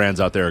of other brands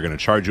out there are going to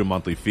charge you a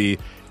monthly fee.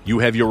 You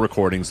have your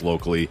recordings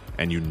locally,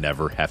 and you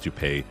never have to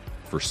pay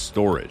for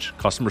storage.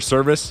 Customer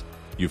service,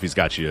 Eufy's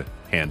got you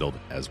handled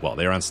as well.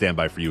 They are on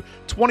standby for you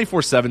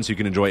 24/7, so you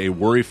can enjoy a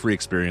worry-free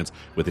experience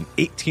with an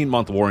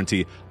 18-month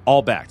warranty,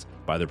 all backed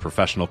by their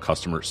professional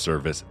customer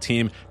service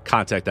team.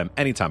 Contact them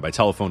anytime by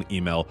telephone,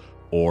 email,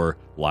 or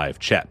live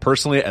chat.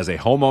 Personally, as a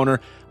homeowner,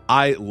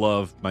 I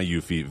love my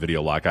Eufy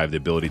Video Lock. I have the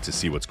ability to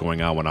see what's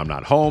going on when I'm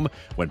not home,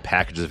 when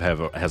packages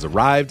has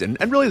arrived, and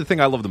really the thing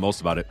I love the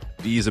most about it,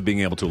 the ease of being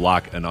able to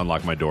lock and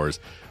unlock my doors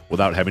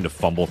without having to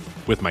fumble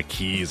with my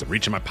keys and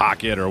reach in my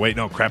pocket or wait,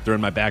 no, crap, they're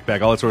in my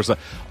backpack, all that sort of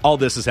stuff. All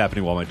this is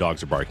happening while my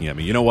dogs are barking at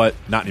me. You know what?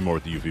 Not anymore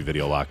with the Eufy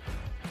Video Lock.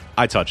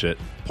 I touch it,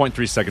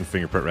 0.3 second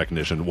fingerprint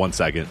recognition, 1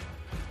 second,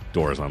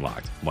 door is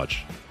unlocked.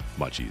 Much,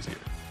 much easier.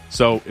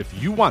 So if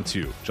you want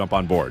to jump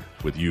on board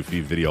with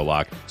Eufy Video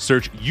Lock,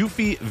 search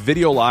Eufy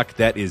Video Lock.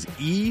 That is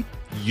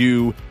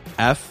EUFY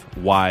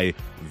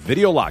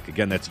Video Lock.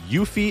 Again, that's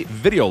Eufy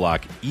Video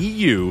Lock,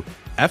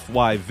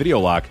 EUFY Video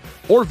Lock,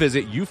 or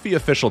visit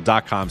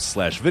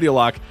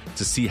eufyofficial.com/videolock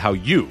to see how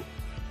you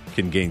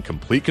can gain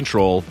complete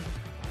control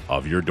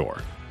of your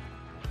door.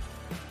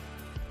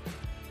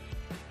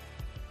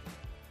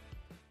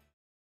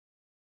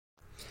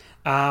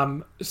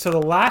 So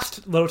the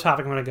last little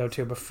topic I'm going to go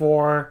to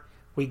before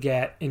we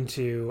get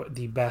into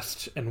the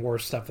best and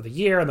worst stuff of the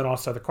year, and then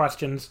also the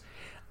questions.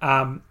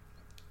 I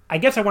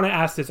guess I want to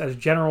ask this as a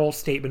general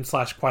statement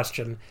 /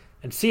 question,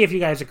 and see if you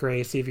guys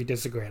agree, see if you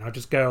disagree. And I'll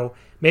just go,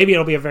 maybe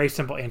it'll be a very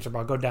simple answer, but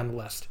I'll go down the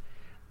list.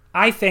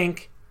 I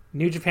think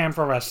New Japan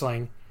Pro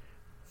Wrestling,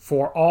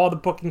 for all the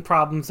booking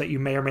problems that you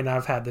may or may not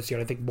have had this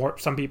year, I think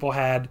some people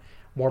had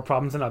more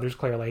problems than others,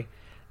 clearly,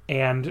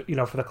 and,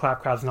 for the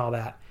clap crowds and all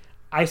that,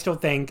 I still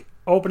think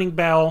opening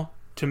bell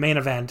to main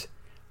event,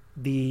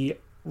 the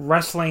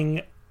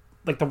wrestling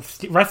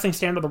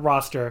standard of the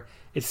roster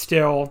is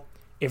still,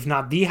 if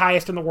not the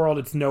highest in the world,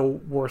 it's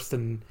no worse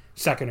than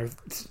second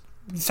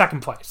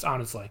place,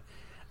 honestly.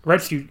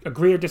 Rich, do you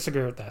agree or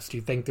disagree with this? Do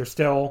you think they're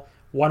still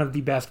one of the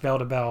best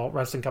bell-to-bell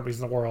wrestling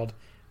companies in the world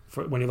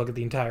when you look at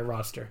the entire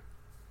roster?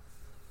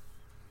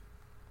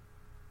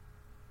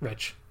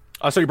 Rich?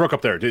 So you broke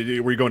up there.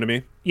 Were you going to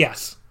me?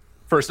 Yes.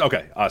 First,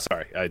 okay.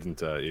 Sorry, I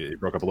didn't. It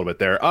broke up a little bit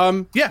there.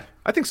 Yeah,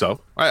 I think so.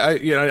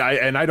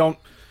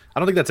 I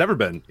don't think that's ever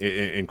been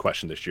in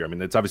question this year. I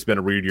mean, it's obviously been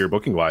a weird year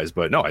booking wise,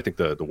 but no, I think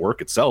the work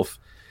itself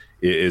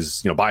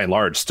is, by and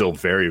large, still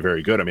very,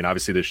 very good. I mean,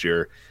 obviously this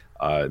year,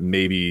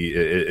 maybe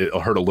it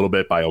hurt a little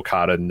bit by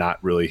Okada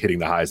not really hitting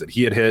the highs that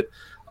he had hit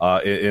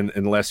in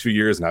the last few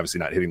years, and obviously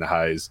not hitting the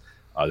highs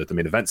that the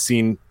main event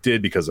scene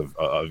did because of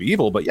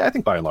Evil. But yeah, I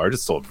think by and large,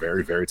 it's still a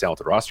very, very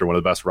talented roster, one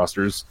of the best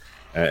rosters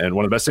and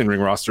one of the best in-ring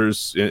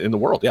rosters in the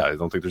world. Yeah, I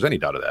don't think there's any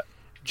doubt of that.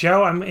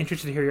 Joe, I'm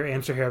interested to hear your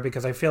answer here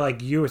because I feel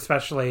like you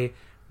especially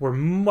were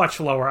much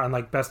lower on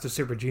Best of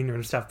Super Junior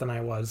and stuff than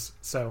I was.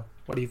 So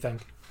what do you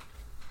think?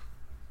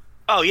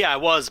 Oh, yeah, I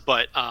was.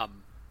 But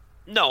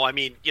no, I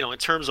mean, in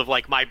terms of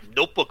my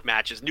notebook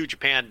matches, New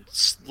Japan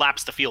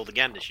laps the field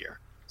again this year.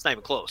 It's not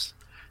even close.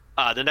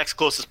 The next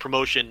closest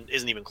promotion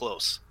isn't even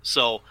close.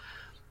 So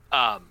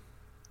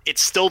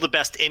it's still the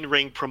best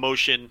in-ring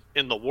promotion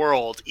in the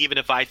world, even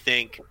if I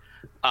think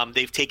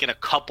they've taken a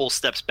couple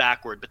steps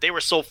backward. But they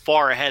were so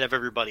far ahead of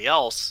everybody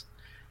else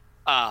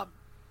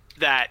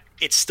that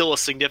it's still a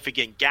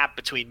significant gap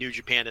between New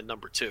Japan and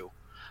number 2.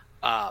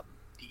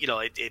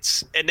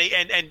 It's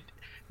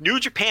New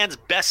Japan's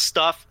best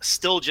stuff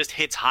still just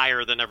hits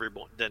higher than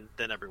everyone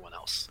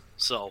else.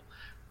 So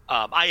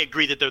I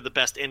agree that they're the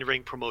best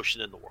in-ring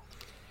promotion in the world.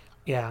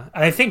 Yeah,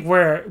 and I think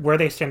where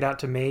they stand out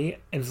to me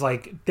is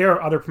there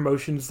are other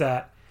promotions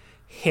that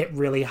have hit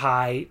really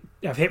high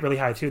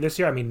too this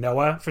year. I mean,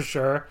 Noah for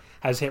sure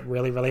has hit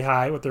really, really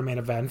high with their main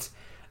events.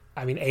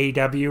 I mean,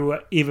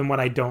 AEW, even when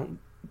I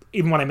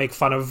make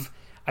fun of,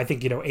 I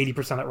think 80%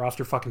 of that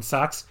roster fucking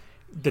sucks.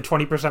 The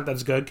 20%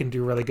 that's good can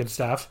do really good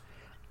stuff.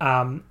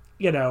 I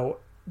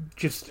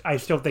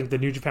still think the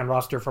New Japan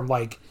roster, from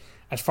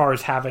as far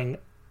as having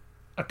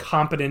a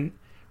competent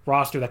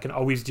roster that can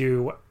always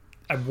do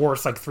at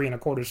worst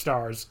 3.25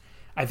 stars,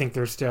 I think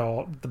they're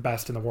still the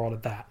best in the world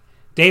at that.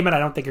 Damon, I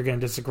don't think you're going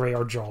to disagree,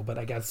 or Joel, but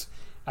I guess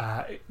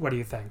what do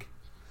you think?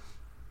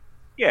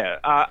 Yeah,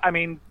 I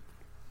mean,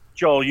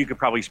 Joel, you could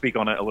probably speak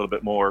on it a little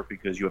bit more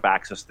because you have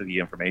access to the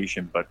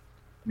information, but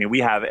I mean, we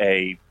have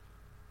a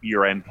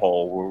year-end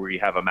poll where we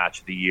have a match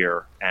of the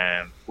year,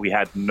 and we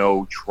had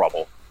no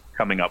trouble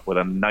coming up with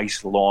a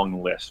nice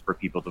long list for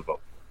people to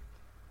vote.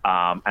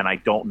 And I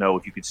don't know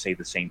if you could say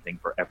the same thing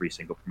for every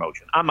single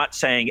promotion. I'm not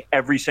saying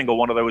every single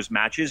one of those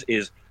matches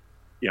is,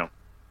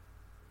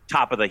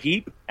 top of the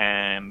heap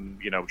and,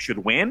 should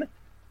win.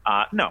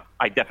 No,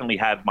 I definitely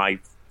had my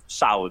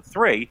solid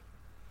 3,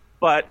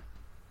 but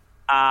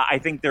I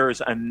think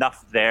there's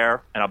enough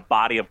there and a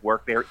body of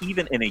work there,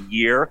 even in a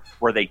year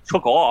where they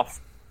took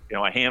off,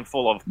 a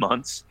handful of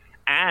months,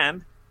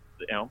 and,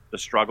 the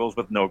struggles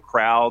with no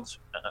crowds,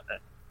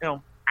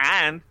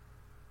 and,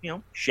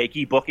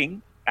 shaky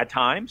booking at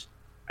times.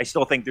 I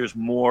still think there's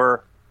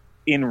more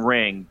in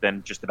ring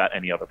than just about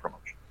any other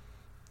promotion.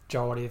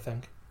 Joe, what do you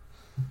think?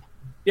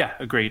 Yeah,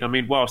 agreed. I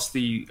mean, whilst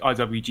the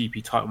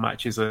IWGP title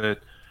matches are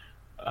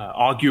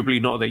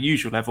arguably not at their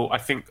usual level, I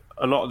think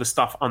a lot of the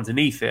stuff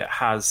underneath it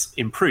has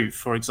improved.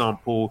 For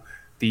example,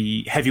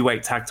 the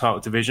heavyweight tag title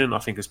division, I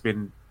think, has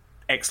been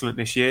excellent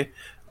this year.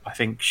 I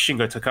think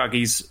Shingo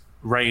Takagi's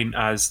reign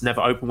as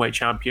never openweight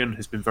champion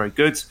has been very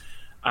good.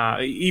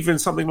 Even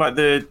something like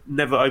the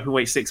Never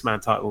Openweight 6-man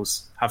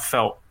titles have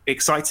felt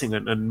exciting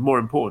and more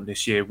important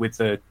this year with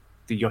the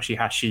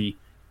Yoshihashi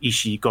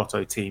Ishii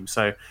Goto team.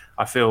 So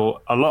I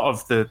feel a lot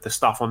of the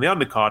stuff on the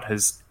undercard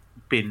has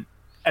been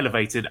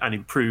elevated and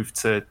improved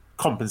to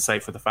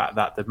compensate for the fact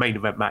that the main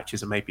event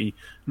matches are maybe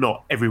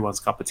not everyone's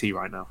cup of tea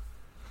right now.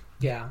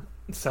 Yeah.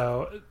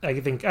 So I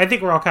think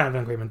we're all kind of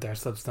in agreement there.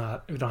 So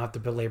we don't have to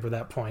belabor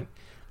that point.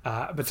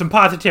 But some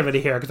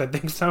positivity here, because I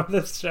think some of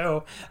this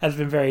show has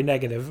been very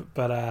negative.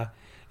 But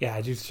yeah,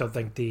 I do still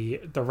think the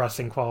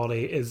wrestling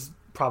quality is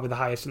probably the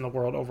highest in the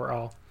world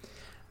overall.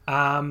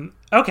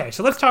 Okay,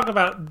 so let's talk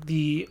about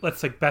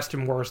best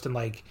and worst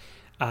and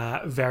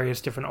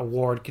various different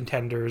award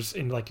contenders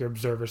in your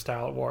Observer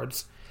style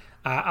awards.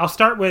 I'll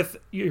start with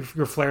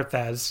your Flair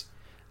Thez.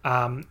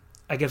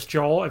 I guess,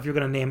 Joel, if you're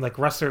going to name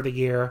Wrestler of the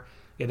Year,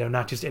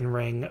 not just in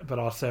ring but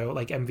also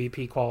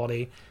MVP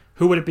quality,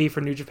 who would it be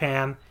for New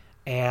Japan?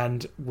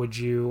 And would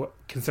you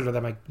consider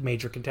them a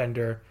major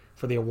contender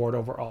for the award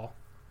overall?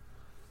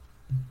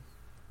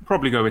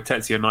 Probably go with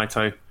Tetsuya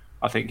Naito.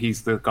 I think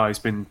he's the guy who's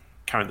been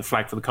carrying the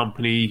flag for the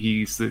company.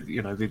 He's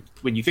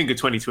when you think of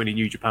 2020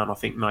 New Japan, I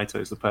think Naito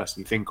is the person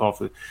you think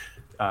of.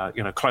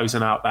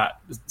 Closing out that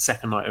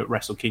second night at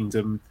Wrestle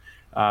Kingdom,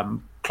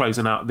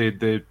 closing out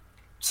the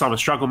Summer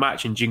Struggle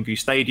match in Jingu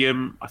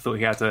Stadium. I thought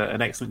he had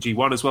an excellent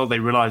G1 as well. They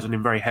relied on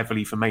him very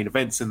heavily for main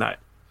events in the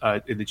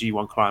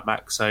G1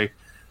 climax. So,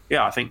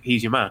 yeah, I think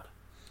he's your man.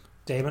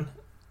 Damon?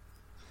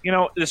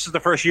 This is the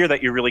first year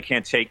that you really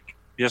can't take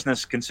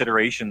business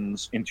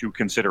considerations into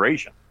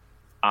consideration.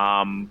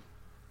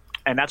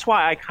 And that's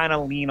why I kind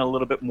of lean a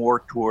little bit more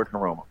toward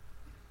Hiromu.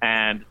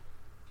 And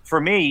for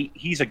me,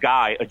 he's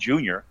a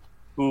junior,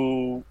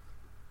 who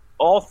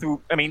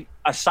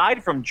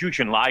aside from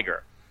Jushin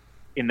Liger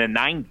in the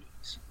 90s,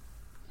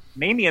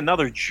 name me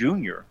another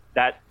junior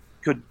that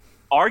could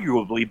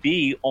arguably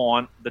be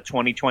on the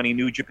 2020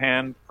 New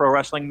Japan Pro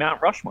Wrestling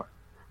Mount Rushmore.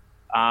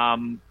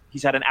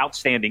 He's had an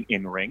outstanding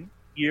in-ring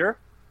year.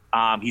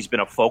 He's been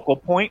a focal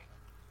point.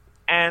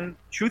 And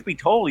truth be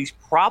told, he's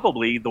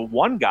probably the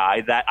one guy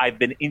that I've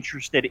been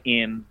interested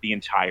in the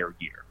entire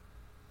year.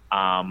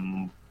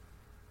 I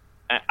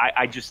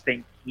just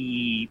think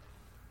if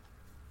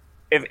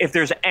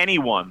there's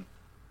anyone,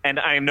 and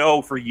I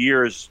know for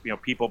years,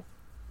 people,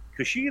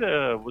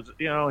 Kushida was,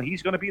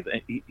 he's going to be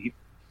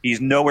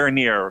he's nowhere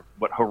near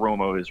what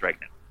Hiromu is right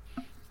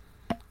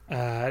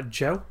now.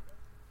 Joe?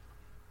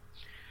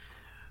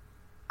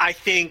 I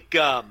think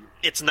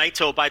it's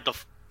Naito by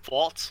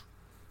default.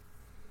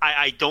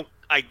 I don't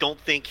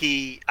think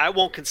I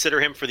won't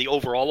consider him for the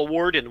overall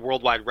award in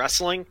Worldwide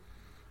Wrestling.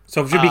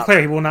 So to be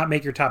clear, he will not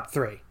make your top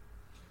three.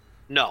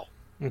 No.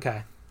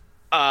 Okay.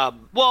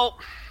 Well,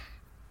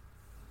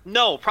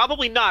 no,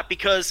 probably not,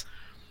 because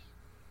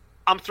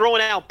I'm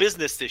throwing out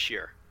business this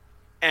year,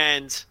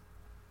 and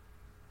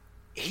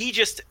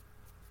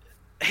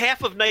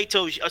half of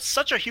Naito's,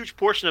 such a huge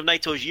portion of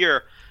Naito's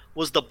year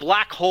was the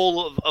black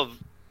hole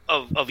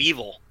of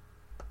evil.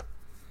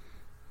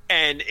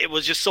 And it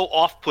was just so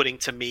off-putting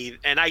to me.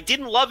 And I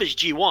didn't love his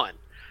G1.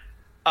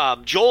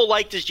 Joel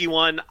liked his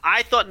G1.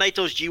 I thought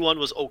Naito's G1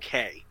 was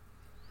okay.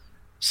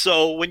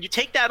 So when you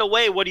take that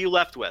away, what are you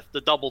left with?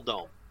 The Double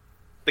Dome,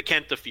 the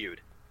Kenta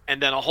feud,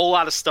 and then a whole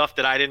lot of stuff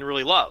that I didn't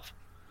really love.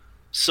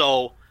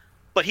 So,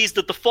 but he's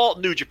the default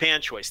New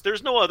Japan choice.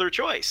 There's no other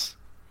choice.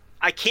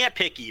 I can't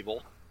pick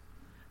Evil.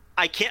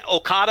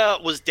 Okada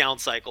was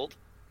downcycled.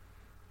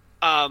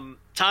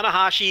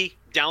 Tanahashi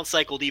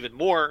downcycled even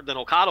more than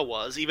Okada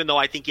was, even though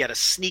I think he had a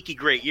sneaky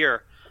great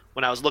year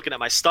when I was looking at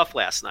my stuff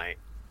last night.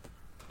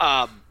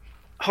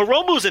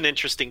 Hiromu's an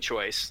interesting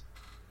choice,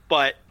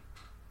 but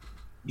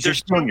he's a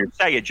junior.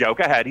 Say it, Joe.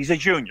 Go ahead. He's a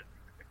junior.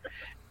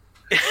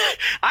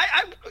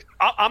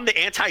 I'm the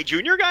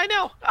anti-junior guy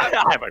now. I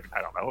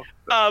don't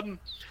know.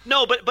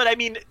 No, but I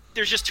mean,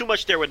 there's just too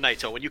much there with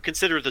Naito. When you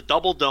consider the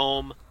Double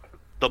Dome,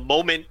 the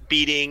moment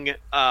beating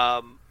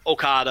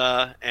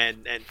Okada,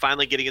 and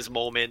finally getting his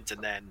moment,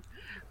 and then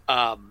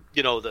the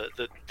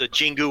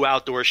Jingu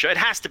outdoor show. It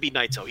has to be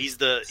Naito. He's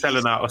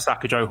selling out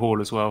Osaka Joe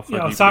Hall as well.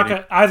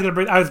 Osaka. I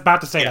was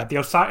about to say that the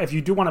Osaka. If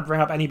you do want to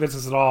bring up any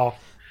business at all,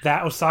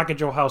 that Osaka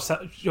Joe Hall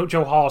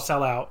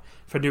sellout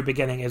for New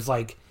Beginning is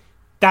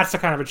that's the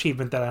kind of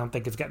achievement that I don't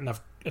think is getting enough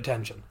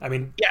attention. I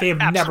mean, they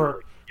have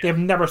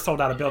never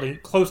sold out a building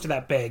close to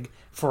that big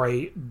for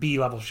a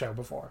B-level show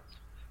before.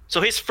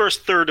 So his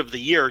first third of the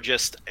year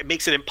it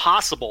makes it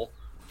impossible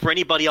for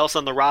anybody else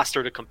on the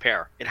roster to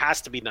compare. It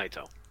has to be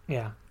Naito.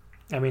 Yeah.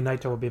 I mean,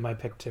 Naito would be my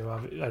pick too.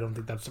 I don't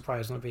think that's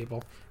surprising to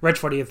people.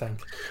 Rich, what do you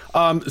think?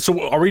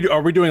 So are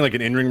we doing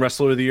an in-ring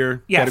wrestler of the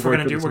year? Yeah, we're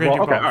gonna do okay, both.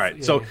 All right.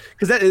 Yeah, so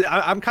because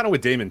I'm kind of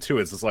with Damon too.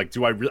 It's just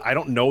do I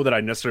don't know that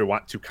I necessarily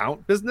want to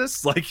count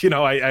business. I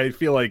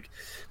feel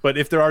but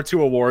if there are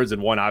two awards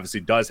and one obviously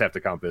does have to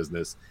count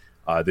business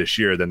this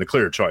year, then the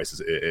clear choice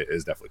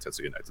is definitely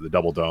Tetsuya Naito. The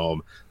Double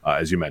Dome,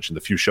 as you mentioned,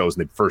 the few shows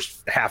in the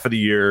first half of the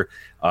year,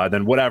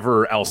 then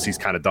whatever else he's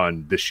kind of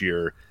done this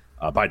year.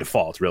 by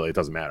default. Really, it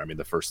doesn't matter. I mean,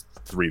 the first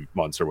 3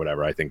 months or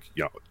whatever, I think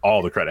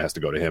all the credit has to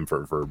go to him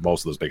for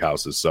most of those big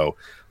houses. So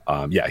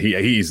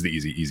he's the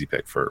easy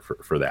pick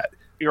for that.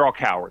 You're all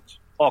cowards.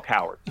 All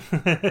cowards.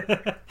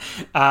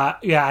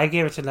 I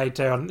gave it to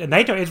Naito. And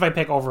Naito is my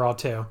pick overall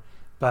too,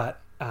 but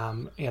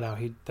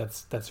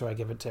that's who I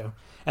give it to.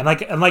 And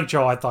like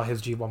Joel, I thought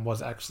his G1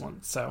 was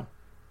excellent, so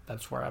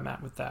that's where I'm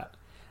at with that.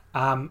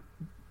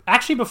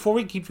 Actually, before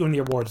we keep doing the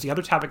awards, the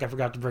other topic I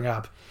forgot to bring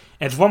up,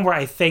 and it's one where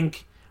I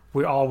think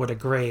we all would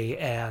agree,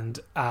 and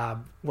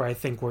where I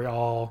think we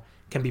all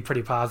can be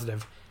pretty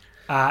positive.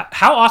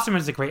 How awesome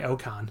is the Great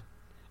O-Khan?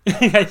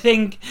 I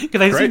think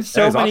because I've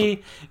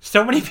seen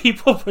so many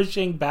people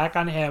pushing back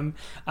on him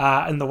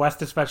in the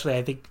West, especially.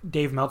 I think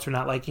Dave Meltzer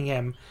not liking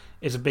him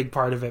is a big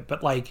part of it.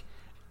 But like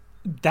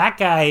that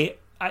guy,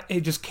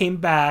 it just came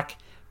back,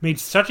 made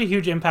such a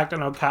huge impact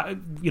on Okada.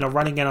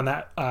 Running in on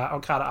that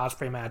Okada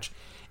Ospreay match,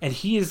 and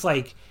he is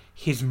like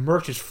his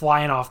merch is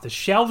flying off the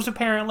shelves.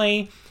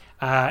 Apparently,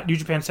 New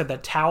Japan said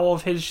that towel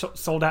of his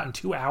sold out in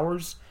 2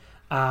 hours.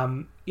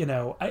 I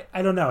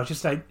don't know. It's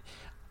just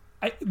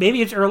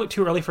maybe it's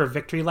too early for a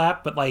victory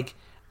lap, but like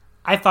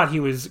I thought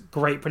he was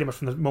great pretty much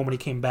from the moment he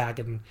came back,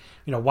 and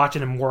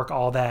watching him work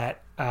all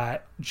that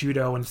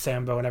judo and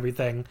sambo and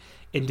everything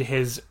into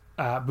his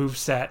move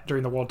set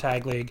during the World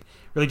Tag League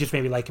really just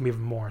made me like him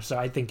even more. So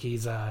I think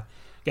he's the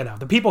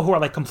people who are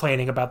like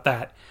complaining about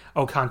that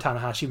O-Khan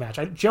Tanahashi match.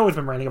 Joe has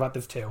been ranting about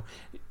this too.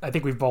 I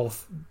think we've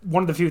both,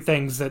 one of the few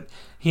things that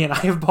he and I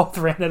have both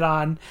ranted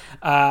on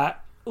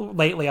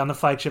lately on the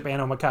flagship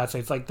and Omakase.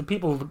 It's like the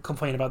people who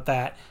complain about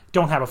that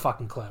don't have a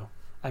fucking clue.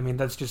 I mean,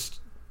 that's just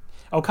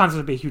O-Khan's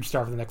going to be a huge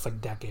star for the next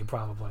decade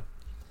probably.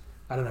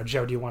 I don't know,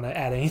 Joe, do you want to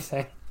add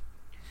anything?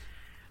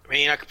 I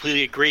mean, I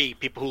completely agree.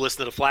 People who listen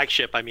to the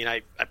flagship, I mean,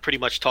 I pretty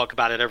much talk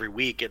about it every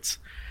week.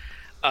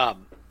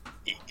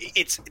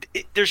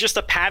 There's just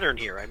a pattern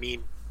here. I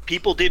mean,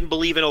 people didn't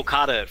believe in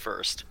Okada at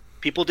first.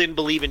 People didn't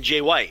believe in Jay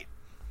White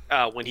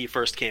when he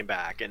first came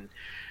back, and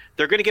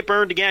they're going to get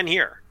burned again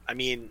here. I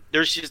mean,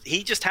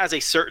 he just has a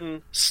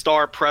certain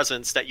star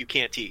presence that you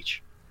can't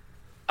teach.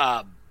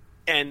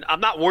 And I'm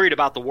not worried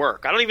about the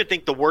work. I don't even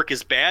think the work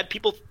is bad.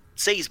 People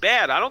say he's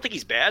bad. I don't think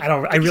he's bad.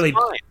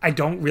 I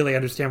don't really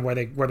understand where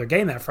they're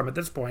getting that from at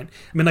this point.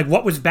 I mean, like,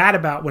 what was bad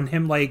about when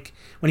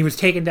he was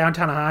taking down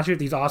Tanahashi with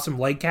these awesome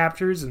leg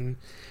captures and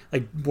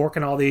like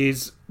working all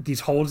these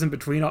holds in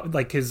between,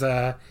 like his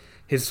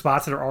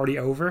spots that are already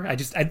over.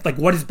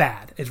 What is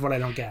bad is what I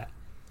don't get.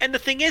 And the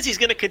thing is, he's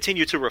going to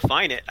continue to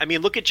refine it. I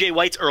mean, look at Jay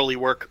White's early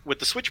work with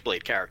the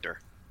Switchblade character.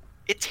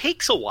 It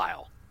takes a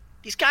while.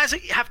 These guys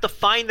have to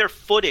find their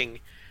footing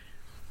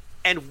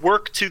and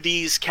work to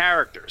these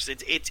characters.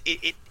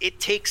 It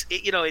takes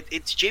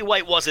Jay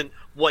White wasn't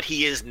what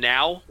he is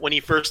now when he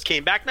first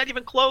came back, not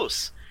even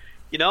close.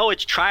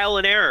 It's trial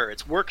and error.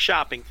 It's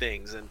workshopping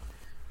things, and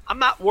I'm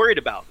not worried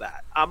about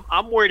that.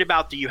 I'm worried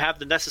about, do you have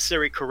the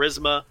necessary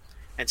charisma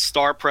and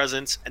star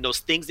presence and those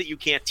things that you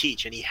can't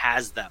teach, and he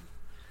has them.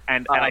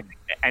 And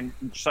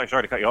sorry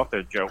to cut you off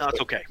there, Joe. No,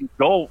 it's okay.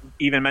 Joel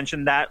even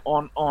mentioned that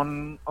on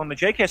the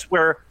JCast,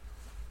 where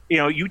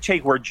you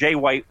take where Jay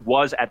White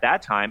was at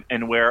that time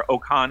and where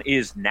O-Khan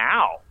is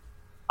now,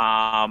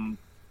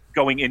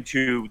 going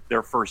into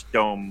their first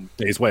Dome.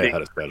 He's way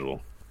ahead of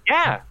schedule.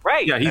 Yeah,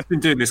 right. Yeah, he's been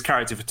doing this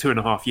character for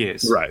 2.5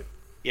 years. Right.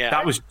 Yeah.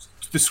 That was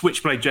the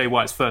Switchblade Jay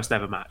White's first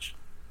ever match.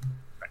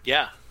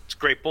 Yeah, it's a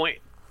great point.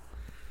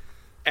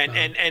 And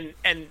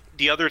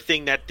the other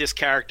thing that this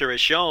character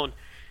has shown,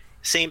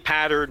 same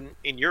pattern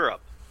in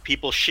Europe.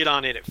 People shit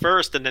on it at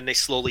first, and then they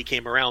slowly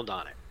came around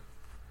on it.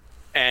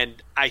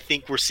 And I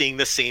think we're seeing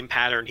the same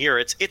pattern here.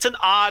 It's an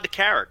odd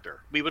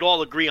character. We would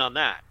all agree on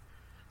that.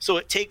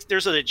 So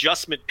there's an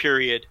adjustment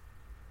period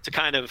to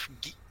kind of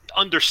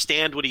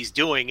understand what he's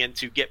doing and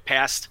to get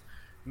past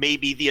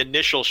maybe the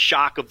initial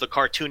shock of the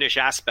cartoonish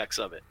aspects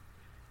of it.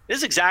 This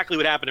is exactly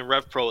what happened in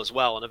Rev Pro as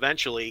well. And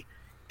eventually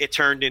it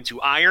turned into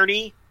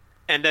irony.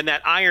 And then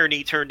that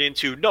irony turned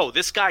into, no,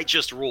 this guy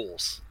just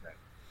rules.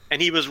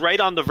 And he was right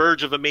on the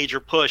verge of a major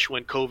push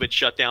when COVID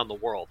shut down the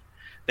world.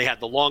 They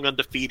had the long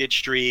undefeated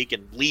streak,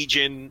 and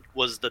Legion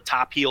was the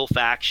top heel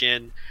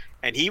faction.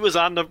 And he was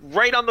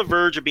right on the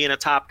verge of being a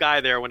top guy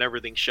there when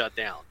everything shut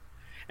down.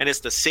 And it's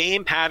the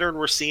same pattern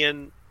we're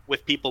seeing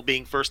with people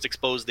being first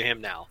exposed to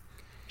him now.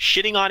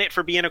 Shitting on it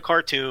for being a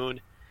cartoon.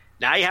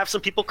 Now you have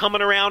some people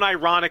coming around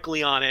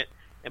ironically on it.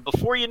 And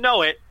before you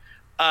know it,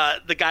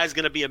 the guy's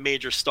going to be a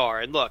major star.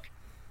 And look,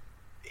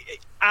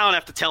 I don't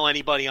have to tell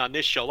anybody on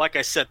this show. Like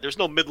I said, there's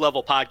no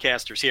mid-level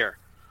podcasters here.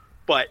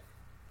 But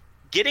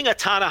getting a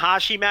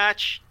Tanahashi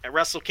match at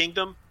Wrestle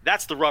Kingdom,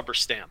 that's the rubber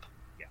stamp.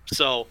 Yeah.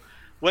 So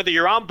whether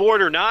you're on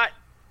board or not,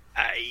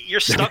 you're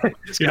stuck with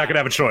this guy. You're not going to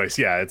have a choice.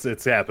 Yeah,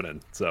 it's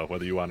happening. So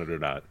whether you want it or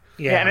not.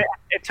 Yeah,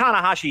 and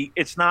Tanahashi,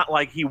 it's not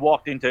like he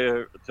walked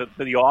into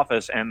the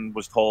office and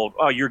was told,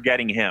 "Oh, you're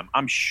getting him."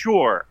 I'm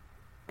sure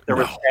there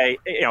was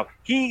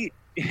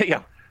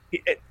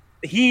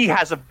he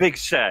has a big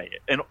say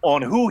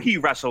on who he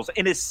wrestles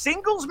in his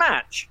singles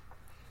match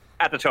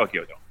at the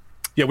Tokyo Dome.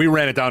 Yeah, we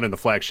ran it down in the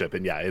flagship,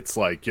 and yeah, it's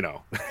like,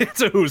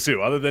 it's a who's who.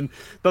 Other than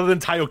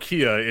Taiyo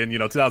Kiya in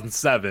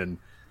 2007,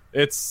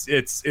 it's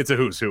a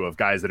who's who of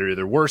guys that are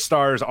either were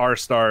stars, are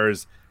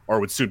stars, or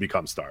would soon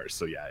become stars.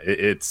 So yeah,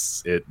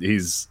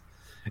 he's,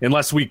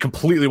 unless we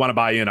completely want to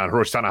buy in on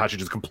Hiroshi Tanahashi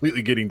just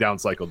completely getting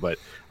downcycled, but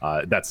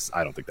I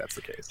don't think that's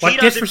the case. What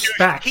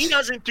disrespect! He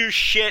doesn't do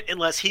shit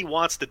unless he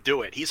wants to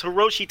do it. He's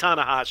Hiroshi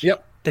Tanahashi.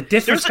 Yep. The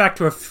disrespect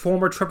to a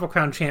former Triple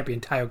Crown champion,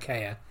 Taiyo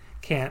Kiya.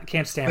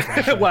 Can't stand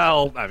for that.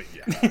 Well, I mean,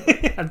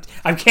 yeah.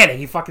 I'm kidding.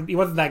 He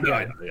wasn't that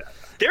good. Yeah.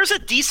 There's a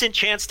decent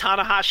chance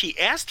Tanahashi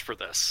asked for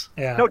this.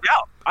 Yeah. No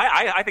doubt.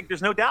 I think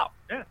there's no doubt.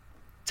 Yeah.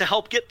 To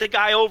help get the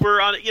guy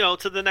over on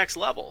to the next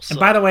level. So. And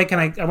by the way,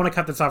 I want to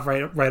cut this off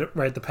right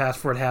at the pass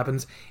before it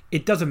happens.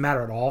 It doesn't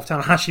matter at all if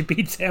Tanahashi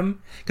beats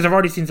him, because I've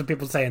already seen some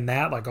people saying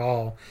that, like,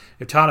 oh,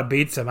 if Tana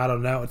beats him, I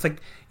don't know. It's like,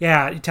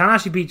 yeah,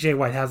 Tanahashi beat Jay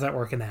White. How's that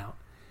working out?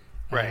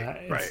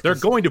 Right. They're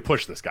going to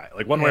push this guy,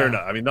 like one way or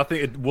another. I mean, nothing.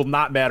 It will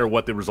not matter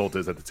what the result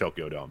is at the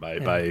Tokyo Dome.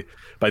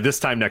 By this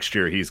time next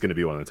year, he's going to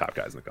be one of the top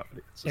guys in the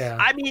company. Yeah.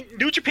 I mean,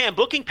 New Japan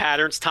booking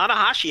patterns.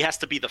 Tanahashi has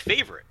to be the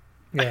favorite.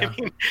 Yeah.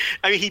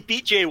 I mean, he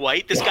beat Jay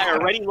White. This guy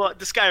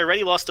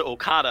already lost to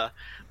Okada.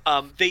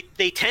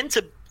 They tend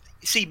to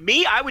see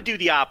me. I would do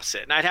the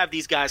opposite, and I'd have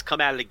these guys come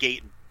out of the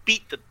gate and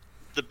beat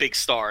the big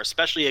star,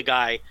 especially a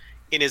guy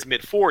in his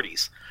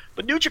mid-40s.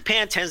 But New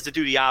Japan tends to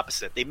do the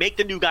opposite. They make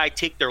the new guy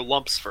take their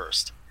lumps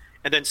first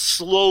and then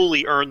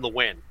slowly earn the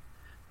win.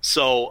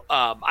 So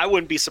I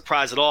wouldn't be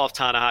surprised at all if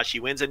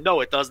Tanahashi wins. And no,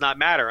 it does not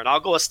matter. And I'll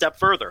go a step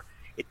further.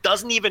 It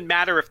doesn't even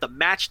matter if the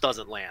match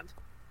doesn't land,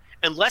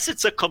 unless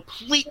it's a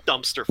complete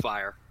dumpster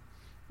fire,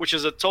 which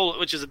is a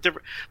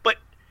different. But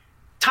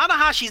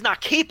Tanahashi's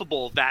not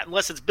capable of that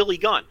unless it's Billy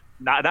Gunn.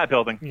 Not that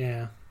building.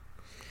 Yeah.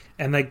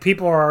 And like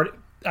people are.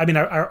 I mean,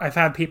 I've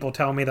had people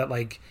tell me that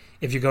like,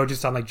 if you go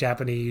just on like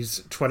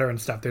Japanese Twitter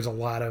and stuff, there's a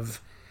lot of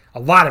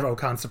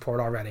Okan support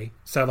already.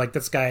 So like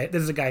this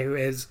is a guy who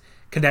is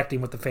connecting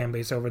with the fan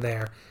base over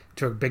there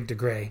to a big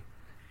degree.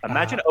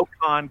 Imagine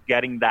Okan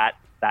getting that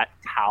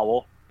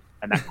towel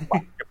and that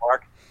question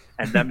mark,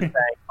 and them saying,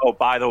 "Oh,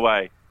 by the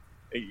way,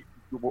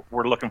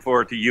 we're looking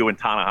forward to you and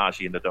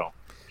Tanahashi in the Dome."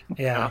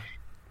 Yeah.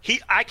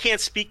 I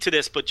can't speak to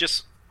this, but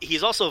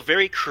he's also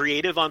very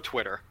creative on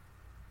Twitter,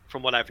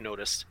 from what I've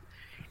noticed.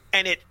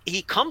 And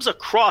he comes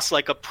across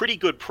like a pretty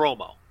good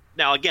promo.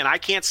 Now, again, I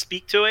can't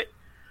speak to it,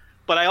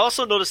 but I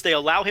also noticed they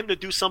allow him to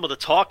do some of the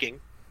talking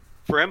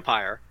for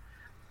Empire.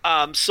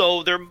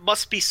 So there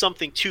must be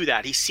something to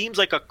that. He seems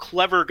like a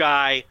clever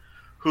guy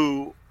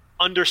who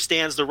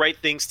understands the right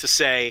things to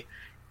say,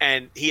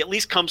 and he at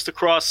least comes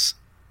across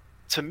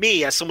to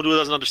me as someone who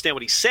doesn't understand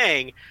what he's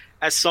saying,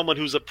 as someone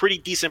who's a pretty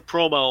decent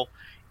promo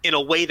in a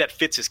way that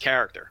fits his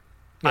character.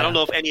 Yeah. I don't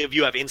know if any of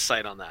you have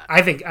insight on that.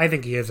 I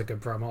think he is a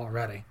good promo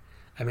already.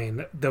 I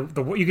mean, the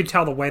you can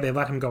tell the way they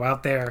let him go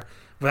out there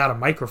without a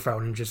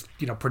microphone and just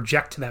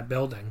project to that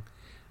building,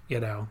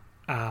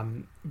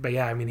 But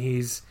yeah, I mean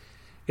he's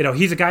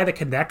a guy that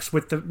connects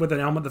with an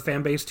element of the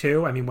fan base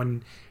too. I mean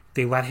when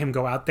they let him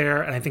go out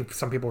there, and I think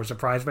some people were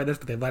surprised by this,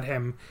 but they let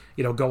him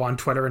go on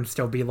Twitter and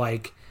still be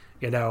like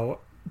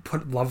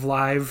put Love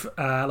Live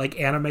like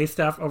anime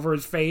stuff over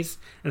his face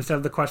instead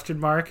of the question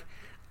mark.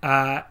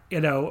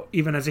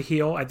 Even as a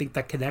heel, I think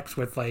that connects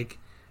with like.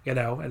 An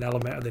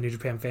element of the New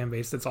Japan fan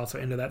base that's also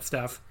into that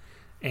stuff.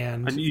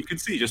 And you can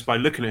see just by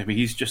looking at him,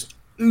 he's just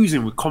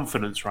oozing with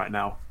confidence right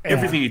now. Yeah.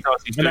 Everything he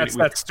does, he's doing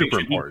that's super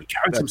important. He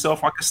carries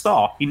himself like a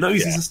star. He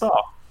knows he's a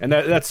star. And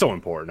that's so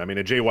important. I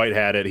mean, Jay White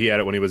had it. He had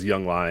it when he was a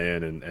young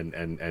lion,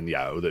 and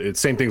yeah, the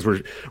same things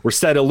were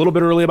said a little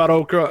bit early about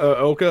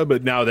Oka,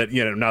 but now that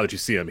you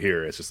see him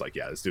here, it's just like,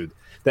 yeah, this dude.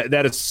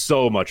 That is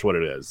so much what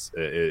it is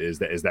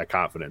that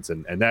confidence,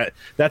 and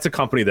that's a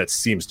company that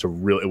seems to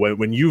really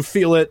when you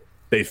feel it.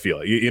 They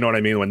feel it. You know what I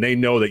mean? When they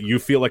know that you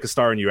feel like a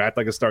star and you act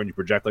like a star and you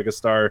project like a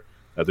star,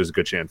 there's a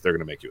good chance they're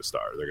going to make you a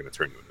star. They're going to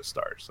turn you into a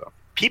star. So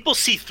people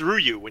see through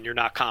you when you're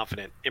not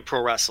confident in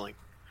pro wrestling.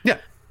 Yeah.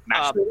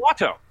 Master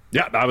Wato.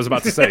 Yeah, I was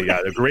about to say,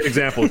 a great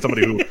example of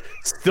somebody who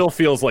still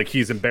feels like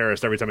he's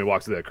embarrassed every time he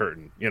walks through that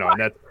curtain.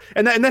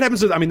 And that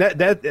happens with, I mean,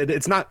 that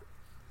it's not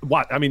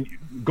what I mean,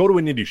 go to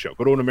an indie show,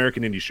 go to an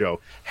American indie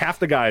show. Half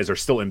the guys are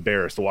still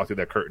embarrassed to walk through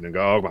that curtain and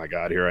go, "Oh my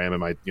God, here I am in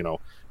my, in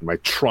my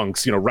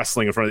trunks,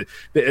 wrestling in front of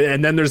it."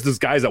 And then there's these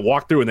guys that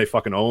walk through and they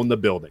fucking own the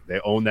building. They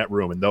own that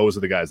room, and those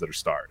are the guys that are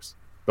stars.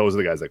 Those are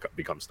the guys that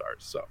become stars.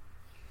 So,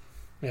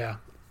 yeah.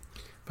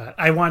 But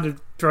I wanted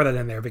to throw that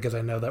in there because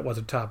I know that was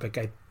a topic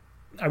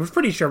I was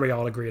pretty sure we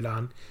all agreed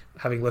on,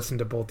 having listened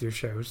to both your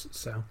shows.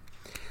 So,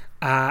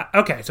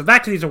 okay, so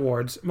back to these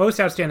awards. Most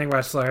Outstanding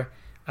Wrestler.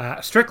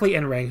 Strictly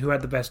in ring, who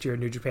had the best year in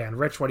New Japan?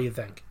 Rich, what do you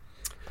think?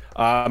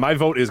 My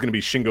vote is going to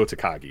be Shingo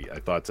Takagi. I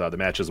thought the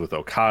matches with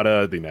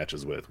Okada, the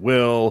matches with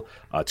Will,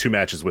 2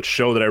 matches with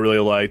Sho that I really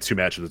liked, 2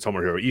 matches with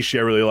Tomohiro Ishii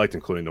I really liked,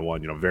 including the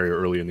one very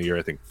early in the year,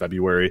 I think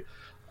February, if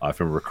I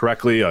remember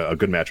correctly. A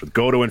good match with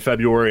Goto in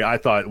February. I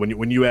thought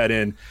when you add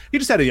in, he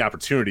just had the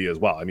opportunity as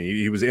well. I mean,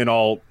 he was in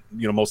all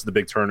most of the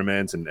big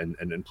tournaments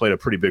and played a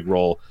pretty big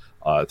role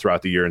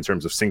throughout the year in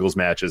terms of singles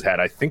matches. Had,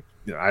 I think,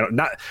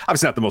 not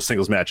obviously not the most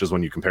singles matches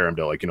when you compare him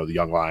to, like, the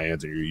Young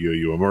Lions or your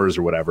Uemura's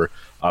or whatever,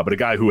 but a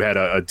guy who had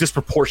a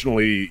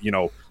disproportionately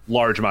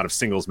large amount of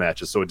singles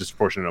matches, so a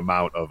disproportionate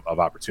amount of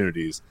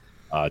opportunities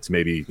to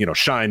maybe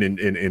shine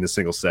in a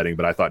single setting.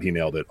 But I thought he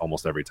nailed it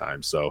almost every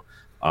time. So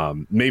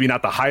maybe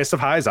not the highest of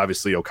highs.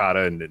 Obviously,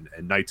 Okada and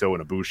Naito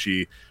and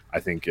Ibushi, I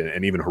think,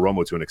 and even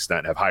Hiromu to an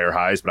extent, have higher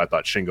highs. But I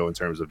thought Shingo, in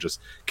terms of just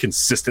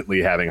consistently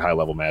having high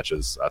level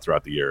matches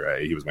throughout the year,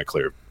 he was my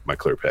clear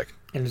pick.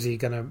 And is he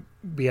gonna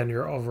be on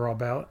your overall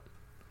ballot?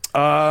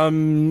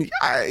 I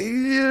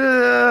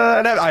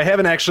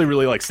haven't actually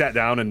really sat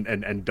down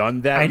and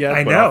done that yet.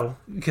 I know,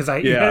 because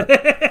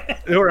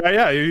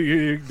yeah,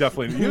 you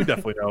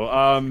definitely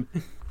know.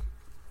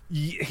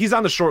 He's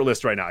on the short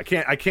list right now.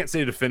 I can't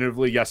say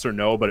definitively yes or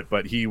no,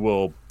 but he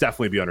will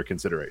definitely be under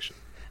consideration.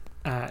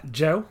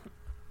 Joe?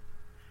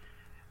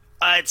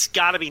 It's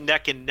got to be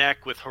neck and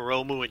neck with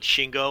Hiromu and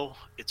Shingo.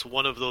 It's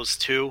one of those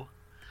two.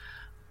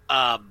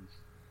 Man,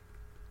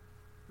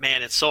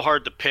 it's so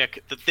hard to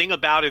pick. The thing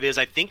about it is,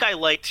 I think I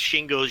liked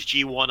Shingo's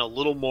G1 a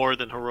little more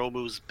than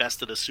Hiromu's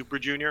Best of the Super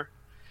Junior.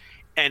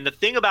 And the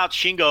thing about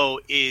Shingo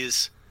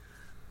is,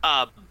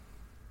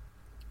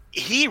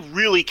 he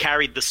really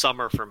carried the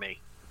summer for me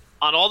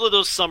on all of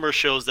those summer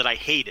shows that I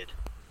hated.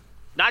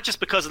 Not just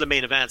because of the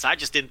main events. I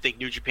just didn't think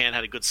New Japan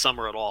had a good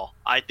summer at all.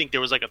 I think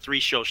there was like a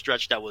 3-show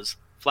stretch that was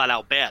flat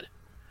out bad.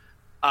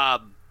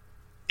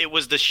 It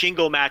was the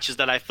Shingo matches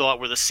that I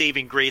thought were the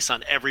saving grace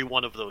on every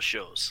one of those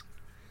shows.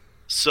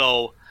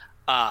 So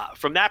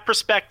from that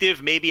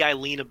perspective, maybe I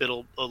lean a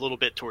little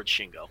bit towards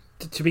Shingo.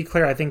 To be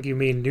clear, I think you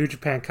mean New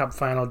Japan Cup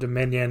Final,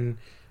 Dominion.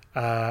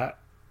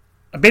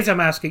 Basically,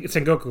 I'm asking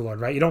Sengoku Lord,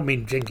 right? You don't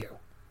mean Jingu.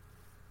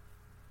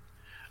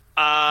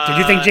 Did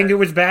you think Jingu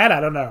was bad?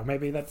 I don't know.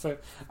 Maybe that's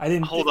I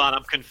didn't. Hold on,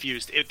 I'm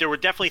confused. There were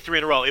definitely 3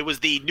 in a row. It was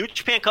the New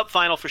Japan Cup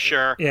Final for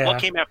sure. Yeah.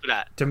 What came after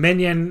that?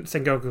 Dominion,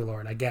 Sengoku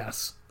Lord, I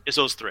guess. It's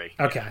those 3.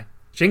 Okay. Yeah.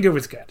 Jingu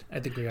was good. I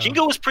think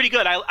Jingu was pretty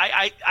good.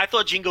 I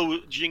thought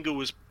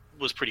Jingu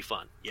was pretty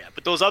fun. Yeah,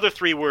 but those other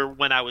 3 were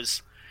when I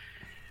was.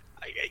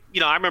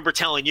 I remember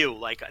telling you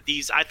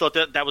these. I thought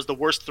that was the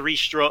worst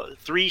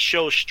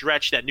 3-show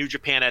stretch that New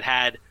Japan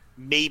had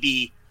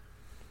maybe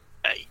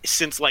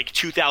since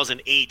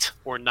 2008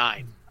 or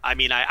 9. I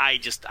mean, I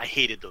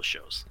hated those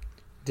shows.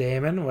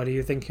 Damon, what do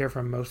you think here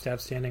from Most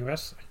Outstanding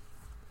Wrestler?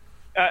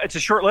 It's a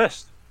short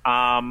list.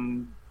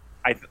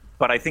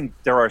 But I think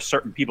there are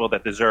certain people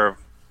that deserve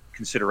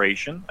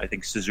consideration. I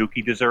think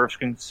Suzuki deserves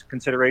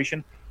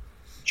consideration.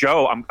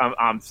 Joe,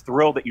 I'm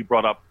thrilled that you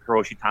brought up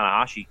Hiroshi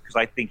Tanahashi because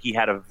I think he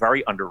had a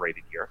very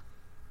underrated year.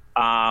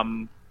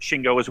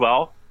 Shingo as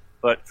well,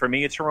 but for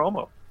me, it's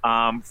Hiromu.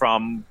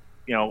 From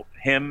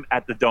him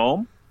at the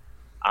Dome,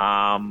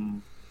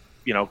 kind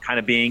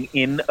of being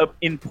in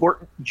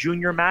important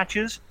junior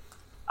matches,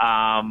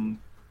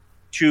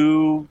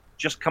 to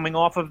just coming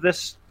off of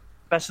this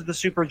Best of the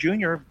Super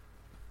Junior,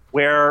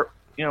 where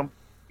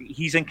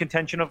he's in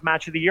contention of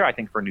Match of the Year, I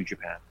think, for New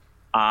Japan.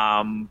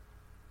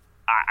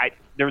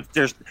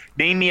 There's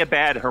name me a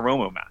bad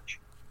Hiromu match,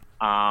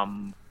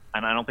 and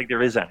I don't think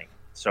there is any.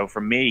 So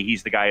for me,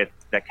 he's the guy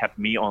that kept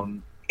me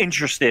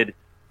interested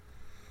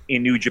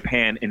in New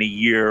Japan in a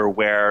year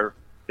where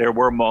there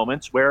were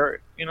moments where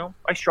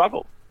I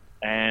struggled,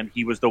 and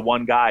he was the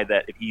one guy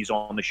that if he's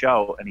on the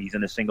show and he's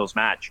in a singles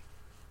match,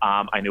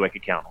 I knew I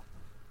could count on.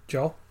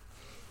 Joel?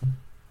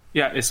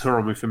 Yeah, it's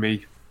Hiromu for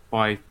me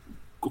by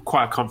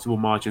quite a comfortable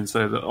margin.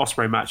 So the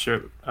Ospreay match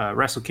at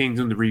Wrestle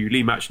Kingdom, the Ryu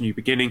Lee match, New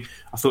Beginning,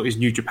 I thought his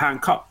New Japan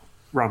Cup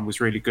run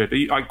was really good.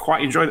 I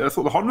quite enjoyed it. I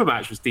thought the Honma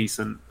match was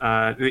decent.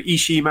 The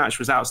Ishii match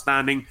was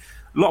outstanding.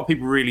 A lot of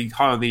people really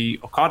high on the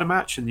Okada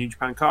match and the New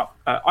Japan Cup.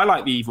 I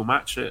like the Evil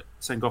match at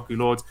Sengoku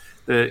Lords.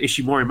 The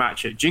Ishimori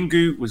match at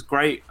Jingu was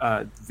great.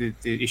 The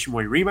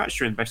Ishimori rematch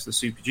during Best of the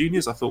Super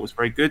Juniors I thought was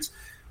very good.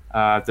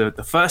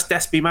 The first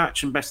Despy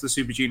match in Best of the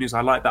Super Juniors,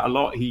 I like that a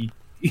lot. He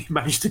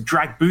managed to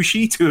drag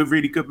Bushi to a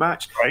really good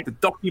match. Right. The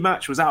Doki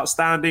match was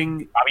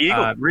outstanding.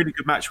 Really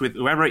good match with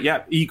Uemura.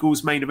 Yeah,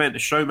 Eagles main event, the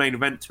show main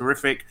event,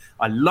 terrific.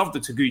 I love the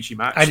Taguchi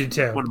match. I did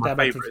too. One of my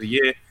favorite of the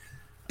year.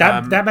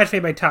 That match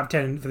made my top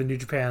 10 for the New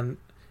Japan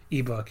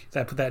ebook.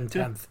 I put that in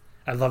 10th.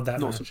 I love that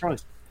match. Not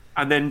surprised.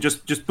 And then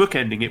just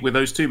bookending it with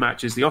those 2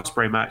 matches, the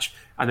Ospreay match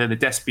and then the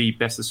Despy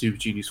Best of Super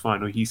Juniors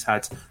final. He's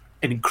had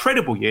an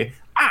incredible year,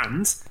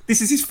 and this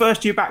is his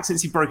first year back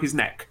since he broke his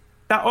neck.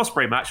 That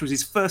Ospreay match was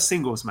his first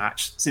singles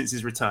match since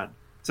his return.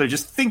 So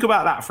just think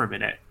about that for a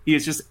minute. He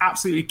has just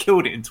absolutely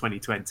killed it in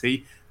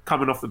 2020,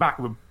 coming off the back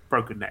of a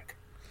broken neck.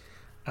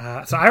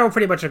 So I will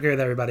pretty much agree with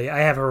everybody. I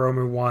have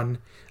Hiromu 1.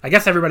 I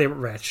guess everybody but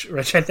Rich.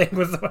 Rich, I think,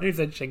 was the one who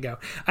said Shingo.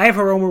 I have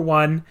Hiromu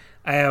 1.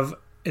 And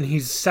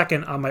he's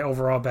second on my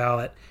overall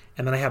ballot.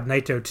 And then I have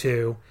Naito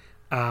 2,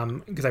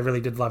 because I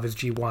really did love his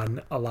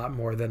G1 a lot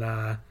more than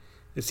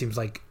it seems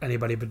like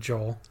anybody but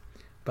Joel.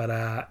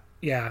 But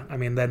yeah, I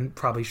mean, then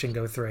probably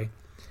Shingo 3.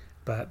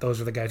 But those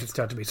are the guys that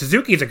stood out to me.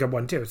 Suzuki's a good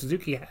one too.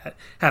 Suzuki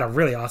had a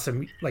really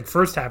awesome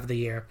first half of the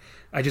year.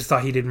 I just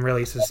thought he didn't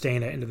really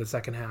sustain it into the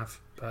second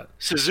half. But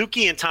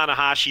Suzuki and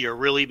Tanahashi are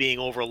really being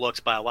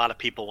overlooked by a lot of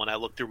people when I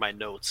look through my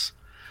notes.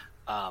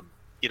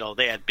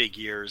 They had big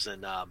years,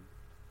 and I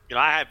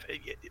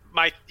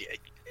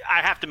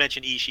have to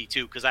mention Ishii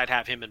too because I'd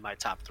have him in my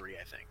top 3.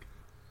 I think.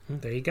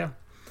 There you go.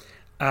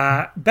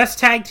 Best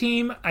tag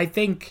team, I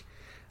think.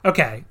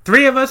 Okay,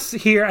 3 of us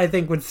here, I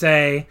think, would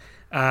say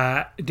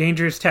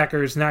Dangerous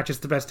Tekkers, not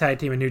just the best tag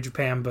team in New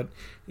Japan, but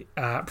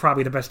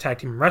probably the best tag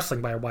team in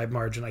wrestling by a wide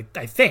margin.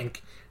 I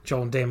think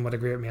Joel and Damon would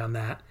agree with me on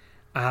that.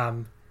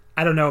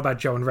 I don't know about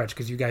Joe and Rich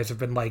because you guys have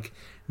been like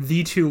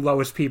the 2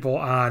 lowest people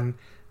on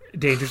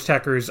Dangerous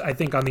Tekkers, I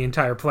think, on the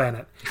entire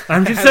planet.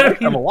 I'm just saying.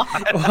 I'm a lot.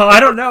 Well, I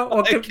don't know.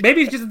 Well,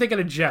 maybe he's just thinking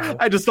of Joe.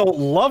 I just don't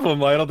love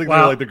them. I don't think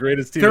they're like the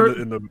greatest team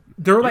in the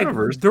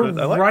universe. They're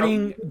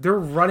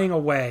running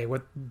away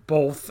with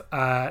both the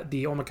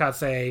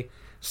Omakase,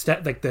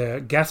 like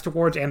the guest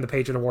awards and the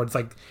patron awards.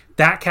 Like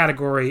that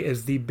category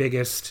is the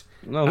biggest.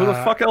 No, who the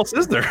fuck else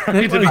is there?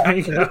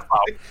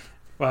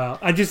 Well,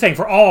 I'm just saying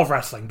for all of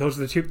wrestling,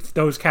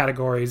 those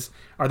categories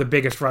are the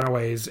biggest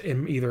runaways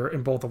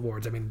in both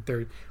awards. I mean,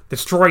 they're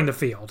destroying the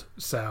field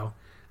so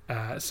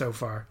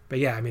far. But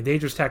yeah, I mean, the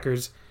Dangerous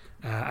Tekkers,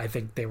 I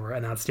think they were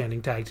an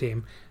outstanding tag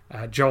team.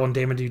 Joel and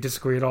Damon, do you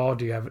disagree at all?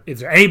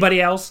 Is there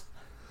anybody else?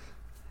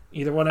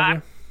 Either one of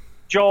you?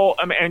 Joel,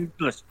 I mean, and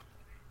listen,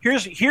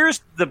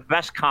 here's the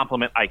best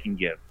compliment I can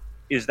give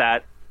is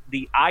that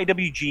the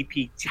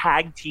IWGP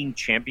Tag Team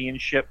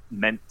Championship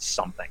meant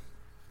something.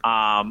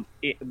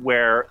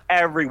 Where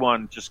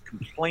everyone just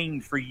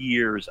complained for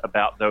years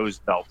about those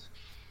belts.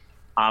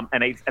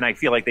 And I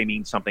feel like they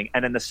mean something.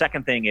 And then the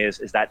second thing is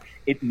that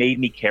it made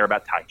me care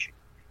about Taichi.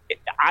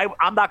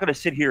 I'm not going to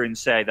sit here and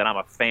say that I'm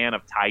a fan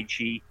of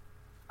Taichi,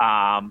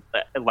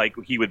 like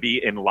he would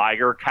be in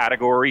Liger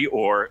category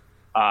or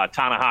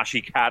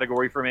Tanahashi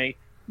category for me.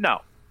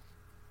 No.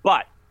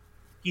 But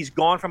he's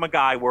gone from a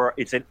guy where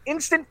it's an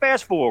instant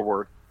fast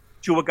forward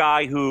to a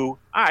guy who,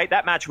 all right,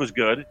 that match was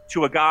good,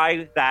 to a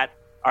guy that,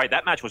 all right,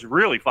 that match was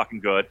really fucking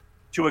good,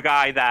 to a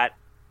guy that,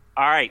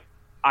 all right,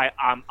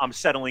 I'm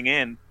settling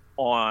in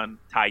on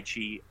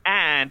Taichi,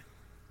 and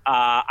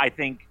I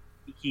think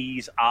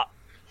he's a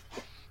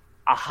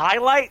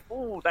highlight.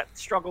 Ooh, that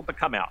struggled to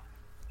come out.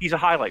 He's a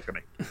highlight for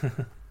me.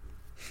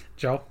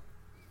 Joe?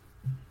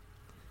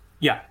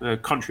 Yeah,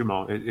 Country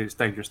Mall is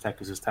Dangerous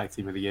Tekkers' tag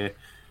team of the year.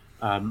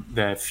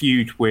 Their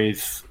feud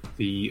with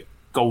the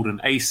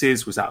Golden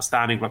Aces was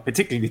outstanding, like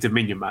particularly the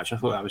Dominion match. I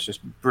thought that was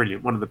just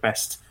brilliant. One of the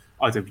best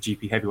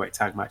IWGP heavyweight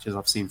tag matches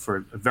I've seen for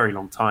a very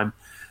long time.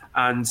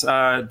 And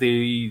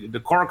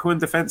the Korakuen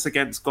defense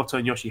against Goto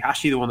and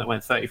Yoshihashi, the one that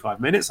went 35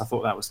 minutes, I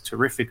thought that was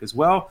terrific as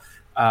well.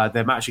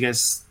 Their match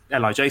against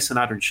LIJ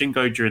Sanada and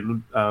Shingo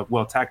during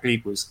World Tag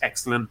League was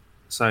excellent.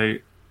 So,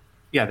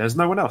 yeah, there's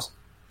no one else.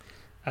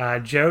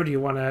 Joe, do you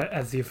want to,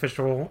 as the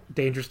official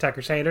Dangerous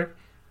Tekkers hater,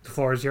 the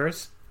floor is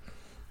yours.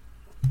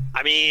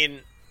 I mean,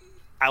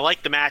 I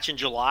liked the match in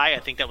July. I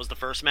think that was the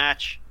first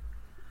match.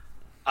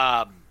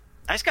 I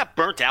just got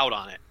burnt out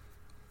on it,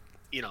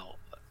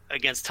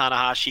 against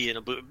Tanahashi.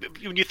 And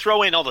when you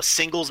throw in all the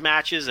singles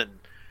matches and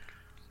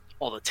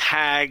all the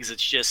tags,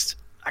 it's just,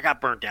 I got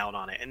burnt out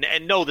on it. And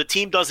no, the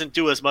team doesn't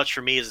do as much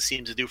for me as it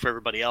seems to do for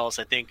everybody else.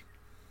 I think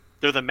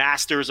they're the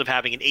masters of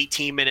having an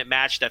 18-minute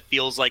match that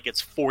feels like it's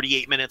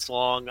 48 minutes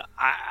long.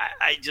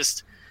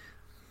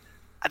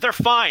 They're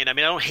fine. I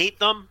mean, I don't hate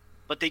them,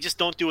 but they just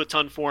don't do a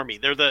ton for me.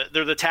 They're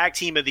the tag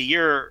team of the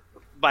year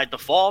by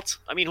default.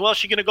 I mean, who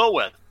else are you going to go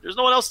with? There's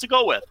no one else to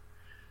go with.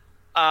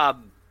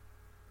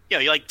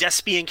 You like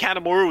Despy and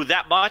Kanemaru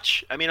that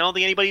much? I mean, I don't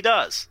think anybody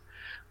does.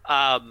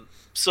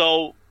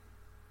 So,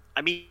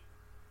 I mean,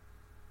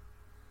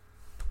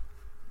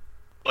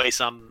 I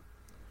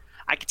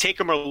could take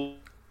them or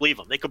leave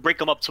them. They could break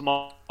them up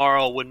tomorrow.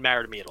 It wouldn't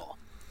matter to me at all.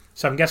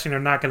 So I'm guessing they're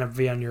not going to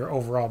be on your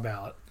overall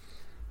ballot.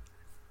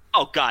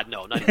 Oh God,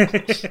 no, not even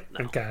close.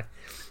 No. Okay.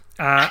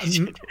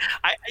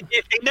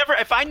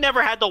 If I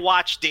never had to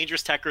watch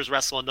Dangerous Tekkers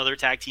wrestle another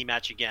tag team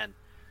match again,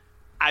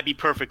 I'd be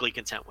perfectly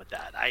content with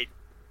that.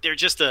 They're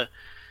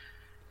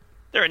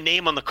a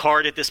name on the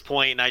card at this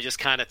point, and I just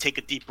kind of take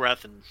a deep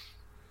breath and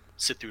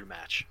sit through the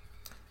match.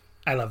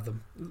 I love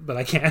them, but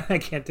I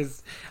can't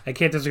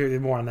disagree with you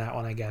more on that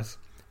one, I guess.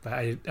 But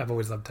I've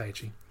always loved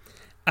Taichi.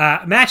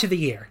 Match of the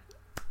year.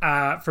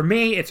 For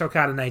me, it's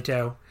Okada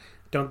Naito.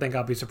 Don't think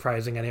I'll be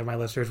surprising any of my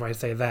listeners when I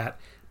say that,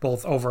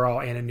 both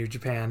overall and in New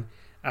Japan.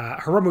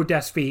 Hiromu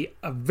Despy,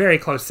 a very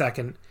close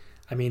second.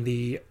 I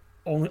mean,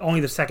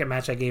 only the second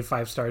match I gave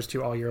 5 stars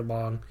to all year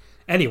long,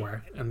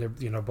 anywhere, and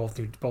they're both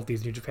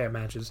these New Japan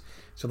matches.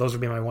 So those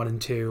would be my 1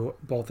 and 2,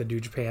 both in New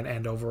Japan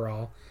and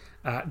overall.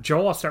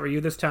 Joel, I'll start with you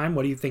this time.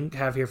 What do you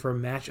have here for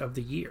match of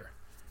the year?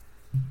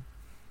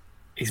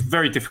 It's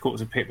very difficult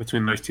to pick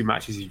between those 2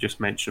 matches you just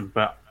mentioned,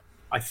 but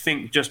I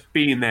think just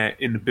being there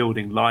in the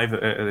building live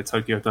at the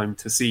Tokyo Dome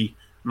to see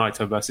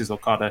Naito versus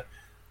Okada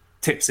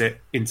tips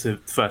it into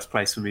first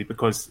place for me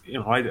because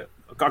I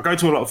go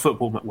to a lot of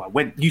football.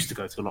 Well, used to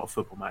go to a lot of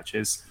football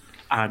matches,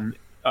 And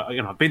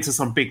I've been to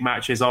some big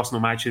matches, Arsenal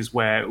matches,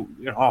 where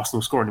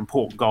Arsenal score an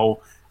important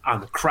goal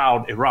and the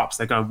crowd erupts.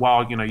 They're going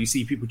wild. You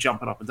see people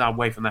jumping up and down,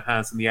 waving their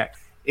hands in the air.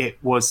 It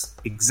was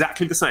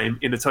exactly the same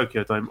in the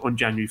Tokyo Dome on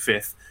January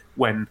 5th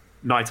when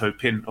Naito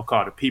pinned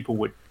Okada. People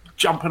were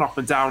jumping up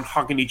and down,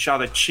 hugging each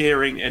other,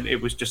 cheering, and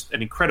it was just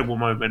an incredible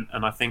moment.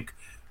 And I think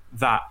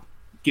that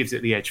gives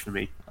it the edge for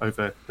me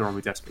over Hiromu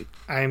Despy.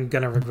 I'm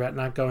going to regret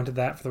not going to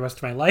that for the rest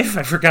of my life.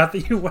 I forgot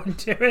that you went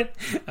to it.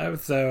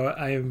 So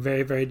I am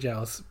very, very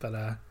jealous.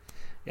 But,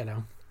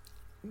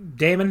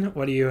 Damon,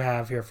 what do you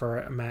have here for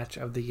a match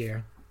of the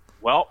year?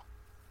 Well,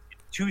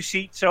 2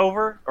 seats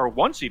over, or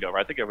 1 seat over.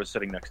 I think I was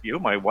sitting next to you.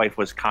 My wife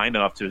was kind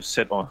enough to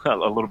sit on a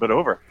little bit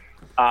over.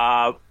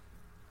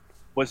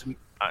 Was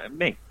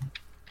me.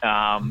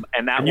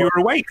 And you were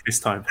awake this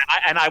time.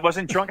 And I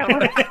wasn't drunk.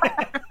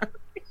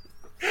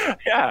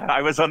 Yeah,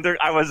 I was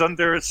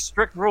under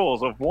strict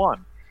rules of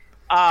 1.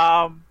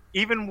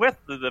 Even with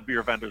the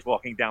beer vendors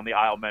walking down the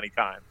aisle many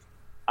times,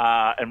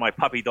 and my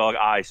puppy dog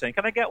eye saying,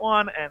 "Can I get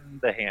one?"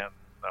 and the hand,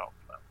 no.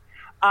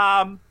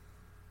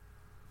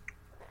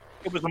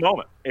 It was a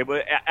moment. It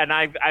was, and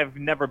I've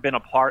never been a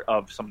part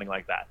of something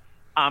like that.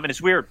 And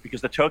it's weird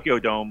because the Tokyo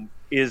Dome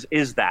is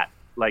that,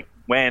 like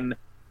when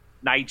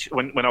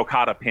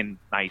Okada pinned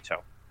Naito,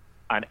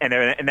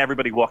 and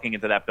everybody walking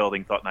into that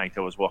building thought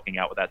Naito was walking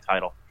out with that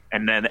title.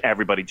 And then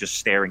everybody just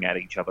staring at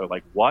each other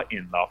like, what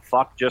in the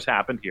fuck just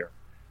happened here?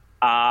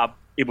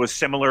 It was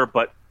similar,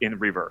 but in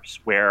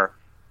reverse, where,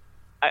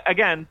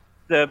 again,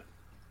 the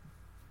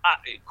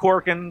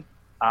Korakuen,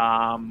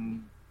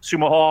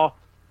 Sumo Hall,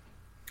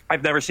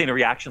 I've never seen a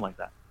reaction like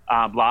that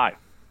live,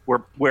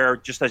 where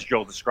just as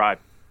Joel described,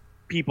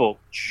 people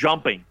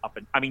jumping up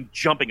and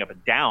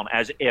down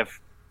as if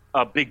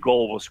a big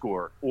goal was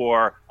scored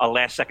or a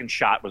last-second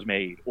shot was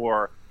made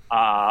or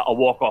a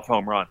walk-off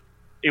home run.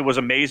 It was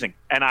amazing,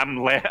 and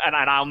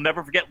I'll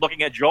never forget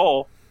looking at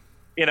Joel,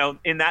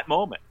 in that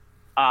moment.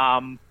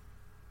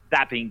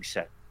 That being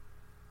said,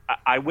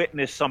 I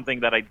witnessed something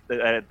that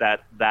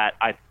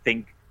I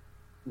think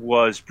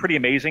was pretty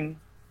amazing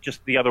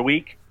just the other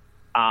week.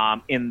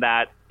 In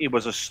that it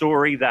was a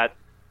story that,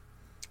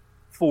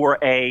 for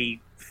a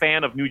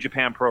fan of New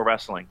Japan Pro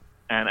Wrestling,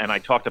 and I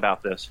talked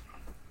about this,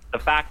 the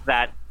fact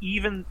that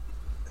even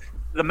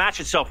the match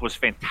itself was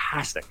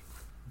fantastic,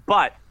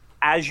 but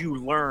as you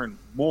learn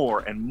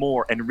more and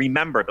more and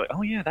remember, like,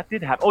 oh yeah, that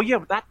did happen. Oh yeah,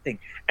 that thing.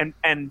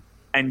 And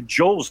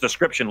Joel's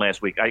description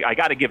last week, I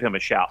got to give him a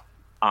shout.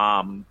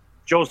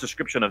 Joel's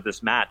description of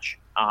this match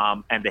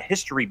and the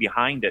history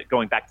behind it,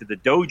 going back to the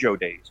dojo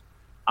days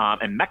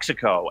and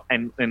Mexico,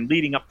 and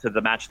leading up to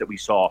the match that we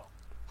saw,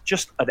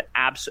 just an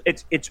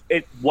it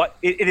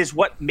is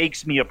what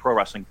makes me a pro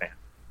wrestling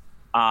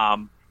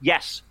fan.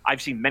 Yes,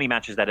 I've seen many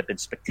matches that have been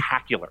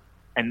spectacular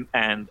and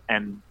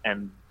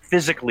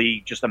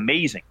physically just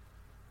amazing.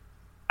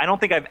 I don't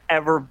think I've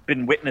ever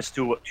been witness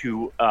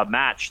to a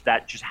match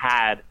that just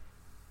had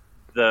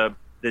the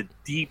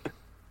deep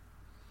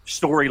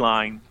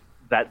storyline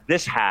that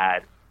this had,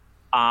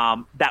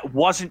 that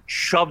wasn't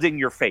shoved in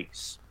your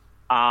face.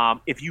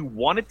 If you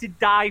wanted to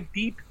dive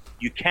deep,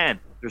 you can.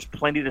 There's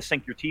plenty to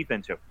sink your teeth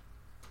into.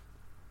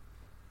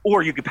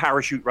 Or you could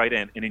parachute right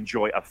in and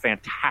enjoy a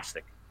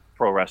fantastic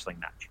pro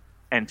wrestling match.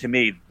 And to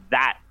me,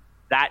 that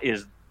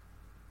is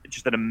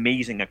just an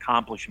amazing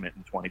accomplishment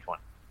in 2020.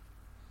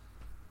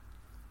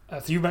 So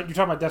you're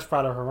talking about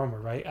Desperado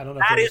Hiromu, right? I don't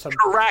know. That is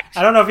correct.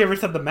 I don't know if you ever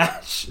said the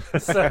match,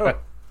 so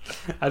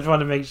I just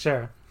wanted to make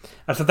sure.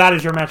 So that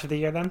is your match of the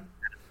year, then?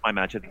 My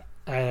match of the year.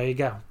 There you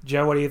go,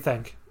 Joe. What do you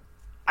think?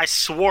 I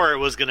swore it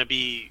was going to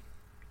be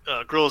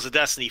Guerrillas of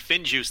Destiny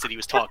Fin Juice that he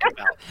was talking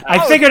about.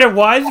 I figured it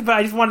was, but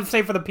I just wanted to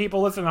say for the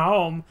people listening at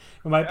home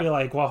who might be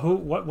like, "Well,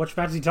 which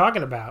match is he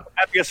talking about?"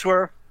 I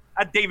swear,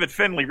 that David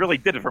Finlay really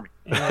did it for me.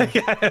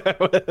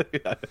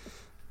 Yeah.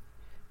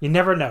 You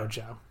never know,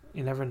 Joe.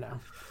 You never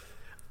know.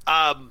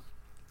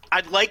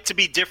 I'd like to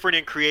be different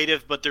and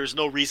creative, but there's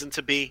no reason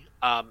to be.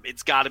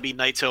 It's got to be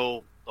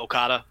Naito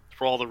Okada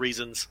for all the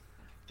reasons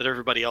that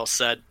everybody else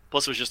said.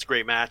 Plus, it was just a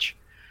great match.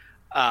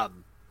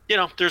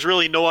 There's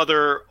really no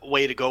other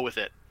way to go with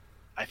it,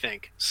 I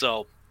think.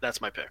 So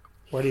that's my pick.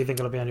 Where do you think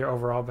it'll be on your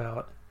overall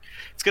ballot?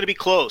 It's going to be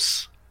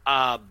close.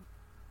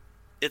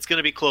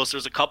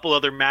 There's a couple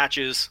other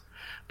matches,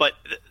 but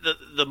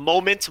the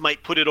moment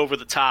might put it over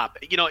the top.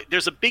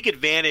 There's a big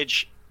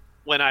advantage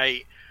when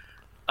I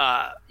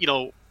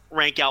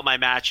rank out my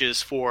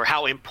matches for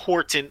how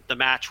important the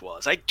match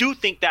was. I do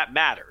think that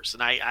matters,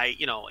 and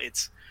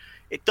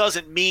it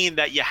doesn't mean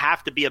that you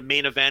have to be a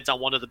main event on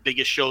one of the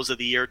biggest shows of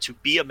the year to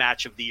be a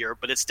match of the year,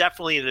 but it's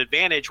definitely an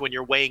advantage when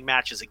you're weighing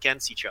matches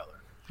against each other.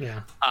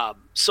 Yeah.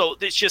 So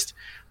it's just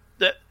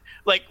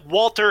like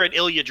Walter and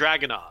Ilya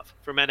Dragunov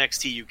from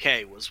NXT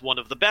UK was one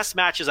of the best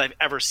matches I've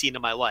ever seen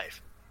in my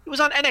life. It was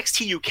on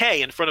NXT UK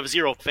in front of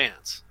 0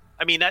 fans.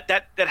 I mean,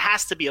 that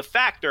has to be a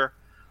factor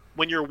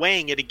when you're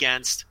weighing it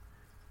against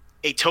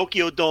a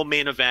Tokyo Dome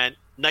main event,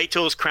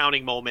 Naito's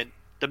crowning moment.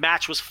 The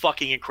match was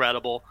fucking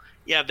incredible.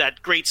 You have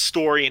that great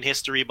story and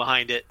history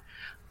behind it.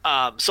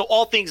 So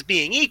all things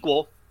being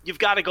equal, you've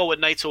got to go with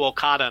Naito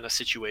Okada in a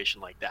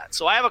situation like that.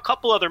 So I have a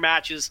couple other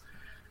matches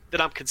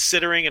that I'm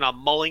considering and I'm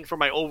mulling for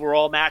my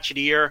overall match of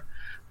the year.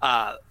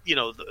 The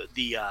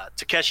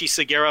Takeshi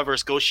Sugiura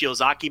versus Go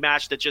Shiozaki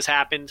match that just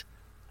happened.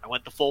 I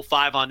went the full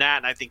 5 on that,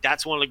 and I think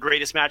that's one of the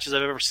greatest matches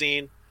I've ever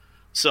seen.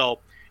 So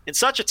in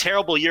such a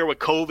terrible year with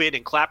COVID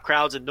and clap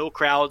crowds and no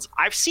crowds,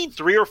 I've seen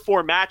 3 or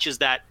 4 matches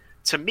that,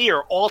 to me,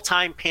 are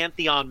all-time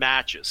Pantheon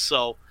matches.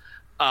 So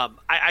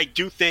I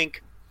do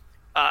think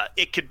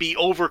it could be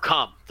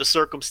overcome, the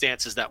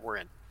circumstances that we're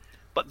in.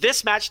 But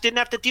this match didn't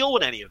have to deal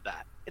with any of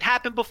that. It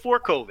happened before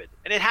COVID,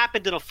 and it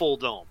happened in a full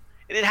dome,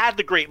 and it had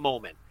the great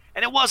moment,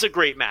 and it was a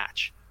great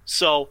match.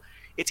 So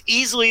it's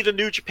easily the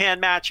New Japan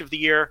match of the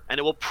year, and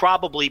it will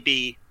probably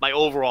be my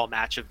overall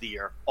match of the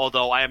year,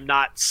 although I am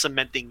not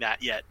cementing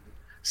that yet,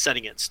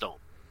 setting it in stone.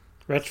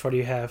 Rich, what do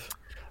you have?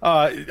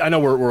 I know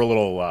we're a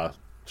little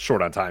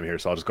short on time here,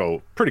 so I'll just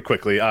go pretty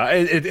quickly.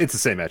 It's the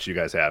same match you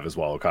guys have as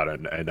well, Okada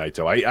and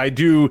Naito.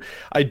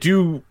 I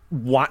do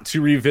want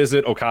to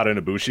revisit Okada and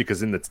Ibushi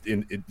because in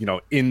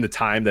the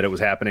time that it was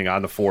happening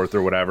on the 4th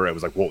or whatever, it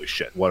was like, holy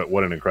shit,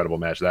 what an incredible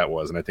match that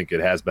was. And I think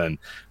it has been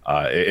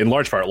in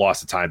large part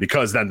lost to time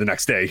because then the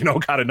next day,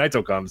 Okada and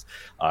Naito comes,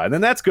 and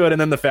then that's good. And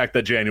then the fact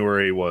that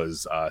January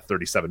was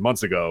 37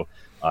 months ago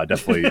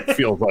definitely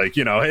feels like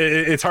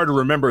it's hard to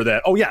remember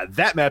that. Oh yeah,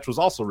 that match was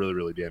also really,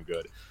 really damn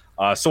good.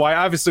 So I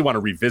obviously want to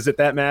revisit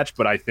that match,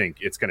 but I think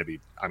it's going to be,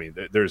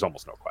 there's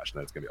almost no question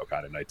that it's going to be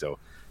Okada and Naito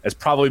as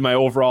probably my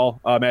overall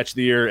match of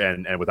the year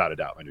and without a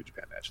doubt my New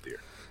Japan match of the year.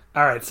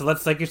 All right, so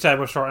let's, like you said,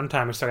 we're short on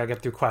time. We still got to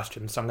get through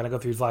questions, so I'm going to go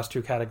through these last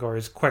 2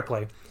 categories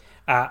quickly.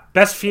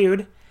 Best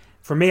feud.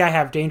 For me, I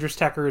have Dangerous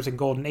Tekkers and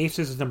Golden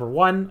Aces as number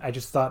 1. I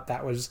just thought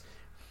that was,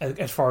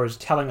 as far as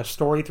telling a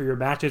story through your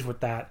matches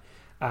with that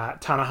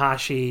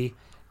Tanahashi,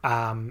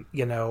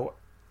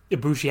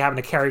 Ibushi having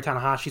to carry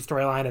Tanahashi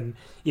storyline and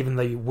even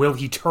the will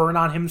he turn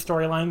on him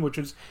storyline, which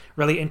was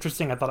really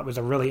interesting. I thought it was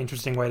a really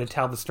interesting way to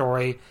tell the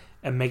story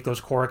and make those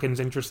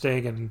Korakuens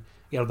interesting, and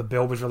the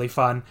build was really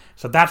fun.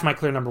 So that's my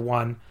clear number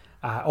 1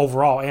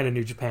 overall and in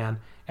New Japan.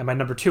 And my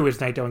number 2 is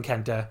Naito and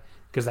Kenta,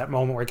 because that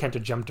moment where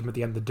Kenta jumped him at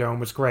the end of the dome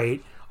was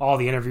great. All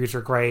the interviews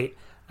are great.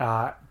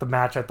 The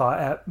match, I thought,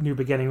 at New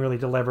Beginning really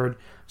delivered.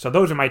 So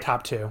those are my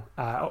top 2,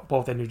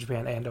 both in New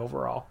Japan and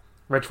overall.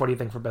 Rich, what do you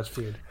think for best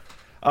feud?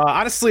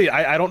 Honestly,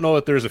 I don't know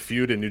if there's a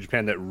feud in New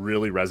Japan that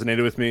really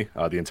resonated with me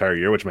the entire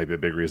year, which might be a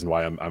big reason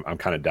why I'm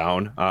kind of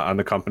down on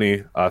the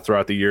company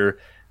throughout the year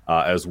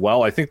as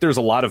well. I think there's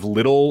a lot of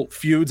little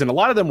feuds, and a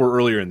lot of them were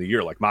earlier in the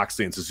year, like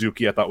Moxley and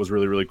Suzuki I thought was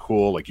really, really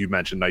cool. Like you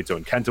mentioned, Naito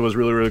and Kenta was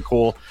really, really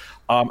cool.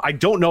 I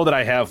don't know that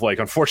I have,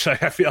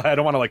 unfortunately, I feel I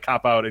don't want to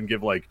cop out and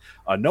give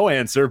a no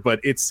answer, but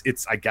it's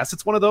I guess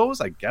it's one of those.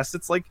 I guess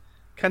it's like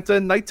Kenta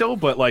and Naito,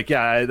 but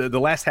the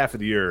last half of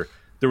the year,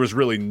 there was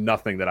really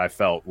nothing that I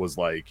felt was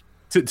like,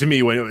 to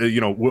me,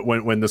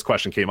 when this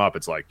question came up,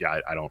 it's like,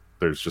 I don't.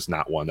 There's just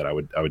not one that I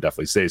would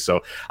definitely say.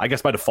 So I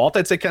guess by default,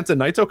 I'd say Kenta and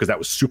Naito because that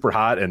was super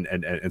hot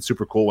and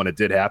super cool when it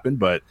did happen.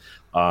 But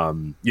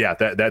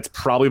that's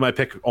probably my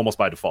pick almost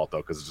by default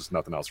though, because it's just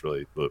nothing else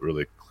really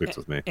clicks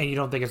with me. And you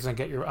don't think it's gonna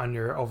get on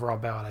your overall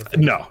ballot? I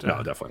think no,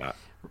 definitely not.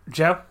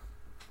 Joe?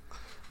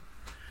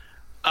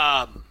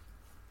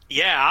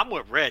 I'm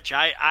with Rich.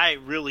 I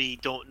really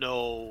don't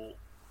know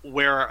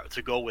where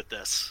to go with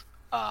this.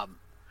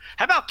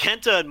 How about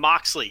Kenta and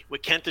Moxley,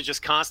 with Kenta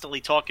just constantly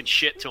talking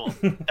shit to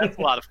him? That's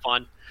a lot of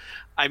fun.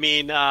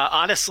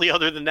 Honestly,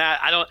 other than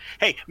that,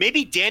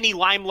 maybe Danny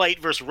Limelight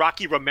versus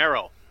Rocky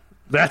Romero.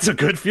 That's a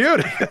good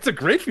feud. That's a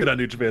great feud on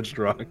New Japan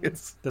Strong.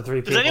 It's the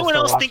 3 Does anyone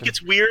else think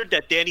it's weird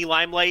that Danny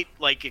Limelight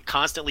it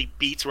constantly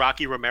beats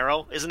Rocky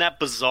Romero? Isn't that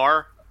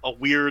bizarre? A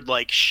weird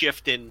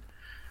shift in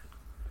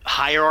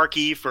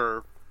hierarchy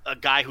for a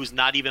guy who's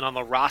not even on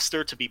the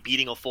roster to be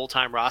beating a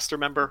full-time roster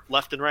member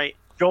left and right.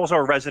 Joel's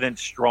our resident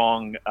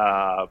Strong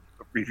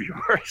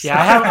reviewer. Yeah,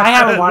 I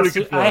haven't watched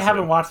it. I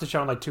haven't watched the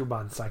show in 2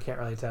 months, so I can't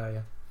really tell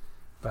you.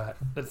 But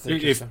that's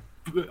interesting.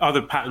 If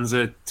other patterns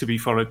are to be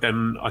followed,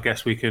 then I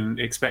guess we can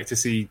expect to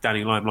see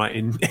Danny Limelight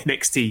in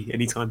NXT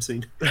anytime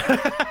soon.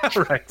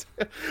 Right.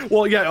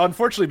 Well, yeah.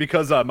 Unfortunately,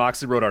 because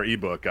Moxley wrote our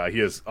ebook, he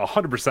is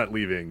 100%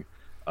 leaving,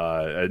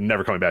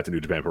 never coming back to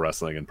New Japan Pro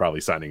Wrestling, and probably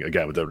signing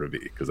again with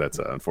WWE because that's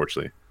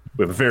unfortunately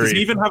we have a very. Does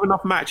he even have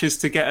enough matches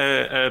to get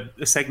a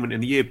segment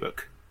in the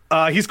yearbook?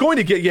 He's going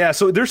to get,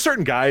 so there's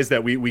certain guys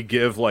that we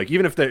give,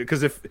 even if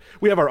because if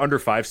we have our under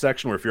 5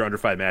 section where if you're under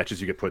 5 matches,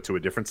 you get put to a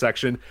different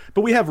section,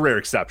 but we have rare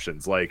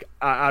exceptions.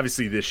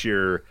 Obviously this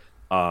year,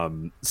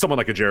 someone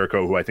like a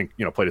Jericho, who I think,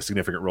 played a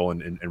significant role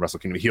in Wrestle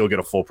Kingdom, he'll get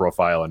a full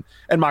profile,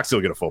 and Moxley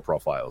will get a full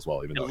profile as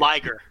well.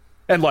 Liger,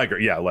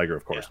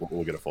 of course,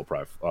 will get a full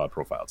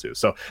profile too.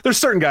 So there's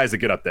certain guys that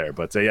get up there,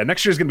 but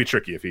next year's going to be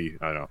tricky if he,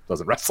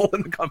 doesn't wrestle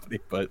in the company,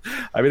 but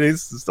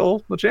he's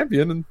still the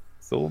champion and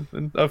still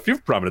in a few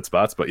prominent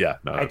spots, but no.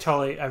 I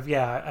totally,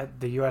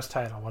 the U.S.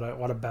 title,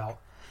 what a belt.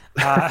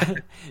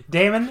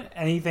 Damon,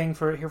 anything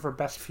for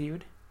best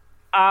feud?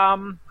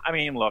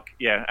 Look,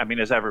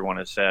 as everyone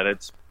has said,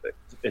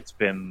 it's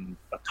been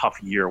a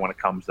tough year when it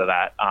comes to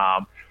that.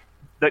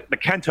 The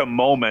Kenta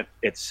moment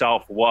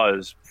itself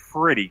was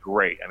pretty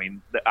great.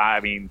 I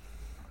mean,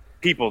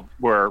 people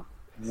were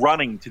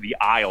running to the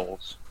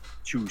aisles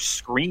to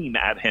scream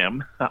at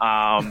him.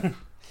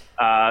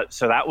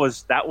 So that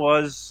was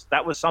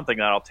something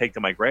that I'll take to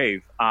my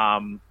grave.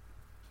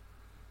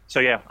 So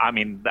yeah, I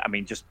mean,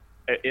 just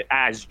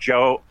as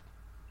Joe,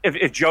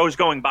 if Joe's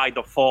going by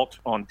default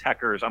on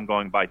Techers, I'm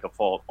going by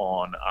default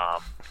on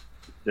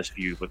this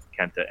feud with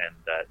Kenta and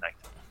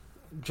Naito.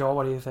 Joel,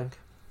 what do you think?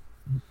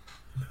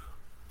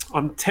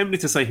 I'm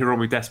tempted to say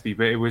Hiromu Despi,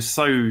 but it was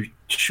so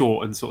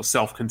short and sort of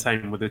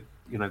self-contained with the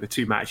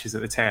two matches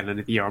at the tail end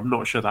of the year. I'm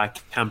not sure that I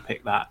can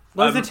pick that.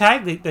 Well, there's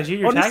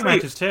junior tag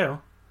matches too.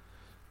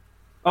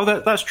 Oh,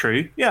 that's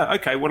true. Yeah,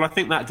 okay. Well, I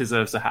think that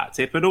deserves a hat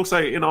tip. And also,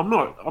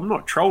 I'm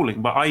not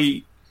trolling, but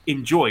I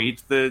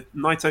enjoyed the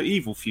Naito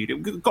Evil feud.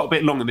 It got a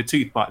bit long in the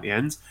tooth by the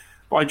end,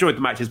 but I enjoyed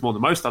the matches more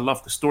than most. I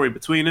loved the story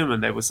between them,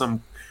 and there was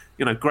some,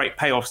 great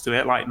payoffs to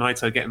it, like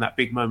Naito getting that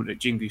big moment at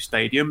Jingu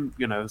Stadium.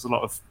 There's a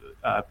lot of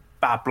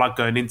bad blood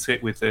going into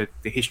it with the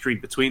history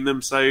between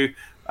them. So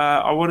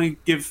I want to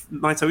give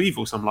Naito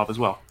Evil some love as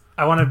well.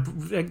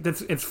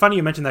 It's funny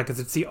you mentioned that because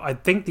it's I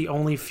think the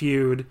only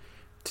feud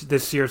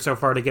this year so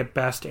far to get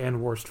best and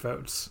worst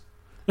votes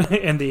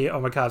in the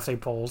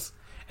Omakase polls.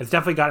 It's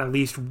definitely gotten at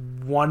least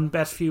one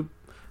best feud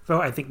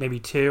vote. I think maybe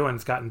two, and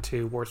it's gotten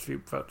 2 worst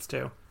feud votes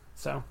too.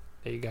 So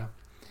there you go.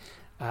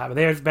 But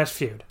there's best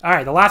feud. All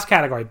right, the last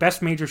category,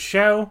 best major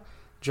show.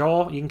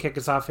 Joel, you can kick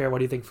us off here. What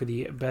do you think for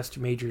the best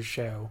major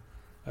show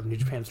of New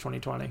Japan's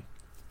 2020?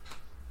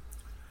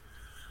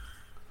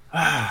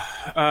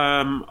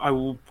 I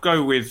will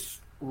go with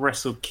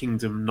Wrestle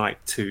Kingdom Night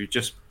 2,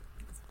 just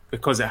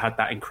because it had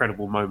that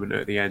incredible moment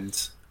at the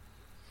end.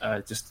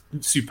 Just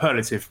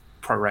superlative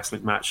pro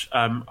wrestling match.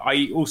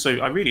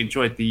 I really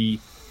enjoyed the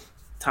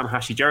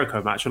Tanahashi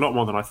Jericho match a lot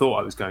more than I thought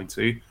I was going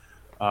to.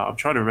 I'm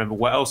trying to remember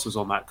what else was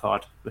on that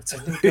card. But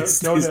Goto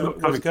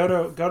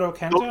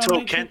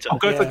Kenta.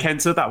 Goto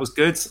Kenta, that was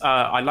good.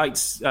 I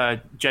liked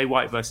Jay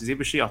White versus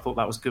Ibushi. I thought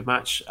that was a good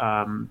match.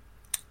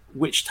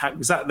 Which tag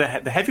was that?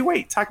 The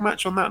heavyweight tag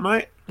match on that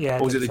night? Yeah,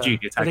 or was it the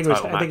junior tag title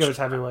match? I think it was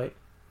heavyweight.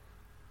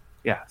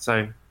 Yeah.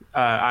 So,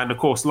 and of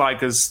course,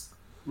 Liger's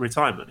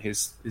retirement,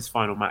 his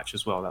final match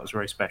as well. That was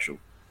very special.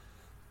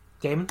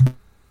 Damon?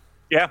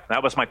 Yeah,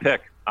 that was my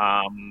pick.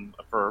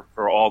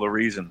 For all the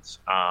reasons.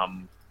 I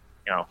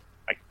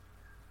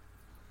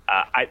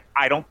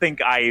don't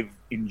think I've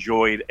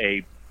enjoyed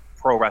a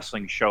pro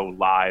wrestling show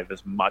live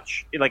as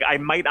much. Like, I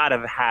might not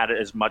have had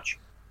as much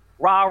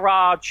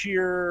rah-rah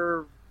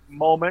cheer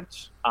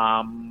moment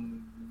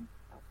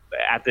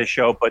at this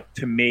show, but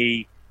to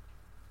me,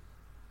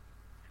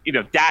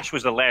 Dash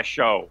was the last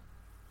show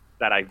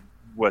that I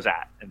was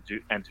at,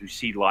 and to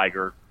see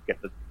Liger get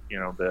the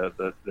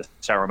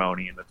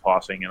ceremony and the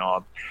tossing and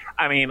all.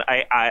 I mean,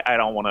 I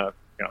don't want to.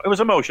 It was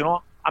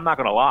emotional. I'm not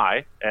going to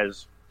lie,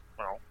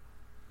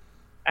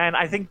 and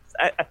I think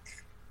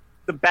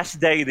the best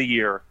day of the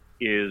year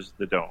is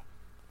the Dome,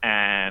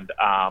 and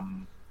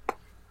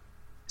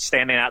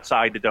standing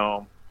outside the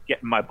Dome,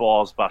 getting my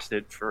balls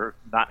busted for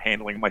not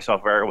handling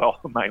myself very well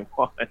in night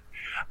one,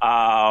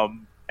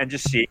 and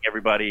just seeing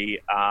everybody,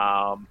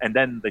 and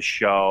then the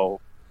show.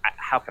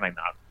 How can I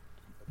not?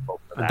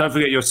 And don't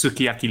forget your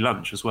sukiyaki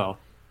lunch as well.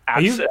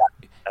 Can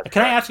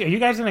I ask you, are you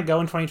guys going to go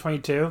in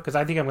 2022? Because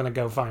I think I'm going to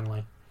go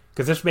finally.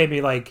 Because this made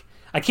me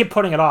I keep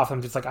putting it off.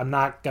 I'm just I'm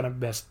not going to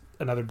miss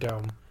another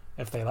Dome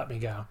if they let me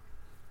go.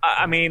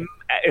 I mean,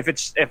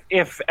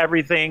 if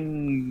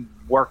everything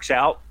works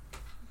out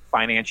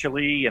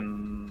financially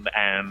and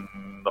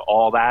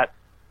all that,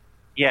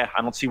 yeah,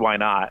 I don't see why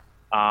not.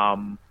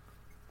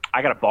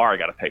 I got a bar I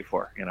got to pay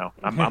for.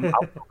 I'm going to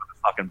the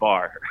fucking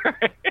bar.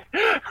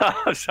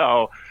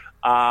 So,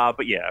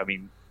 but yeah, I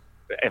mean,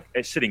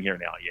 if sitting here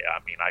now, yeah, I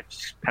mean, I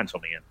just pencil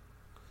me in.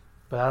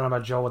 But I don't know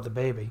about Joe with the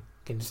baby.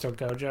 Can you still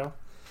go, Joe?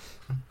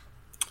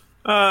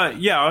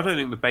 Yeah, I don't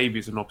think the baby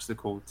is an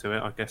obstacle to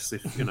it. I guess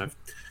if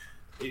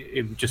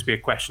it would just be a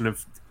question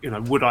of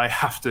would I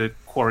have to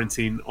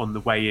quarantine on the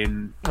way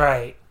in,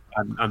 right,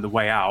 and the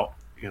way out?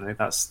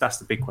 That's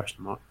the big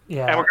question mark.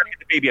 Yeah, and we're gonna get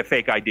the baby a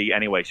fake ID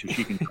anyway, so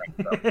she can.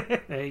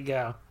 There you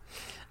go.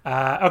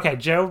 Okay,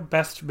 Joe,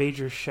 best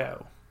major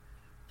show.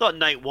 Thought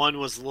night 1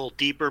 was a little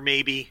deeper,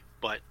 maybe,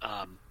 but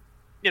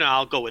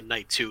I'll go with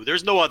night 2.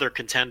 There's no other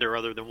contender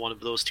other than one of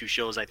those 2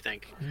 shows, I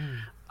think.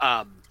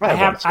 I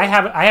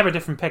have a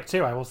different pick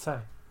too. I will say.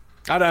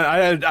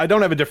 I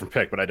don't have a different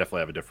pick, but I definitely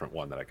have a different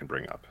one that I can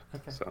bring up.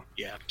 Okay. So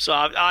yeah, so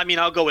I mean,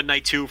 I'll go with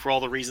night 2 for all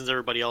the reasons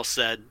everybody else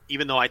said.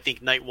 Even though I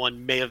think night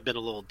 1 may have been a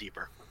little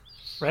deeper.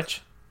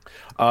 Rich.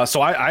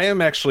 So I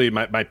am actually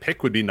my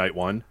pick would be night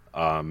 1.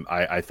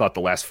 I thought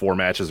the last 4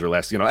 matches, or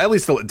at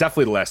least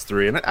definitely the last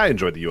 3, and I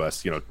enjoyed the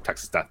U.S.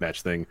 Texas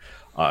Deathmatch thing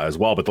as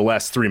well. But the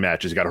last 3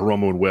 matches, you got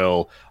Hiromu and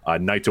Will,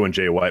 Naito and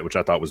Jay White, which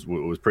I thought was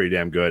pretty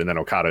damn good, and then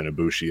Okada and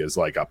Ibushi is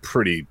a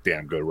pretty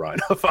damn good run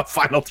of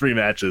final 3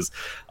 matches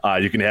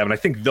you can have. And I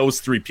think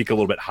those 3 peak a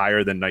little bit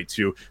higher than night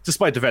 2,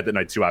 despite the fact that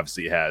night 2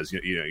 obviously has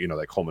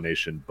that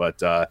culmination. But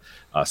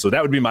so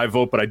that would be my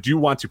vote. But I do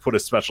want to put a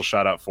special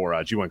shout out for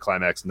G1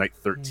 Climax night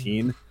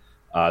 13.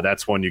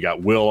 That's when you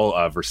got Will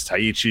versus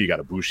Taichi, you got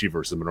Ibushi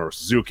versus Minoru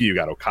Suzuki, you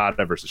got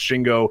Okada versus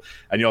Shingo,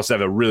 and you also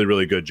have a really,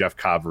 really good Jeff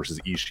Cobb versus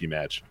Ishii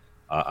match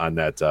on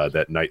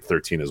that night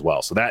 13 as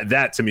well. So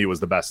that to me was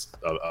the best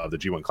of the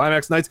G1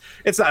 Climax nights.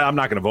 I'm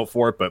not going to vote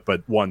for it,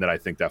 but one that I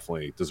think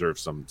definitely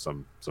deserves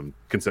some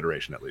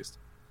consideration at least.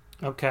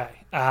 Okay,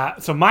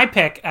 so my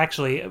pick,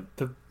 actually,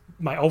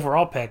 my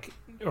overall pick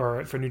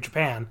for New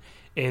Japan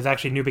is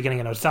actually New Beginning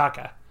in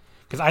Osaka,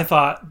 because I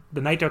thought the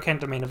Naito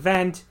Kenta main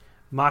event,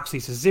 Moxley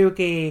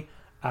Suzuki,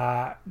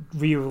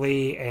 Ryu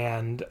Lee,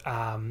 and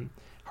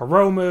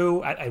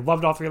Hiromu. I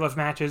loved all three of those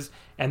matches.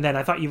 And then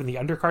I thought even the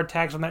undercard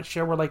tags on that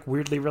show were like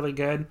weirdly really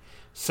good.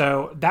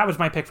 So that was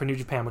my pick for New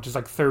Japan, which is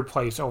like third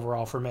place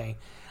overall for me.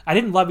 I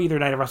didn't love either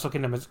night of Wrestle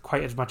Kingdom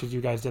quite as much as you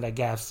guys did, I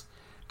guess,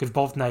 because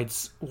both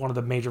nights, one of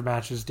the major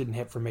matches didn't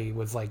hit for me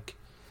was like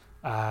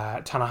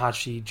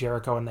Tanahashi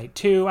Jericho in night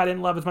 2. I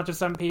didn't love as much as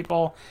some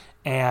people.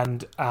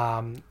 And,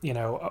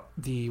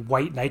 the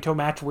White Naito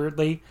match,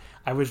 weirdly,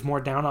 I was more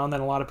down on than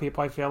a lot of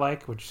people, I feel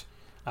like, which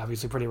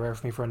obviously pretty rare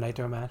for me for a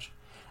Naito match.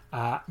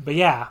 But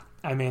yeah,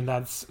 I mean,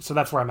 that's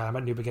where I'm at. I'm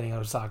at New Beginning in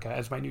Osaka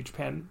as my New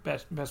Japan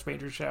best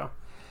major show.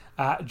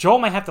 Joel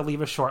might have to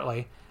leave us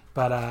shortly,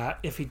 but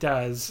if he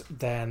does,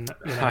 then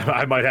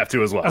I might have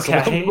to as well.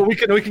 Okay.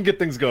 So we can get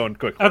things going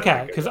quickly.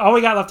 Okay, because all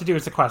we got left to do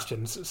is the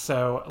questions.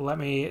 So let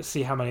me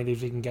see how many of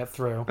these we can get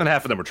through. And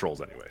half of them are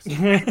trolls, anyways.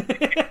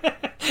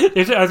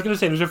 I was going to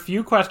say, there's a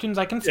few questions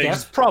I can skip. Yeah,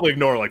 just probably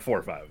ignore like 4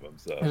 or 5 of them.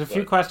 There's a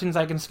few questions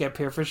I can skip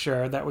here for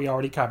sure that we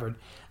already covered.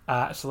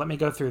 So let me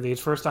go through these.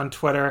 First on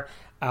Twitter,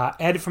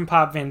 Ed from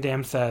Pop Van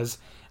Dam says,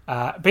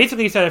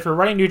 basically he said, if you're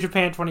running New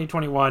Japan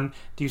 2021,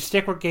 do you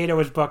stick with Gato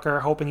as booker,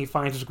 hoping he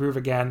finds his groove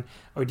again,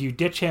 or do you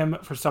ditch him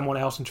for someone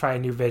else and try a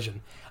new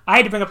vision? I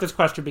had to bring up this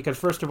question because,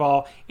 first of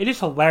all, it is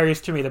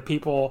hilarious to me that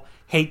people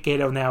hate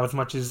Gato now as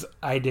much as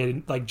I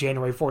did like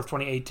January 4th,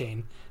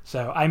 2018.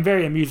 So I'm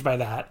very amused by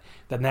that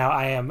now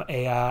I am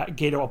a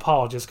Gato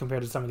apologist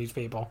compared to some of these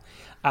people.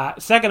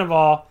 Second of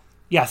all,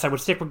 yes, I would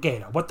stick with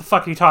Gato. What the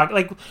fuck are you talking?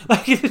 Like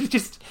it's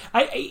just,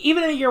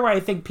 even in a year where I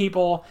think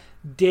people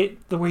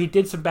where he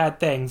did some bad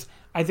things,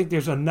 I think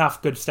there's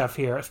enough good stuff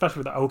here, especially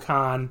with the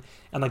Okan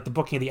and like the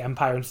booking of the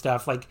Empire and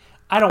stuff. Like,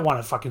 I don't want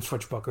to fucking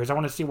switch bookers. I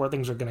want to see where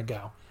things are going to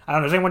go. I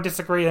don't know. Does anyone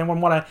disagree?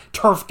 Anyone want to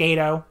turf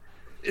Gato?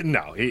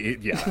 No,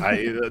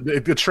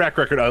 the track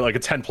record, like a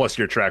 10+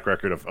 year track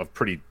record of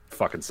pretty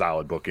fucking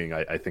solid booking.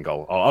 I think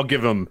I'll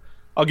give him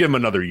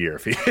another year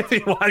if he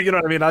wants. You know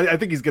what I mean? I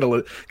think gets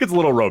a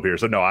little rope here.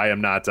 So no, I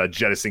am not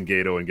jettisoning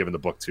Gato and giving the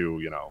book to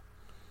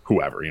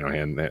whoever,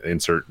 and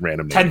insert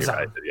random name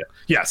here.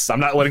 Yes, I'm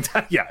not letting.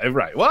 Yeah,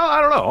 right. Well, I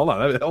don't know. Hold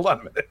on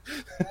a minute.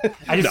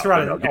 I just threw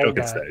out an old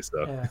guy. Stay,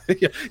 so.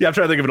 Yeah, I'm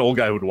trying to think of an old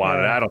guy who'd want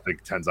it. I don't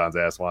think Tenzon's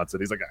ass wants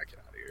it. He's like, get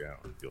out of here. I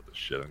don't want to deal with this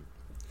shit.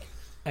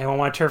 Anyone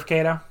want to turf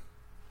Gato?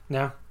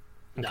 No?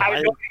 Okay. The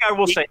only thing I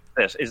will say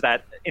is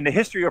that in the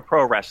history of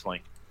pro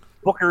wrestling,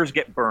 bookers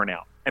get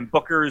burnout and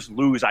bookers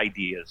lose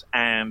ideas.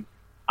 And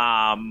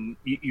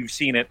you've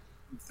seen it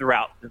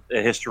throughout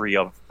the history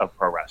of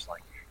pro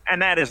wrestling.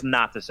 And that is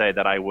not to say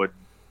that I would,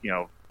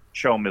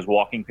 show him his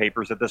walking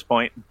papers at this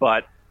point.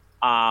 But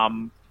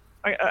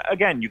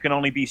again, you can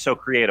only be so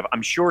creative.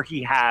 I'm sure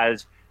he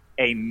has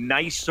a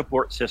nice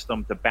support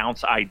system to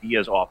bounce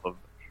ideas off of,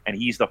 and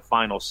he's the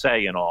final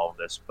say in all of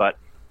this. But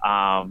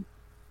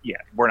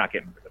we're not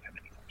getting rid of him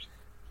anytime soon.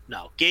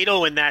 No,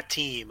 Gato and that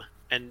team,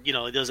 and he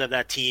does have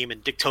that team,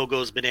 and Dick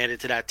Togo's been added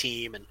to that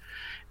team. And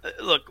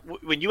look,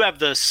 when you have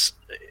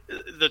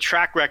the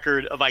track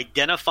record of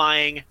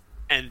identifying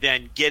and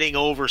then getting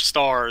over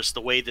stars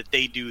the way that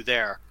they do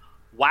there,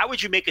 why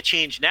would you make a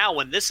change now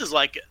when this is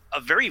like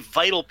a very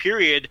vital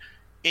period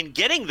in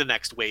getting the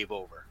next wave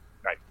over?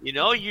 Right.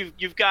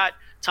 You've got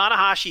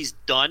Tanahashi's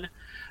done.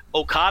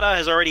 Okada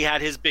has already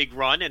had his big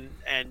run, and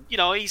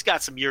he's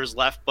got some years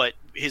left, but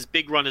his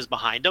big run is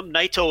behind him.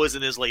 Naito is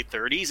in his late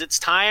 30s. It's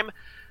time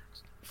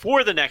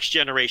for the next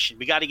generation.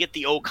 We got to get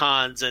the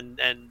Okans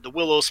and the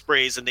Willow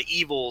Sprays and the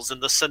Evils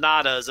and the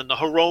Sonatas and the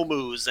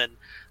Hiromus and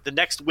the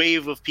next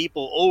wave of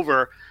people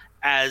over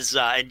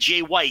and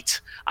Jay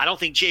White. I don't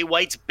think Jay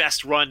White's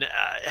best run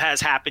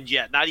has happened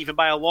yet, not even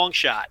by a long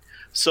shot.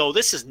 So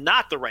this is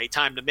not the right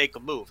time to make a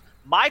move.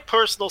 My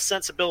personal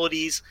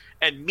sensibilities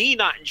and me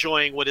not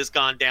enjoying what has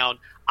gone down,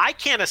 I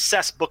can't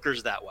assess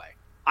bookers that way.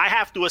 I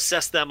have to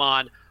assess them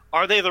on,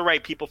 are they the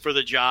right people for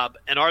the job,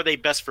 and are they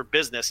best for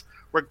business,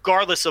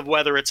 regardless of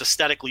whether it's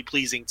aesthetically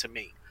pleasing to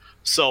me.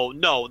 So,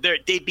 no,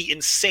 they'd be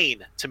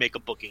insane to make a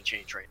booking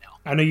change right now.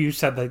 I know you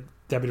said that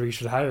WWE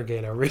should hire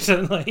Gato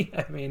recently.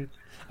 I mean,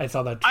 I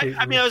saw that too.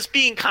 I was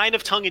being kind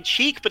of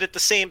tongue-in-cheek, but at the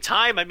same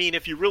time,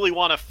 if you really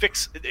want to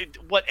fix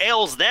what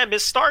ails them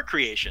is star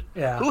creation.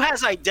 Yeah. Who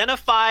has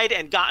identified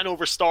and gotten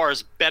over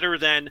stars better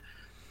than,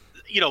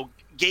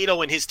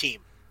 Gato and his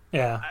team?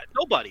 Yeah.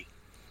 Nobody.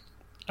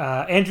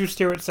 Andrew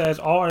Stewart says,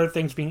 all other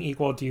things being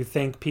equal, do you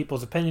think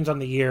people's opinions on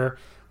the year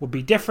would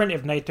be different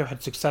if Naito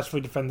had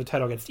successfully defended the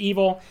title against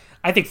Evil?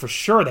 I think for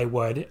sure they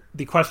would.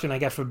 The question, I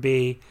guess, would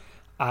be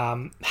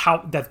how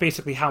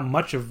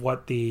much of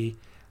what the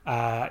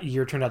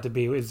year turned out to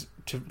be is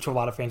to a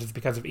lot of fans it's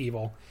because of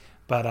Evil.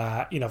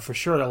 But, for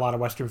sure a lot of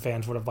Western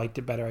fans would have liked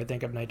it better, I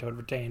think, if Naito had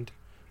retained.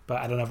 But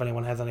I don't know if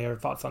anyone has any other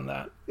thoughts on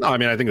that. No, I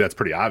mean, I think that's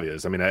pretty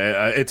obvious. I mean,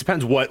 it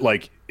depends what,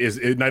 like, is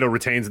Naito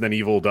retains and then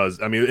Evil does.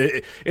 I mean,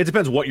 it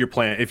depends what your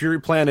plan. If your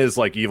plan is,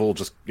 like, Evil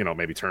just,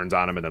 maybe turns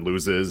on him and then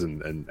loses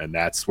and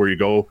that's where you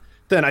go,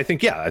 then I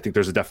think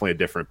there's definitely a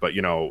different. But,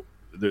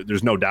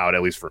 there's no doubt,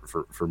 at least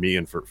for me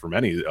and for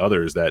many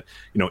others, that,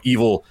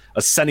 Evil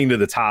ascending to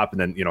the top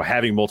and then,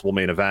 having multiple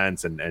main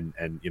events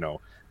and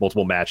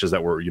multiple matches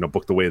that were,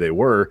 booked the way they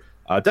were,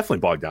 definitely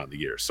bogged down the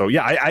year. So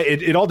yeah,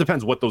 it all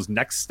depends what those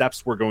next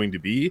steps were going to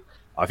be.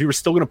 If you were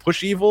still going to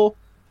push Evil,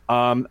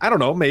 I don't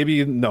know, maybe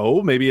it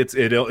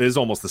is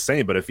almost the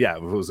same. But if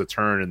it was a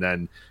turn and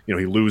then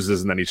he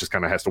loses and then he just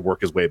kind of has to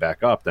work his way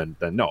back up, then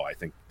no, I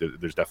think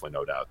there's definitely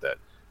no doubt that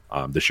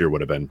this year would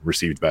have been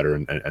received better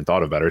and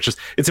thought of better.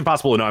 It's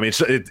impossible to know. I mean,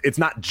 it's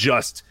not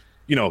just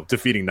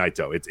defeating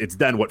Naito. It's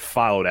then what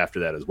followed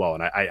after that as well.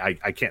 And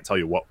I can't tell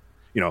you what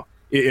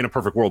in a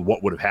perfect world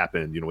what would have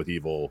happened with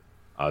Evil.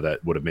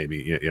 That would have made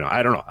me,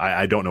 I don't know.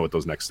 I don't know what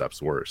those next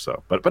steps were.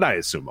 So, but I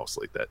assume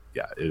mostly that,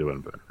 it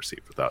wouldn't have been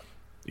received without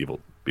Evil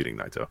beating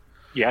Naito.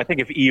 Yeah, I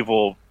think if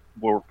Evil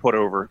were put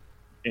over,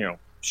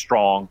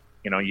 strong,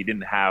 you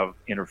didn't have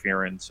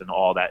interference and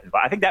all that.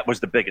 I think that was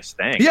the biggest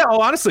thing. Yeah,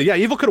 honestly,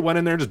 Evil could have went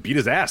in there and just beat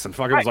his ass and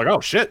fucking was like, oh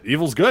shit,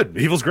 Evil's good.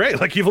 Evil's great.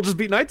 Like, Evil just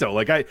beat Naito.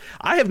 Like,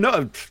 I have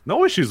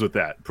no issues with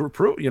that.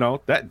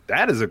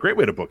 That is a great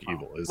way to book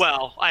Evil.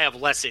 Well, I have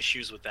less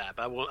issues with that,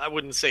 but I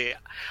wouldn't say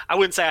I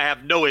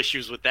have no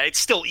issues with that. It's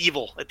still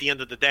Evil at the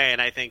end of the day,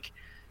 and I think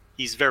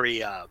he's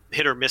very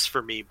hit or miss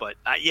for me. But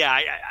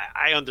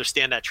I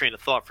understand that train of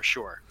thought for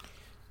sure.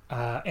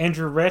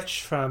 Andrew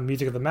Rich from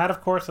Music of the Mat, of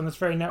course, on this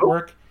very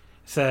network.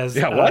 Says,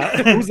 what?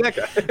 Who's that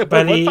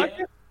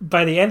guy?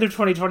 by the end of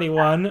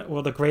 2021,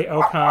 will the Great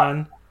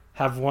Okan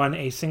have won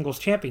a singles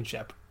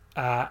championship?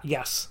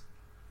 Yes.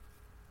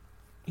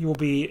 He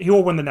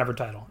will win the Never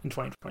title in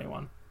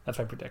 2021. That's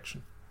my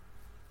prediction.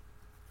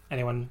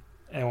 Anyone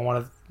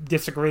want to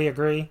disagree,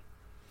 agree?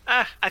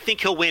 I think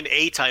he'll win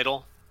a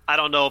title. I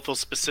don't know if he'll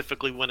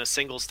specifically win a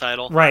singles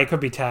title. Right, it could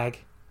be tag.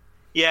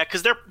 Yeah,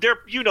 because their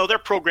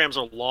programs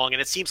are long,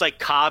 and it seems like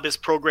Cobb is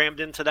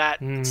programmed into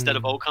that instead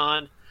of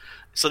Okan.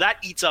 So that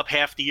eats up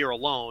half the year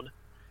alone.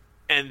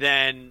 And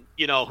then,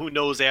 who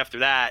knows after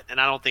that? And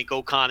I don't think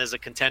Okan is a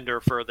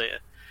contender for they're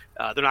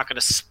not going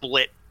to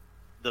split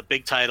the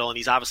big title, and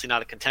he's obviously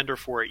not a contender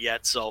for it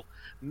yet. So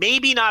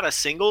maybe not a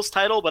singles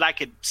title, but I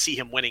could see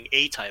him winning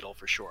a title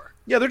for sure.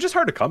 Yeah, they're just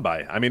hard to come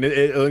by. I mean,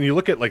 when you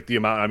look at like the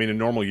amount, I mean, in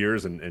normal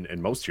years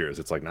and most years,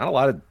 it's like not a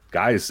lot of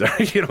guys,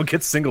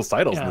 get singles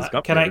titles in this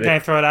company. Can I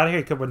throw it out here?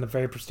 He could win the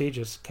very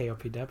prestigious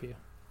KOPW.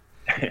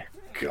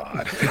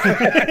 God.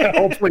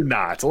 Hopefully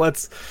not.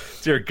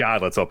 Dear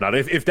God, let's hope not.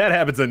 If that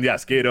happens, then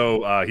yes,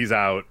 Gato, he's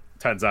out.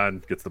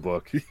 Tenzan gets the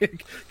book.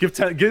 give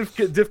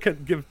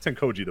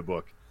Tenkoji the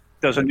book.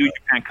 Does a New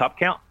Japan Cup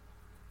count?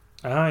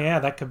 Oh yeah,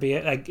 that could be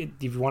it. Like, if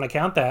you want to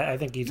count that, I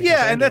think he's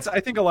and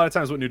I think a lot of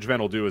times what New Japan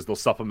will do is they'll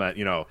supplement.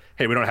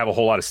 Hey, we don't have a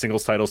whole lot of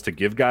singles titles to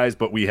give guys,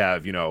 but we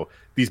have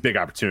these big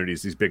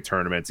opportunities, these big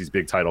tournaments, these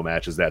big title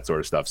matches, that sort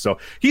of stuff. So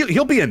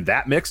he'll be in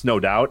that mix, no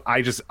doubt.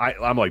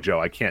 I'm like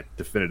Joe. I can't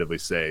definitively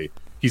say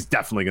he's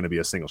definitely going to be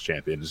a singles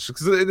champion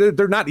because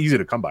they're not easy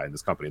to come by in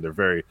this company. They're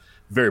very,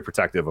 very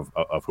protective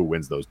of who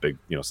wins those big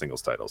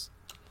singles titles.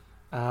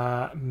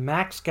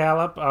 Max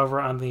Gallup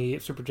over on the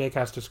Super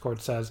J-Cast Discord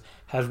says,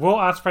 has Will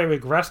Ospreay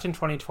regressed in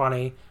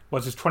 2020?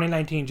 Was his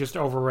 2019 just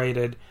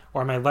overrated?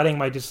 Or am I letting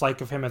my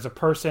dislike of him as a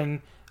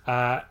person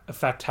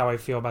affect how I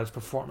feel about his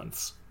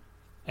performance?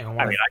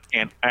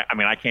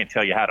 I can't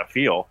tell you how to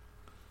feel.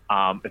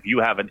 If you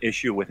have an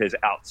issue with his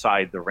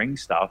outside the ring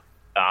stuff,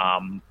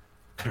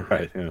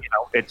 right? Yeah.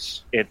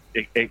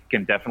 It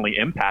can definitely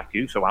impact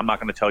you. So I'm not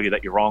going to tell you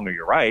that you're wrong or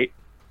you're right,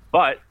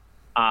 but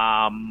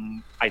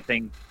I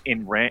think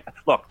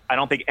look, I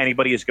don't think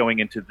anybody is going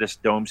into this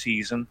Dome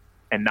season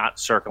and not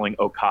circling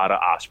Okada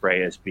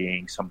Ospreay as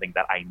being something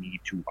that I need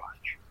to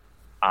watch.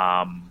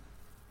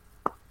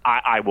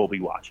 I will be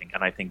watching,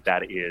 and I think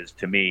that is,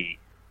 to me,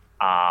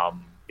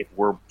 if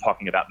we're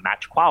talking about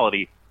match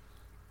quality,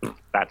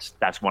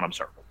 that's what I'm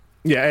circling.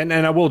 Yeah, and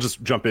I will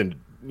just jump in,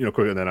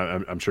 quick, and then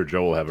I'm sure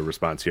Joe will have a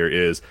response here.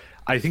 Is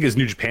I think his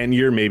New Japan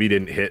year maybe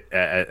didn't hit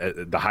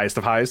at the highest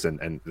of highs,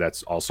 and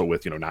that's also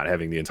with not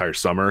having the entire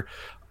summer.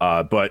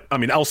 But I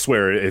mean,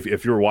 elsewhere,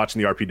 if you were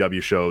watching the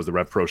RPW shows, the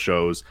Rev Pro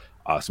shows,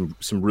 some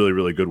really,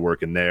 really good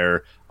work in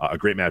there. A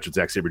great match with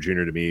Zack Sabre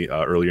Jr. to me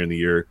earlier in the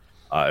year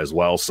as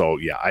well. So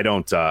yeah, I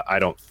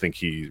don't think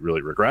he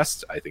really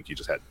regressed. I think he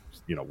just had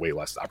way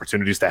less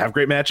opportunities to have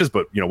great matches.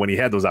 But when he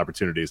had those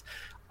opportunities,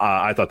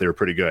 I thought they were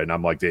pretty good. And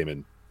I'm like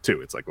Damon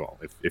too. It's like, well,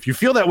 if you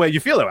feel that way, you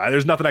feel that way.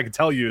 There's nothing I can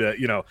tell you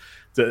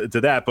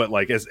to that. But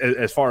like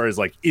as far as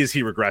like, is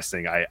he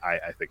regressing?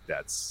 I think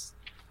that's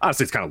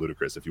honestly, it's kind of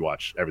ludicrous if you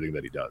watch everything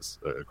that he does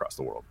across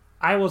the world.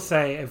 I will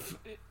say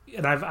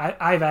and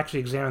I've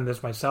actually examined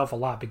this myself a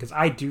lot, because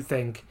I do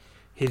think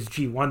his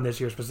G1 this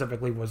year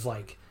specifically was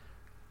like,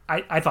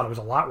 I thought it was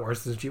a lot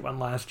worse than his G1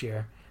 last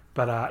year.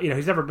 But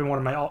he's never been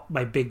one of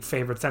my big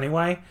favorites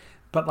anyway.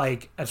 But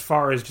like as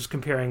far as just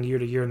comparing year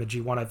to year in the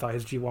G1, I thought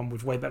his G1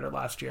 was way better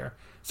last year.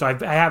 So I've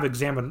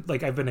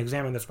been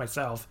examining this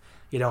myself.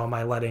 Am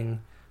I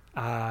letting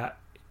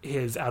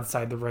his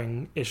outside the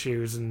ring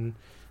issues and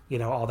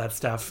all that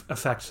stuff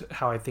affect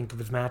how I think of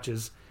his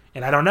matches?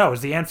 And I don't know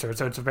is the answer.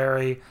 So it's a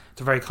very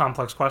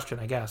complex question,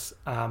 I guess.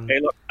 Hey,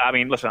 look, I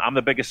mean, listen, I'm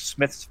the biggest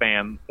Smiths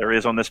fan there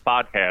is on this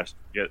podcast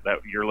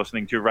that you're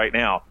listening to right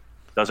now.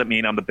 Doesn't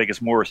mean I'm the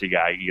biggest Morrissey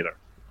guy either.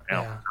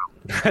 Yeah.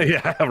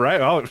 Yeah,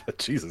 right. Oh,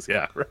 Jesus,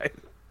 yeah, right.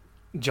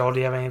 Joel, do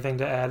you have anything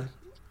to add?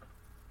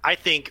 I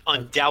think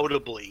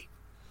undoubtedly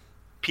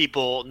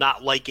people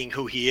not liking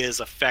who he is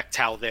affect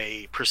how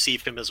they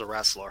perceive him as a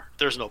wrestler.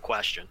 There's no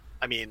question.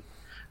 I mean,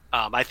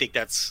 I think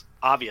that's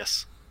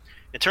obvious.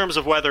 In terms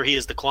of whether he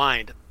has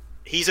declined,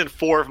 he's in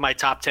 4 of my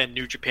top 10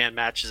 New Japan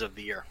matches of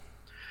the year.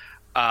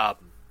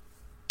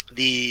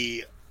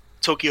 The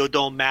Tokyo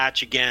Dome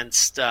match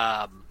against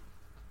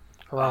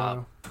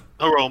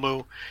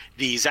Hiromu,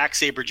 the Zack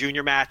Sabre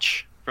Jr.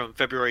 match from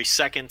February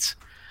 2nd,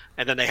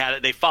 and then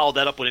they followed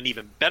that up with an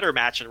even better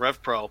match in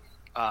Rev Pro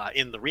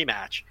in the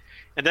rematch.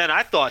 And then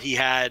I thought he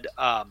had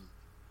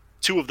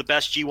 2 of the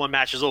best G1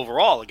 matches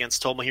overall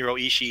against Tomohiro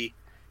Ishii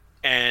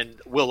and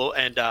Willow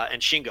and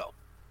Shingo.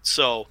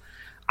 So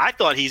I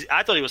thought he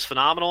was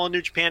phenomenal in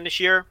New Japan this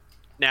year.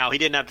 Now he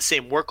didn't have the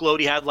same workload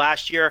he had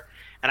last year,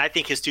 and I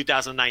think his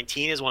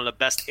 2019 is one of the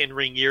best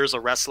in-ring years a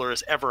wrestler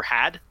has ever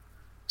had.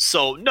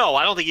 So no,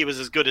 I don't think he was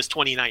as good as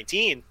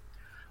 2019,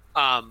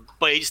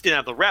 but he just didn't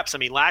have the reps. I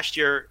mean, last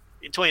year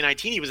in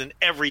 2019 he was in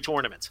every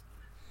tournament,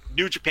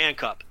 New Japan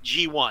Cup,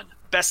 G1,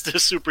 Best of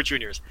Super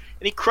Juniors,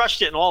 and he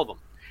crushed it in all of them.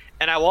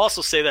 And I will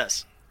also say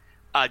this: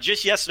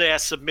 just yesterday I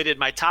submitted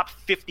my top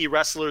 50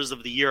 wrestlers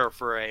of the year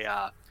for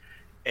a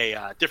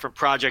different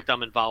project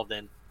I'm involved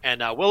in,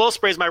 and Will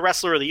Ospreay is my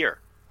wrestler of the year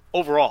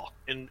overall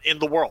in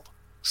the world.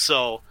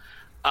 So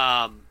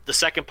the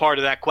second part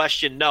of that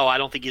question, no, I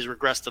don't think he's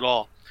regressed at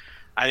all.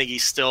 I think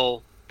he's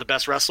still the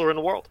best wrestler in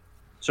the world.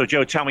 So,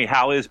 Joe, tell me,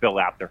 how is Bill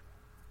Apter?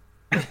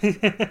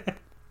 Well,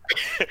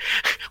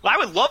 I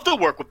would love to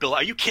work with Bill.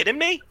 Are you kidding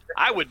me?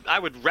 I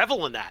would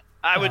revel in that.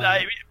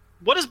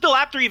 What does Bill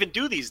Apter even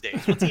do these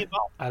days? What's he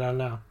involved? I don't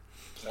know.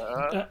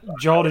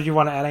 Joel, did you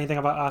want to add anything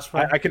about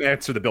Ospreay? I can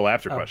answer the Bill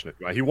Apter question if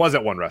you want. He was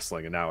at One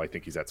Wrestling, and now I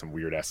think he's at some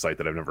weird ass site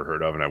that I've never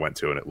heard of, and I went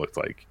to, and it looked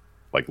like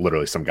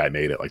literally some guy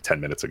made it like 10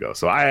 minutes ago.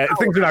 So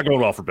things are not going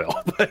well for Bill.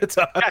 But that's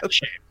a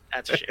shame.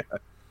 That's a shame.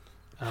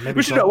 Maybe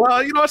we should Joel...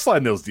 I'll slide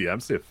in those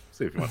DMs, see if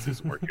he wants to do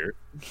some work here.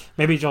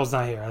 Maybe Joel's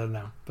not here. I don't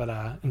know, but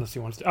unless he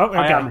wants to. Oh, okay.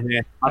 I am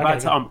here. I'm about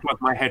to unplug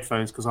my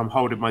headphones because I'm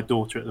holding my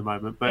daughter at the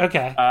moment. But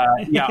okay.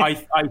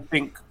 I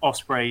think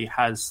Ospreay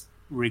has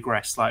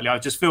regressed slightly. I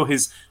just feel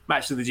his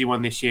matches of the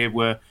G1 this year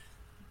were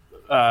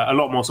a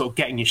lot more sort of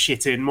getting your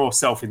shit in, more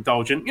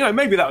self-indulgent.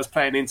 Maybe that was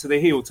playing into the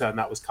heel turn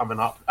that was coming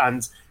up.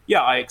 And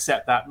yeah, I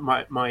accept that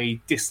my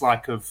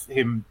dislike of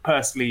him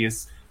personally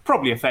is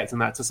probably affecting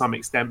that to some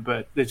extent,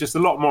 but there's just a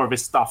lot more of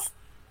his stuff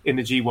in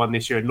the G1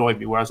 this year annoyed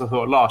me, whereas I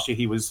thought last year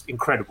he was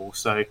incredible.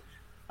 So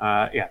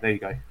there you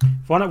go.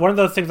 One of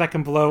those things I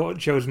can blow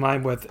Joe's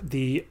mind with,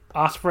 the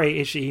Ospreay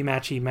Ishii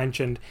match he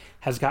mentioned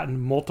has gotten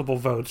multiple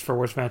votes for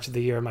worst match of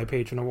the year in my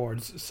Patron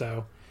Awards.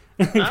 So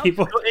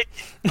people,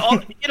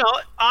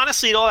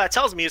 honestly, all that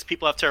tells me is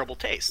people have terrible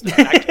taste.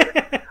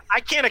 I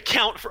can't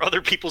account for other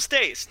people's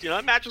taste.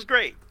 That match was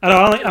great.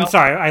 I'm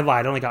sorry, I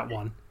lied. I only got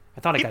one. I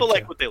thought people I got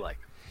like two. what they like.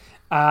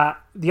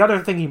 The other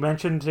thing he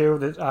mentioned too,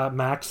 that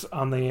Max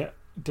on the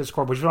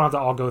Discord, which we don't have to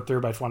all go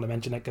through, but I just wanted to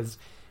mention it because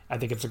I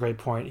think it's a great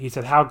point. He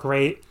said, how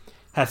great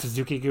has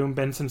Suzuki-gun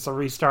been since the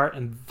restart?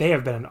 And they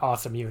have been an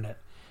awesome unit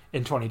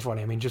in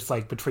 2020. I mean, just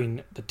like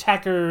between the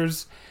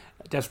Techers,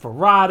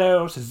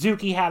 Desperado,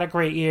 Suzuki had a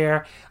great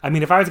year. I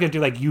mean, if I was going to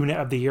do like unit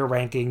of the year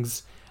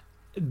rankings,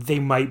 they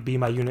might be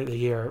my unit of the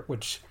year,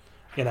 which,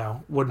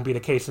 wouldn't be the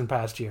case in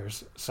past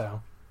years.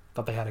 So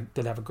thought they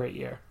did have a great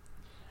year.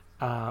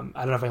 I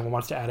don't know if anyone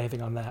wants to add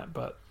anything on that,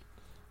 but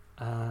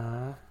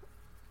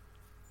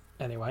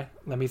anyway,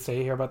 let me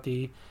say here about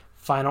the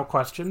final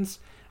questions.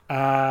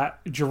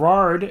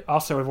 Gerard,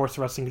 also a Voice of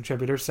Wrestling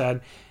contributor,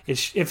 said, if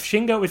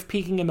Shingo is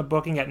peaking in the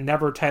booking at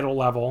never title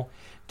level,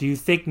 do you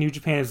think New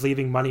Japan is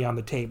leaving money on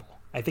the table?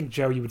 I think,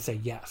 Joe, you would say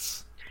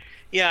yes.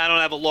 Yeah, I don't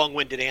have a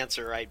long-winded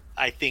answer.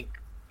 I think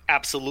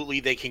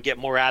absolutely they can get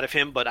more out of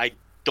him, but I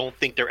don't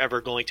think they're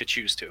ever going to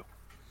choose to.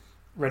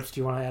 Rich,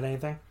 do you want to add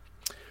anything?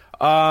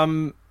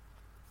 Oh,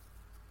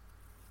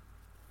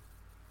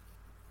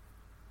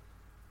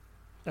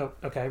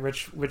 okay.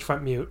 Rich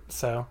went mute,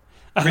 so...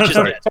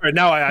 Sorry,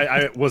 now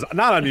I was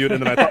not on mute,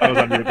 and then I thought I was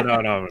on mute, but no,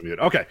 I'm on mute.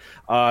 Okay.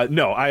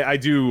 No, I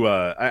do.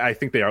 I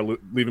think they are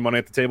leaving money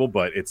at the table,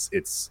 but it's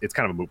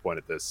kind of a moot point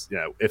at this.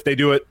 If they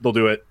do it, they'll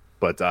do it.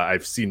 But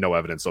I've seen no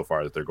evidence so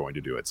far that they're going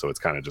to do it. So it's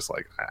kind of just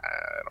like, I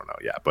don't know.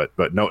 Yeah,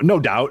 but no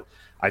doubt,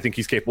 I think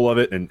he's capable of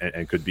it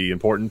and could be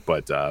important.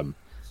 But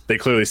they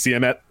clearly see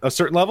him at a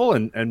certain level,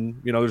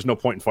 and there's no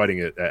point in fighting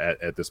it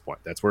at this point.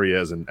 That's where he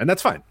is, and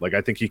that's fine. Like,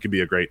 I think he could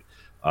be a great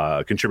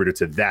contributor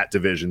to that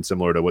division,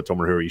 similar to what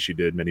Tomohiro Ishii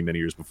did many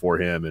years before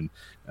him,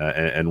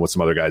 and what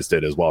some other guys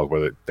did as well,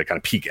 where they kind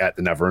of peak at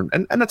the Never,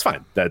 and that's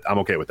fine. That I'm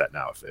okay with that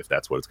now if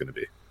that's what it's going to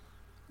be.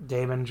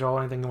 Damon, Joel,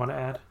 anything you want to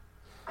add?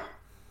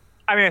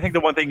 I mean, I think the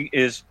one thing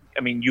is,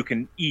 you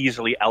can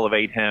easily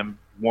elevate him,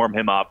 warm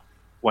him up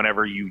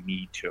whenever you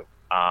need to,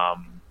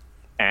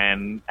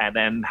 and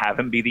then have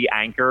him be the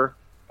anchor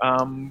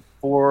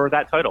for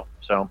that title.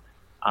 So,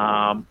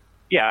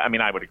 yeah,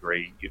 I would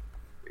agree.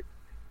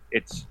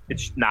 It's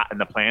not in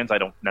the plans. I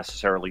don't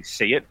necessarily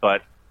see it,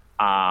 but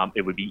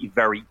it would be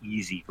very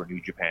easy for New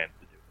Japan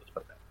to do. Let's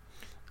put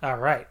that. All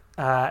right.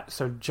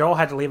 So Joel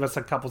had to leave us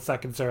a couple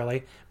seconds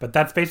early, but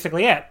that's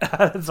basically it.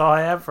 That's all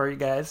I have for you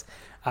guys.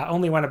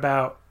 Only went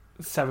about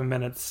 7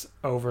 minutes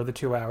over the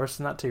 2 hours,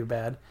 so not too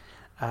bad.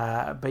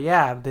 But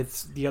yeah,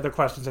 the other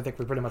questions, I think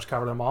we pretty much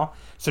covered them all.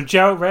 So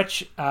Joe,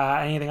 Rich,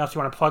 anything else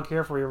you want to plug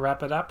here before we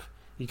wrap it up?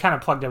 You kind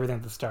of plugged everything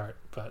at the start,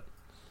 but...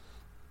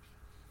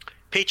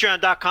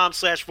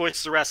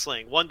 Patreon.com/Voices of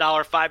Wrestling. $1,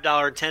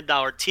 $5, and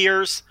 $10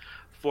 tiers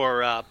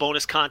for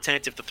bonus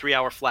content if the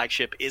 3-hour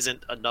flagship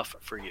isn't enough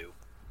for you.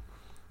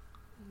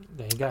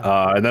 There you go.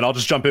 And then I'll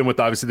just jump in with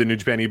obviously the New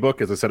Japan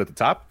ebook, as I said at the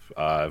top,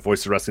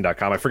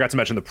 voicesofwrestling.com. I forgot to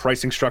mention the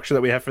pricing structure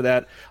that we have for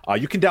that.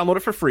 You can download it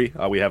for free.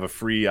 We have a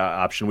free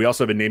option. We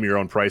also have a name your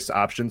own price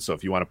option. So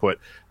if you want to put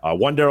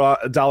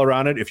 $1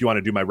 on it, if you want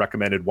to do my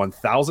recommended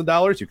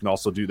 $1,000, you can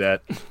also do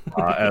that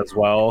as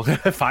well.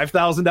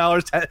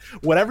 $5,000,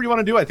 whatever you want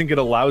to do. I think it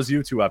allows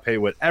you to pay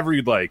whatever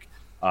you'd like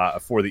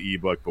for the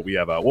ebook. But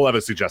we'll have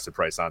a suggested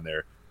price on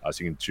there,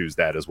 so you can choose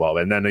that as well.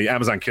 And then the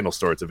Amazon Kindle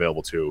store, it's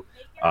available too.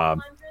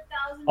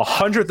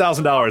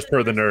 $100,000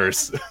 per the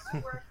nurse.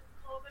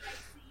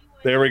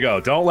 There we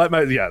go. Don't let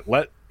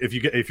if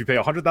you pay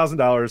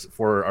 $100,000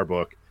 for our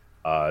book,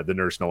 the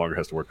nurse no longer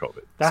has to work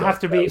COVID. That has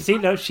to be. See,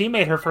 no, she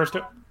made her first.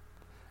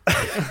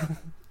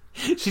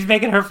 She's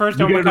making her first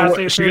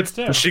Omakase appearance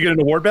too. Does she get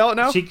an award ballot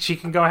now? She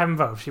can go ahead and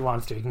vote if she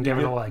wants to. You can give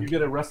her the leg. You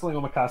get a Wrestling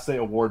Omakase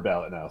award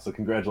ballot now. So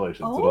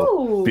congratulations.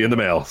 It'll be in the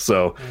mail.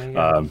 So.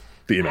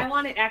 I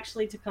want it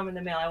actually to come in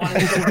the mail. I want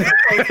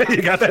it to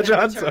You got that,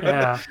 John?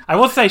 Yeah. I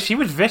will say she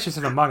was vicious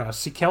in Among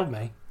Us. She killed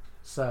me.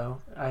 So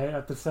I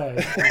have to say,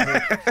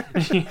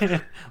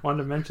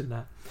 wanted to mention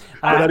that.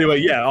 But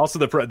anyway, yeah. Also,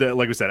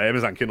 like we said,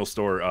 Amazon Kindle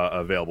store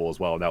available as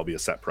well, and that will be a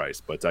set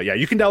price. But yeah,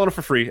 you can download it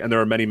for free, and there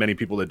are many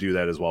people that do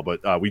that as well. But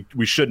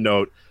we should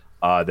note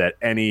that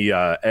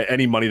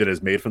any money that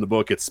is made from the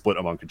book gets split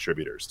among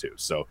contributors too.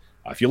 So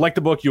if you like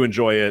the book, you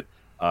enjoy it.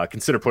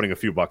 Consider putting a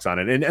few bucks on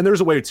it. And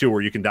there's a way too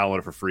where you can download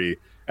it for free,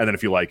 and then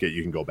if you like it,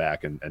 you can go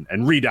back and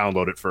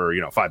re-download it for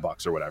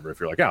 $5 or whatever. If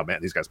you're like, oh man,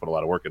 these guys put a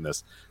lot of work in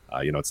this,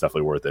 it's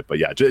definitely worth it. But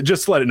yeah,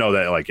 just let it know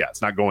that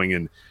it's not going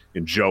in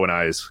Joe and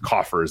I's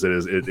coffers.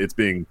 It's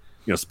being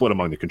split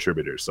among the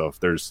contributors. So if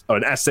there's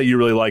an essay you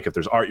really like, if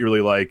there's art you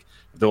really like,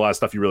 if there's a lot of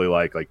stuff you really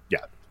like, yeah,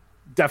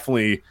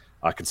 definitely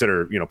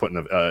consider putting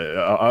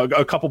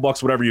a couple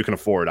bucks, whatever you can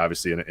afford.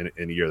 Obviously in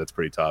a year that's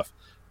pretty tough,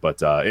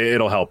 but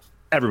it'll help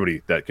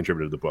everybody that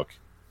contributed to the book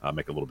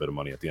make a little bit of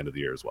money at the end of the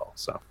year as well.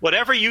 So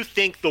whatever you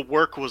think the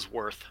work was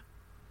worth,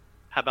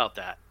 how about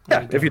that?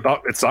 Yeah, if you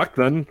thought it sucked,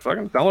 then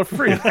fucking download it for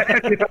free. You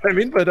know what I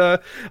mean?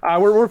 But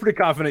we're pretty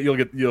confident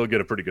you'll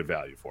get a pretty good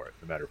value for it,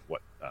 no matter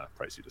what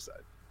price you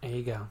decide. There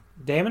you go,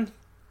 Damon.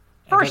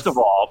 First of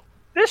all,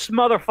 this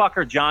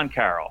motherfucker John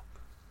Carroll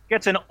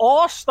gets an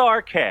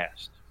all-star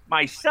cast,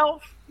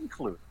 myself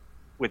included,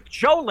 with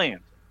Joe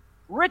Landon,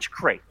 Rich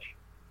Craich,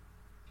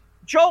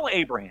 Joel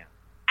Abraham,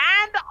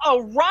 and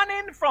a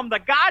run-in from the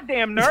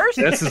goddamn nurse.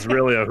 This is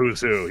really a who's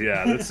who.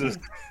 Yeah, this is.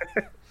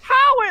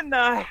 How in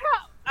the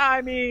hell?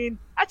 I mean,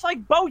 that's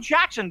like Bo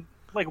Jackson,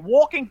 like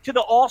walking to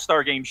the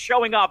All-Star game,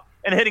 showing up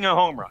and hitting a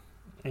home run.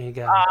 There you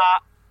go.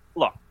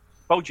 Look,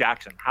 Bo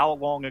Jackson. How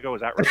long ago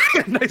was that?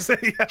 Right? Nice.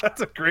 Yeah, that's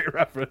a great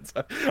reference.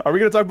 Are we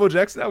going to talk Bo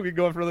Jackson now? We can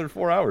go on for another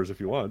 4 hours if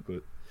you want.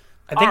 But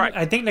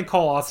I think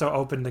Nicole also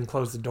opened and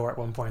closed the door at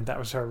one point. That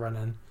was her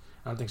run-in.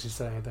 I don't think she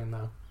said anything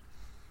though.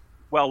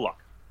 Well, look.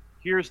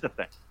 Here's the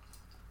thing.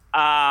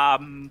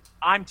 I'm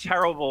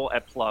terrible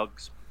at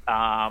plugs.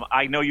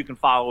 I know you can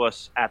follow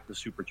us at the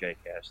Super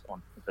J-Cast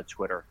on the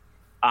Twitter.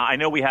 I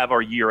know we have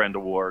our year-end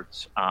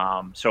awards.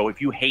 So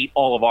if you hate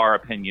all of our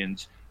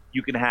opinions,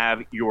 you can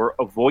have your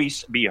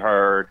voice be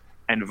heard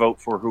and vote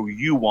for who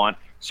you want.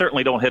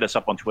 Certainly don't hit us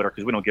up on Twitter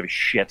because we don't give a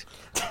shit.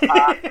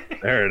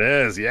 There it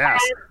is.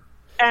 Yes.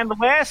 And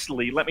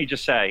lastly, let me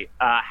just say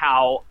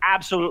how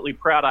absolutely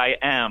proud I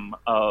am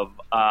of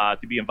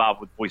to be involved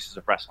with Voices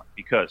of Wrestling,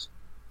 because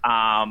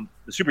the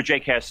Super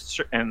J-Cast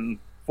and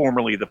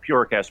formerly the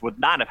Purecast would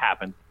not have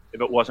happened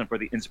if it wasn't for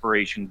the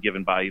inspiration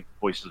given by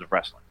Voices of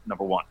Wrestling,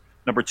 number one.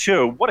 Number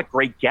two, what a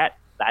great get,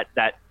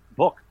 that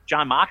book.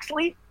 John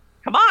Moxley?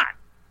 Come on.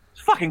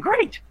 It's fucking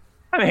great.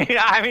 Listen,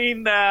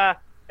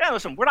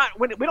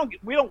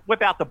 we don't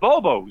whip out the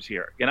Bobos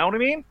here, you know what I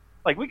mean?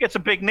 Like, we get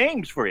some big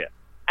names for you.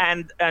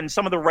 And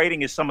some of the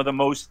writing is some of the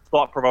most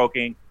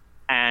thought-provoking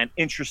and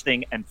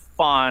interesting and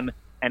fun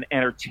and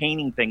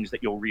entertaining things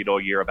that you'll read all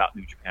year about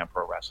New Japan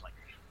Pro Wrestling.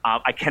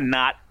 I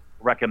cannot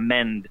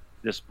recommend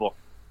this book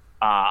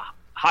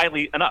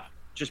highly enough,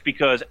 just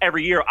because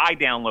every year I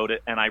download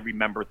it and I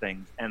remember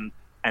things and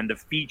the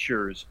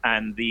features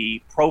and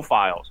the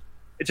profiles.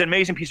 It's an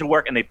amazing piece of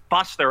work, and they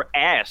bust their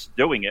ass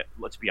doing it,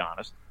 let's be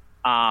honest.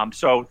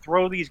 So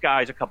throw these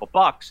guys a couple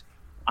bucks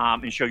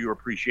and show your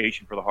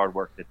appreciation for the hard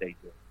work that they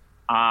do.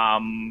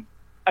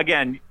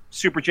 Again,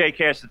 Super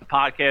J-Cast is the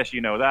podcast.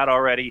 You know that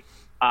already.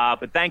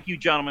 But thank you,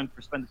 gentlemen,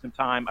 for spending some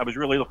time. I was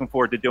really looking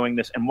forward to doing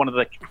this. And one of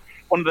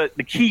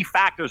the key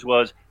factors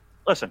was,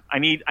 listen, I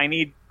need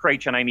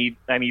Craich and I need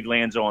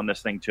Lanzo on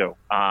this thing too.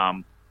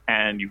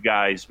 And you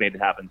guys made it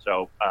happen.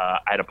 So I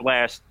had a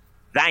blast.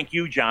 Thank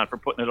you, John, for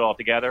putting it all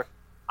together.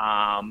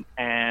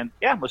 And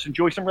yeah, let's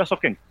enjoy some Wrestle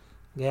Kingdom.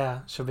 Yeah,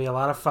 should be a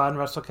lot of fun,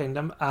 Wrestle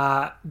Kingdom.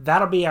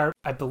 That'll be I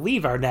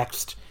believe our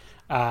next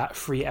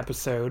free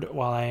episode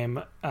while I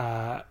am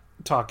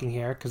talking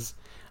here, because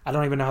I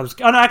don't even know how this...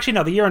 Oh, no, actually,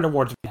 no, the Year End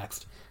Awards will be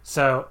next.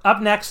 So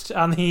up next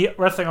on the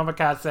Wrestling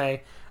Omakase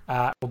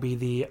will be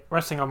the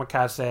Wrestling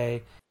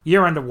Omakase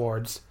Year End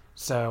Awards.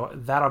 So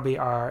that'll be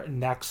our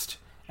next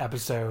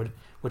episode,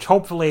 which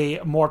hopefully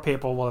more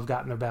people will have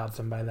gotten about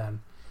them by then.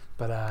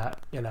 But,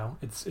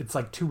 it's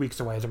like 2 weeks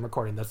away as I'm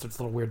recording this. So it's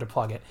a little weird to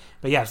plug it.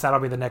 But yes, that'll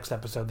be the next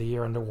episode, the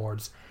Year End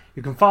Awards.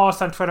 You can follow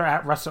us on Twitter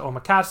at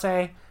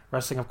WrestleOmakase.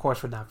 Wrestling, of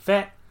course, would not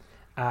fit.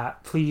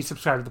 Please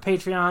subscribe to the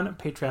Patreon,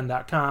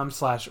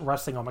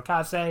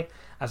 patreon.com/WrestlingOmakase.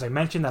 As I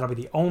mentioned, that'll be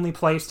the only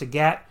place to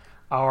get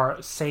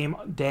our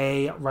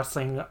same-day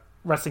Wrestle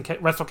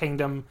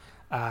Kingdom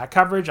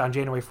coverage on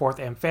January 4th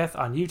and 5th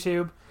on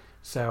YouTube.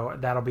 So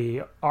that'll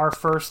be our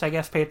first, I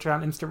guess,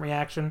 Patreon instant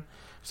reaction,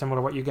 similar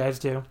to what you guys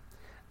do.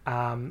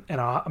 And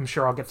I'm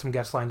sure I'll get some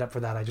guests lined up for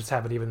that. I just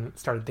haven't even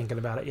started thinking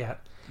about it yet.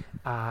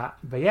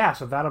 But yeah,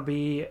 so that'll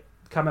be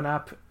coming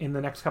up in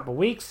the next couple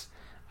weeks.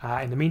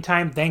 In the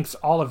meantime, thanks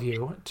all of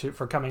you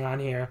for coming on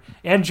here,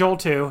 and Joel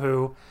too,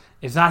 who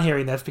is not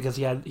hearing this because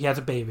he has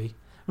a baby,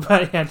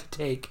 but he had to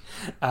take,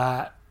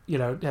 had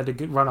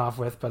to run off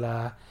with.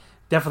 But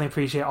definitely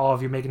appreciate all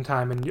of you making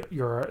time in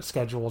your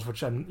schedules,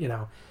 which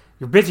your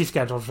busy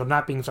schedules. I'm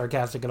not being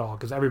sarcastic at all,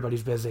 because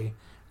everybody's busy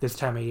this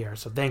time of year.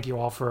 So thank you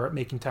all for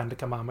making time to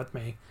come on with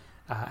me.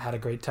 Had a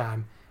great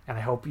time, and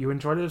I hope you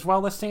enjoyed it as well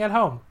listening at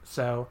home.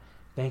 So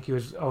thank you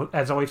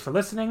as always for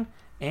listening,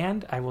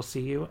 and I will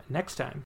see you next time.